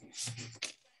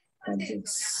 And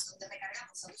this.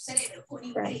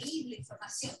 Right.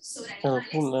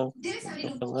 Alguna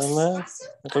banana,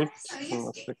 ripe,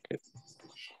 no sé qué.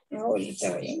 No, I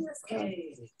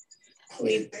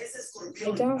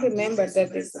don't remember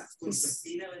that.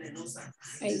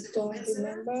 I don't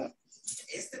remember.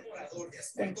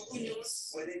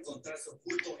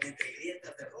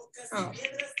 Oh.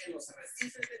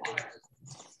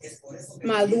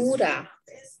 Madura.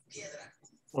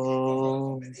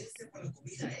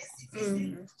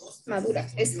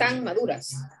 Maduras, están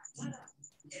maduras.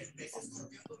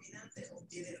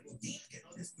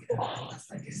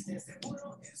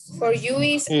 For you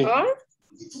is are?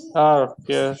 Are,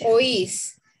 yes. Or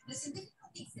is?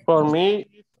 For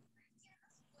me,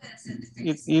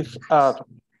 it is are.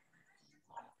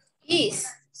 Is.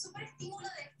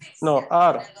 No,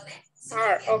 are.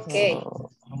 Are, okay.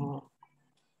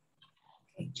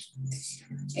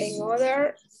 In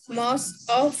order, most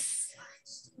of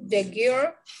the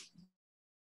gear.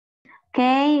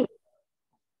 Okay.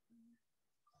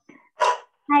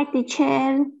 Hi,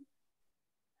 teacher.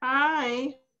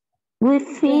 Hi. We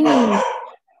finished.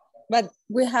 But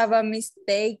we have a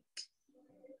mistake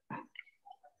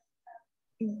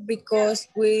because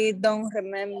we don't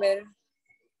remember.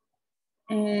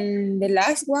 And the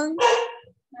last one,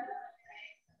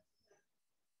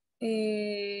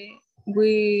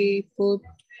 we put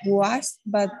was,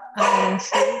 but I'm not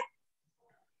sure.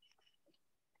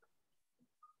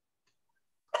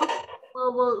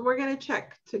 Well, we're gonna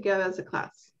check together as a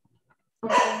class.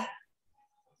 Okay.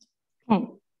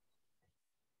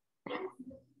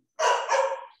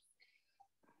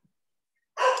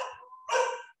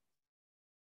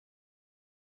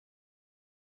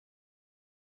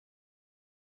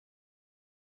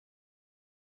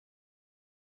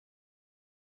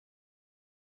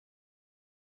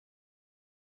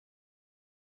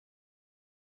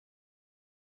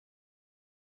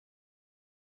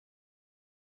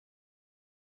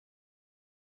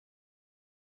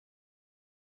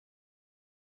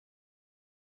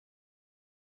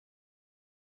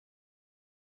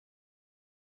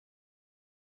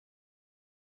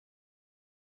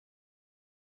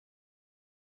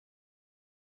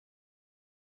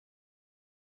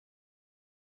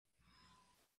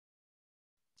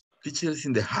 Teacher's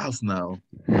in the house now.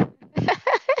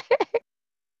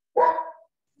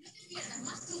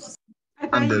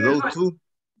 And the dog too.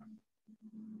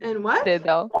 And what? The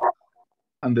dog.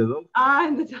 And the dog. Ah,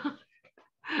 and the dog.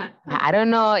 I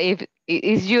don't know if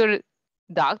is your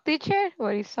dog teacher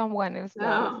or is someone else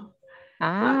dog? No.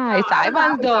 Ah, No, it's I don't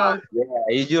have Ivan's a dog. Yeah,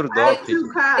 it's your I dog. have two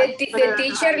teacher. cats. The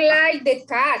teacher like the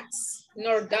cats,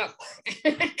 nor dog.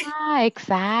 Ah,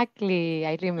 exactly.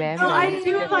 I remember. No, I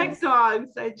do like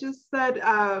dogs. I just said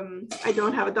I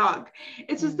don't have a dog.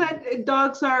 It's just that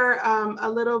dogs are a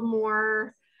little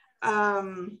more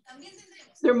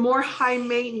they're more high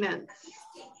maintenance.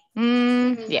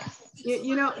 Yes.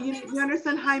 You know, you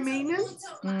understand high maintenance?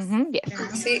 Yes.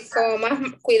 Sí, como más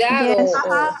cuidado. Yes.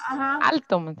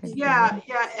 Alto. Yeah,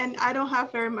 and I don't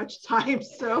have very much time,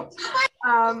 so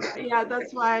yeah,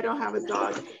 that's why I don't have a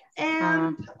dog.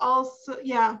 And also,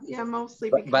 yeah, mostly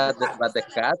because But the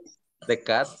cats,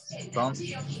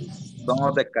 some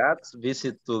of the cats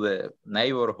visit to the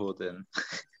neighborhood and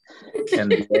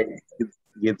they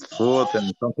get food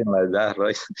and something like that,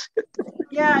 right?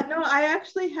 yeah, no, I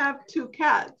actually have two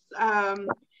cats. Are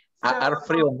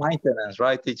free of maintenance,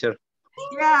 right, teacher?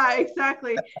 Yeah,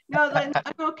 exactly. No,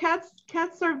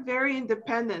 cats are very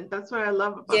independent. That's what I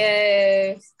love about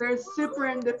them. They're super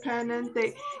independent.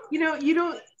 They, you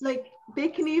don't like, they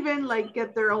can even like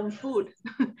get their own food,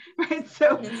 right?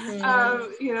 So,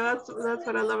 that's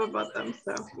what I love about them.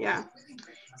 So yeah.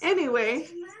 Anyway,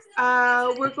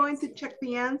 we're going to check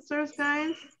the answers,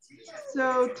 guys.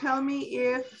 So tell me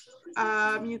if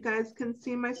you guys can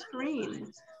see my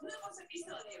screen.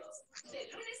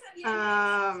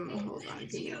 Hold on,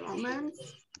 give me a moment.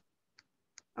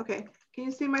 Okay, can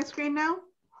you see my screen now?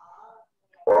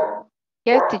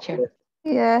 Yes, teacher.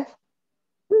 Yes.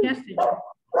 Yes, teacher.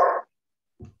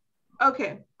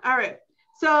 Okay, all right.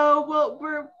 So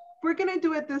we're gonna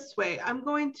do it this way. I'm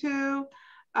going to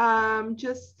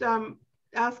just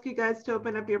ask you guys to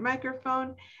open up your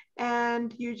microphone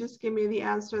and you just give me the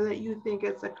answer that you think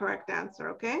is the correct answer,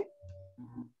 okay?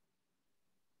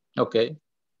 Okay.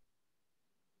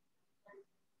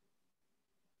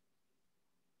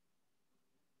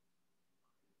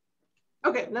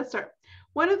 Okay, let's start.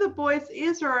 One of the boys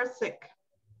is or are sick?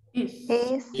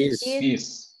 Is.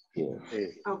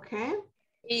 Okay.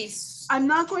 Is. I'm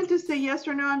not going to say yes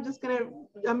or no. I'm just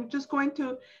going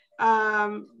to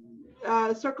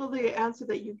circle the answer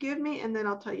that you give me, and then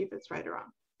I'll tell you if it's right or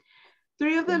wrong.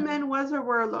 3 of the men was or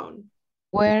were alone?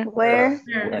 Where?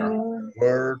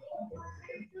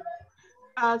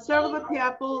 Several of the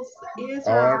apples is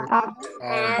or are options?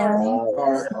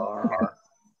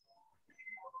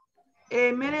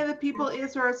 Many of the people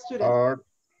is or are students?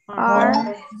 Are.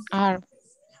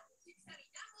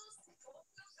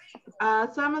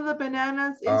 Some of the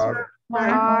bananas is or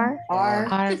are?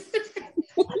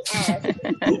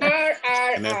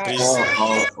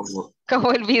 Como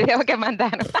el video que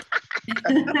mandaron.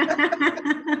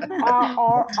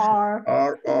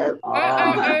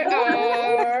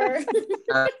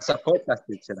 That's a podcast,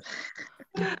 teacher.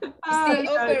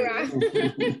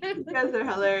 You guys are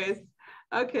hilarious.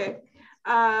 Okay.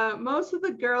 Most of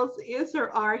the girls is or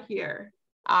are here?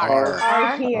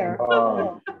 Are here.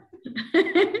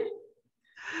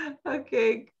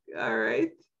 Okay. All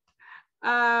right.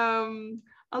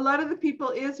 A lot of the people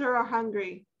is or are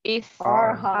hungry. Is.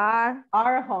 Are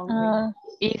hungry.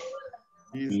 Is.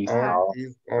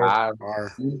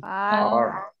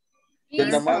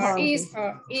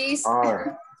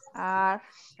 Are.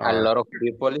 A lot of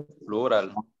people is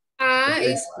plural.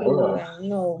 Is plural.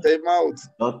 No. Time out.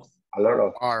 Not a lot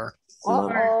of. Are.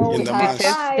 It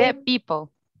says the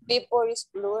people. People is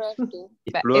plural too.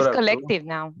 But it's collective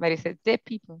now, but it says the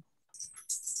people.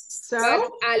 So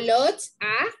but a lot,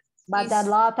 but a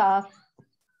lot of.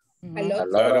 A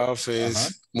lot of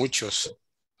is muchos.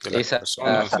 De las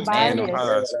personas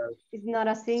it's not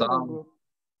a single group.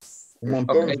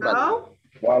 Okay, so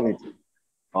Quality.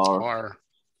 are.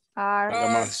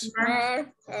 Okay,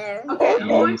 I'm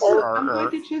going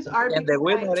to choose R. And the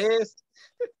winner is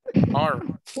are.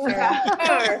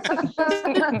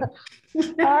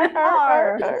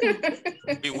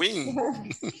 We win.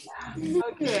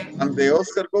 Okay. And the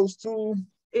Oscar goes to.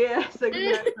 Yes,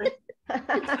 exactly.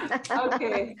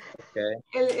 Okay.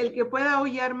 El que pueda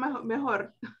aullar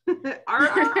mejor.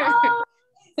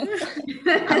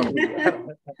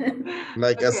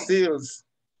 Like a seals.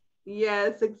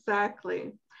 Yes,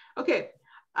 exactly. Okay.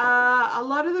 A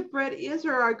lot of the bread is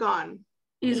or are gone.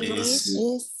 Is.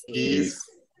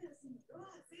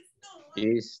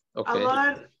 Okay. A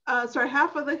lot, sorry,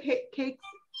 half of the cake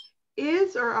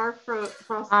is or are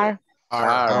frosted.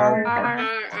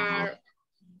 Are.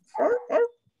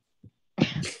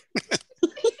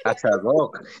 That's a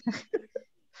rock.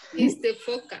 Is the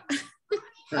foca.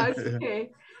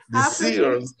 Okay. Half the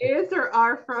cake is or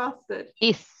are frosted.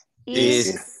 Is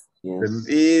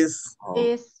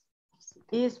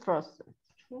frosted.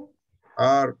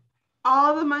 Are.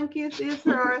 All the monkeys is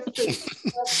or are asleep.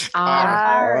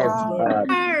 Are.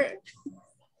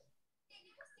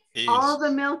 All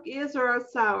the milk is or are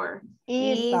sour.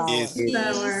 Sour.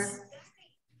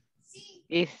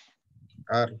 Is.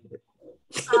 None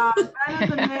of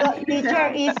the men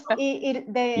Teacher,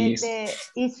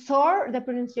 is sour, the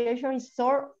pronunciation is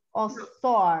sour or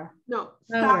sour? No,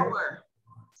 sour.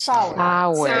 Sour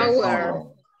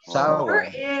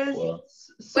is.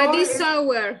 What is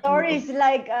sour? Sour is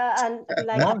like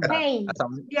a pain.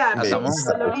 Yeah,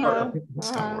 Sour.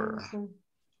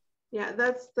 Yeah,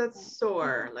 that's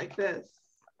sore, like this.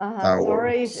 Sour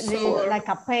is like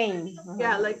a pain.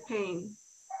 Yeah, like pain.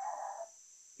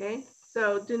 Okay,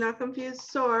 so do not confuse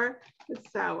sore with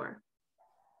sour.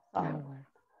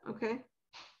 Okay.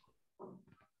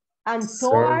 And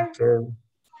sour?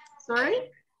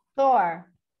 Sorry? Sour.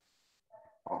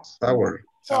 Sour.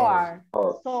 Thor,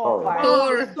 also.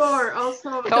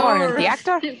 Thor, the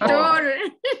actor? Thor.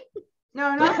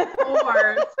 No, not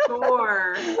Thor,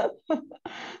 Thor.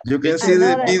 You can see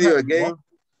the video again.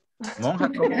 Sour.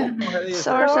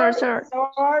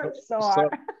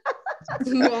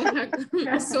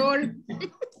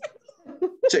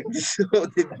 Check this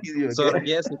out, the video again. Sorry,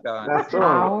 Jessica.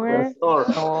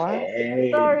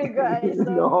 Sorry, guys.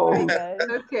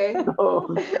 Okay.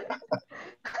 No.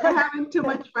 We're having too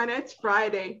much fun. It's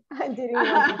Friday. I didn't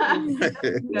want to.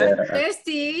 This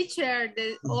teacher,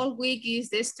 the all week is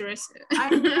the stress.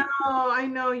 I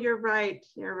know, you're right.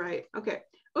 You're right. Okay.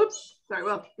 Oops. Sorry.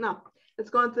 Well, no. Let's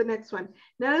go on to the next one.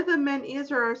 None of the men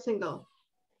is or are single.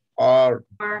 Are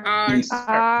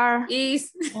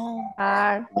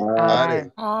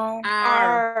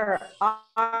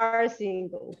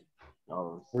single.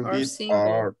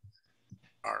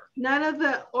 None of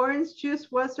the orange juice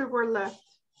was or were left.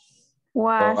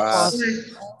 Was.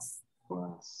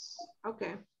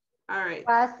 Okay. All right.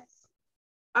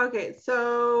 Okay,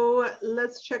 so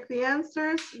let's check the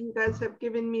answers. You guys have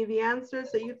given me the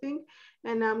answers that you think,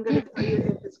 and I'm going to tell you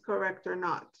if it's correct or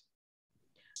not.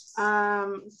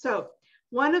 So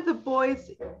one of the boys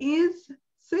is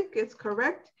sick. It's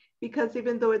correct because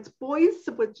even though it's boys,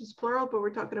 which is plural, but we're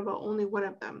talking about only one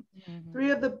of them. Mm-hmm.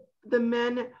 3 of the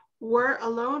men were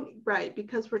alone, right?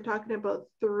 Because we're talking about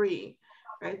 3,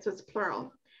 right? So it's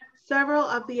plural. Several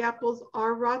of the apples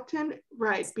are rotten,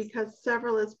 right? Because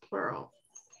several is plural.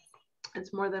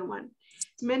 It's more than one.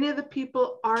 Many of the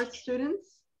people are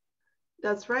students.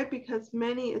 That's right, because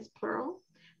many is plural.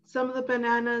 Some of the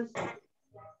bananas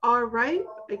are ripe.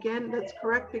 Again, that's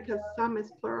correct because some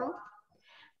is plural.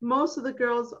 Most of the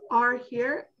girls are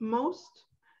here. Most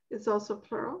is also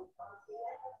plural.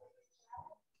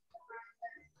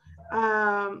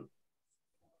 Oh,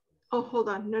 hold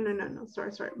on. No.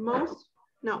 Sorry. Most,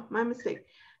 no, my mistake.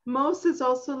 Most is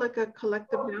also like a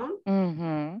collective noun.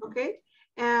 Mm-hmm. Okay.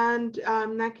 And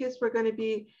in that case, we're going to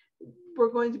be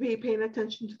paying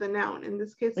attention to the noun. In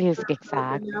this case, yes,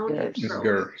 exactly. the noun is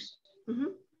girls.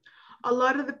 Mm-hmm. A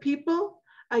lot of the people,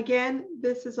 Again,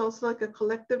 this is also like a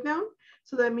collective noun.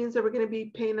 So that means that we're going to be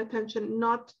paying attention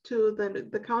not to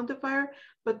the countifier,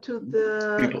 but to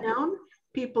the noun.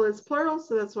 People is plural,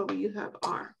 so that's why we have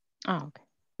are. Oh, okay.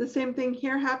 The same thing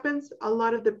here happens. A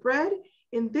lot of the bread.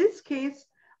 In this case,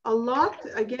 a lot,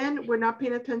 again, we're not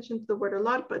paying attention to the word a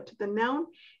lot, but to the noun.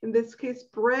 In this case,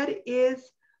 bread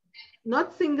is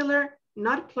not singular,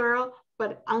 not plural,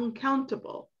 but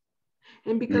uncountable.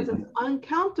 And because it's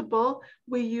uncountable,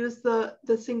 we use the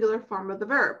singular form of the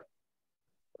verb.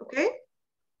 Okay?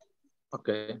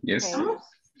 Okay. Yes.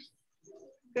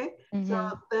 Okay,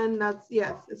 so then that's,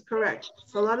 yes, it's correct.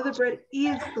 So a lot of the bread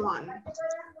is gone.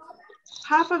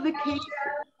 Half of the cakes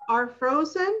are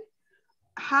frozen.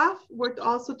 Half, we're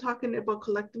also talking about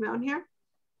collective noun here.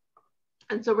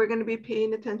 And so we're going to be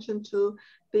paying attention to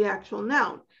the actual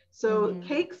noun. So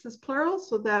cakes is plural,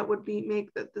 so that would be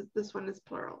make that this one is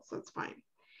plural, so it's fine.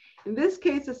 In this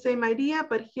case, the same idea,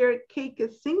 but here cake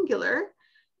is singular.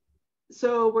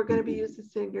 So we're going to be using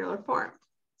singular form.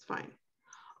 It's fine.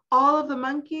 All of the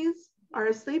monkeys are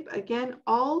asleep. Again,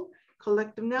 all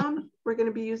collective noun. We're going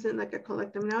to be using like a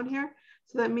collective noun here.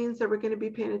 So that means that we're going to be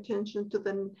paying attention to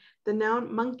the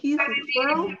noun. Monkeys is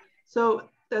plural. So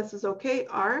this is okay,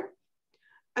 are.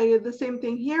 The same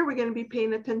thing here. We're going to be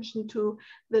paying attention to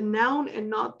the noun and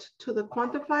not to the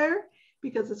quantifier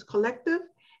because it's collective.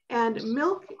 And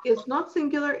milk is not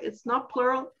singular. It's not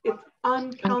plural. It's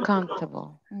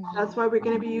uncountable. That's why we're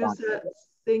going to be using a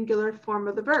singular form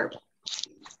of the verb.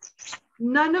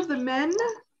 None of the men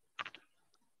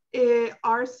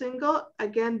are single.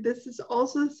 Again, this is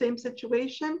also the same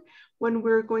situation when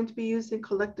we're going to be using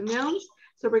collective nouns.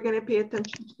 So we're going to pay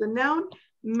attention to the noun.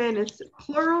 Men is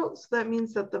plural, so that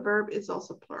means that the verb is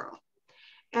also plural.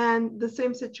 And the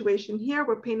same situation here,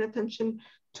 we're paying attention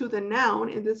to the noun.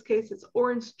 In this case, it's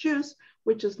orange juice,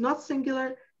 which is not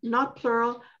singular, not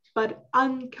plural, but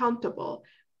uncountable.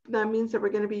 That means that we're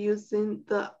going to be using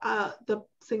the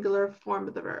singular form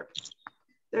of the verb.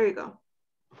 There you go.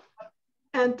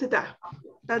 And ta-da.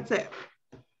 That's it.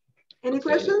 Any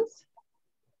questions?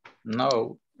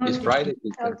 No, it's Friday.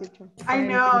 Teacher. I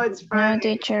know it's Friday. No,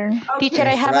 teacher. Okay. Teacher,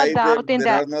 I have a doubt in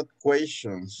there that. are not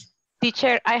questions.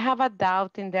 Teacher, I have a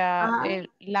doubt in the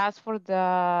last for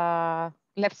the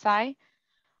left side.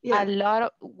 Yeah. A lot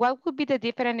of, what would be the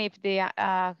difference if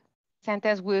the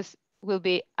sentence will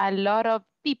be a lot of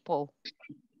people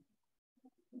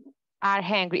are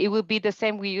hungry? It will be the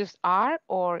same we use are,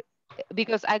 or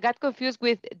because I got confused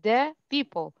with the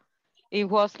people. It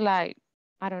was like,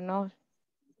 I don't know,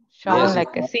 showing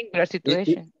like a singular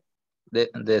situation.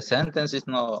 The sentence is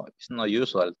not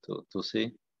usual to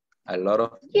see a lot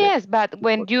of. Yes, but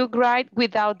when you write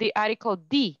without the article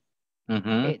the,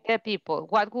 Mm-hmm. The people,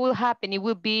 what will happen? It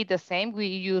will be the same. We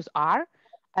use are,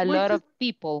 a lot of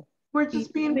people. We're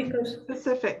just being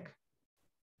specific.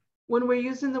 When we're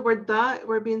using the word the,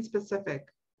 we're being specific.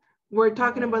 We're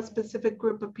talking about a specific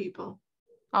group of people.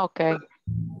 Okay.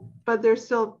 But it's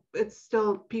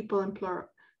still people in plural.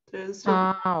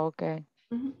 Okay.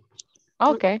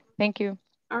 Okay, thank you.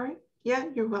 All right. Yeah,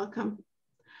 you're welcome.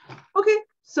 Okay,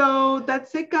 so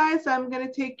that's it, guys. I'm going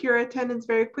to take your attendance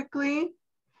very quickly.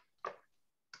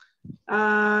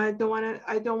 I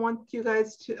want you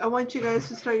guys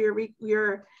to start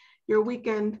your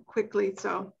weekend quickly.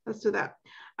 So let's do that.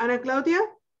 Ana Claudia?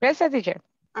 Present, teacher.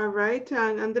 All right.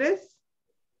 Andres?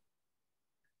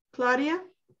 Claudia?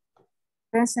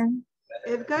 Present.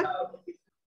 Edgar?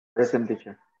 Present,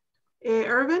 teacher.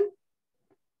 Irvin?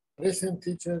 Present,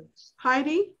 teacher.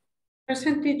 Heidi?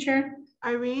 Present, teacher.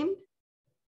 Irene?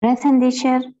 Present,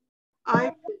 teacher.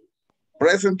 Ivan?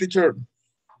 Present, teacher.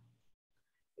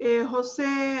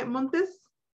 Jose Montes?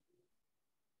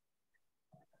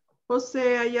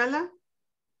 Jose Ayala?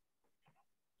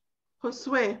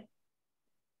 Josue?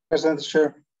 Present,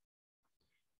 teacher.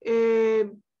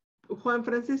 Juan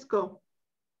Francisco?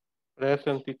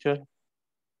 Present, teacher.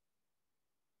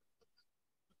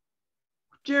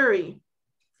 Jerry?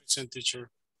 Present,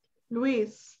 teacher.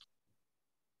 Luis?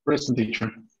 Present, teacher.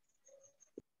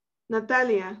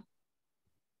 Natalia?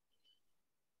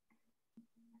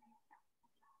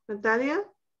 Natalia?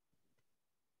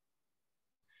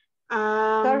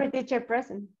 Sorry, teacher,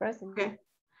 present. Okay.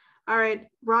 All right.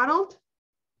 Ronald?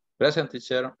 Present,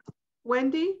 teacher.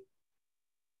 Wendy?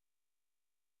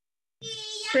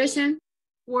 Present.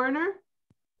 Werner?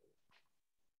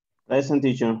 Present,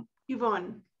 teacher.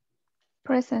 Yvonne?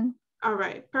 Present. All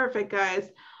right. Perfect, guys.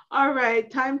 All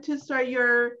right. Time to start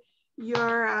your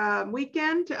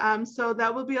weekend. So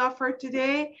that will be all for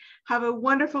today. Have a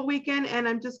wonderful weekend. And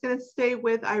I'm just going to stay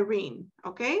with Irene.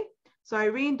 Okay. So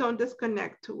Irene, don't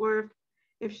disconnect.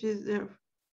 If she's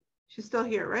still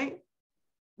here, right?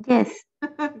 Yes.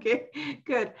 Okay,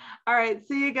 good. All right,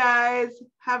 see you guys.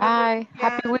 Have a Bye. good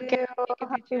Happy weekend.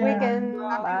 Happy weekend.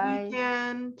 Happy Bye.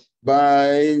 weekend.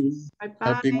 Bye.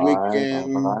 Bye-bye. Happy Bye.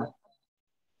 weekend. Bye.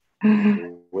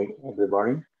 Good week,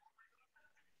 everybody.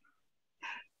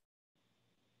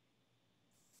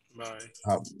 Bye.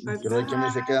 Ah, pero es que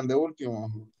me se quedan de último.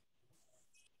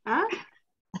 ¿Ah?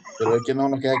 Pero es que no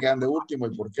nos quedan de último.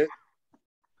 ¿Y por qué?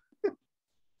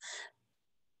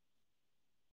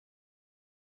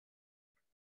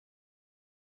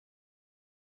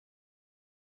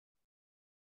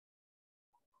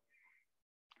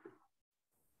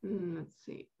 Let's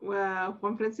see. Well,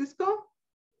 Juan Francisco?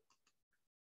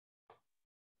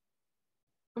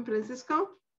 Juan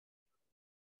Francisco?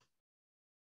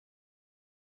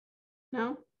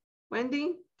 No?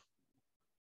 Wendy?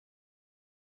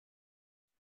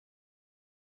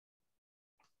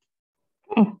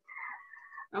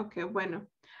 Okay, bueno.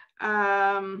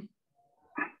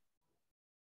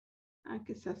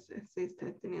 Quizás sí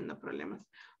esté teniendo problemas.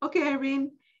 Okay,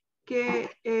 Irene,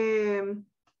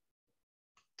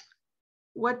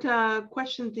 what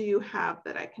questions do you have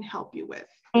that I can help you with?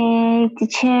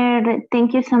 Teacher,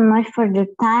 thank you so much for your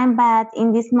time, but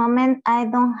in this moment, I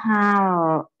don't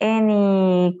have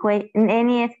any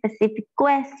specific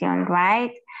question,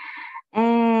 right?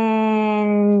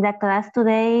 And the class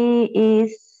today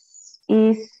is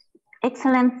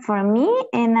excellent for me,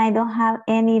 and I don't have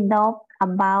any doubt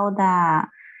about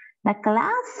the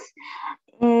class.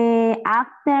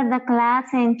 After the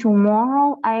class and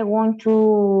tomorrow, I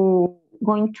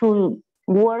going to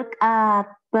work at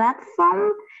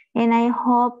platform, and I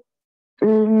hope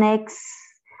next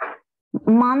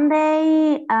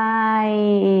Monday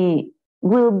I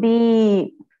will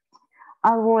be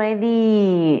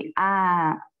already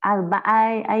I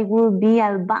will be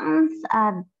advanced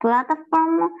at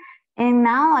platform, and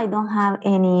now I don't have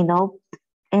any doubt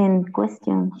and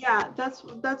questions. Yeah, that's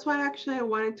why actually I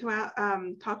wanted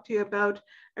to talk to you about,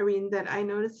 Irene, that I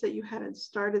noticed that you hadn't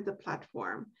started the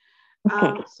platform.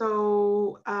 Okay.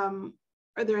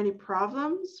 Are there any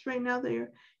problems right now that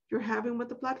you're having with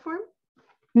the platform?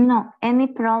 No, any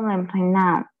problem right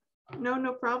now?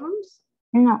 No problems?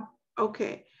 No.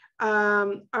 Okay.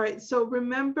 All right. So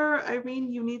remember,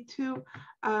 Irene, you need to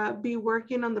be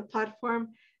working on the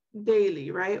platform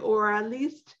daily, right? Or at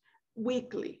least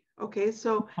weekly. Okay.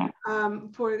 So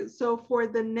for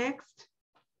the next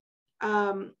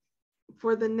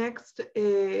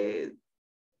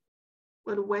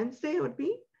what Wednesday it would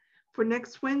be? For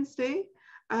next Wednesday,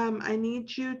 I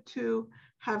need you to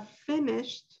have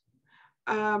finished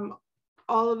all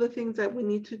of the things that we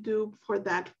need to do for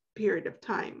that period of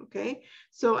time, okay?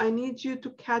 So I need you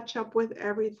to catch up with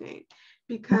everything,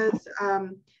 because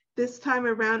this time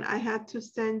around I had to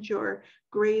send your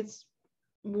grades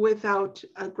without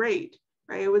a grade,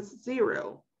 right? It was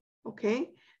 0, okay?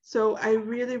 So I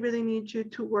really need you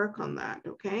to work on that,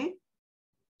 okay?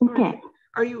 Okay.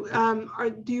 Are you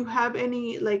do you have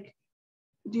any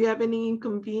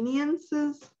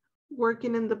inconveniences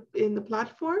working in the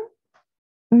platform?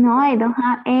 No, I don't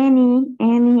have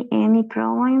any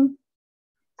problem.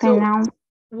 So now.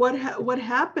 what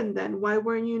happened then? Why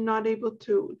weren't you not able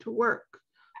to work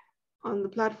on the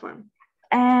platform?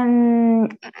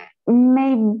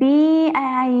 Maybe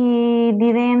I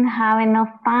didn't have enough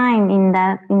time in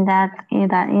that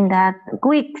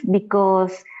week,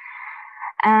 because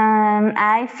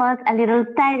I felt a little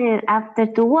tired after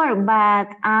to work, but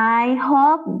I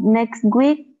hope next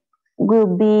week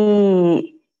will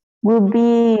be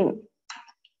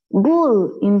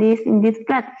good in this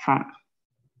platform.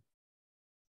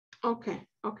 Okay.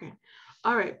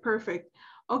 All right, perfect.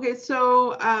 Okay,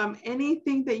 so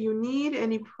anything that you need,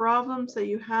 any problems that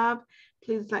you have,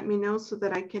 please let me know so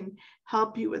that I can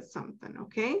help you with something,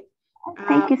 okay?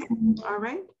 Thank you so much. All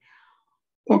right.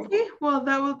 Yes. Okay, well,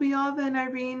 that will be all then,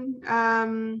 Irene.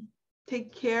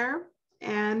 Take care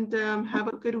and have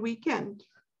a good weekend.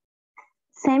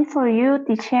 Same for you,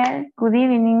 teacher. Good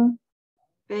evening.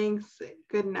 Thanks.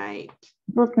 Good night.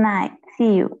 Good night.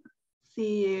 See you.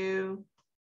 See you.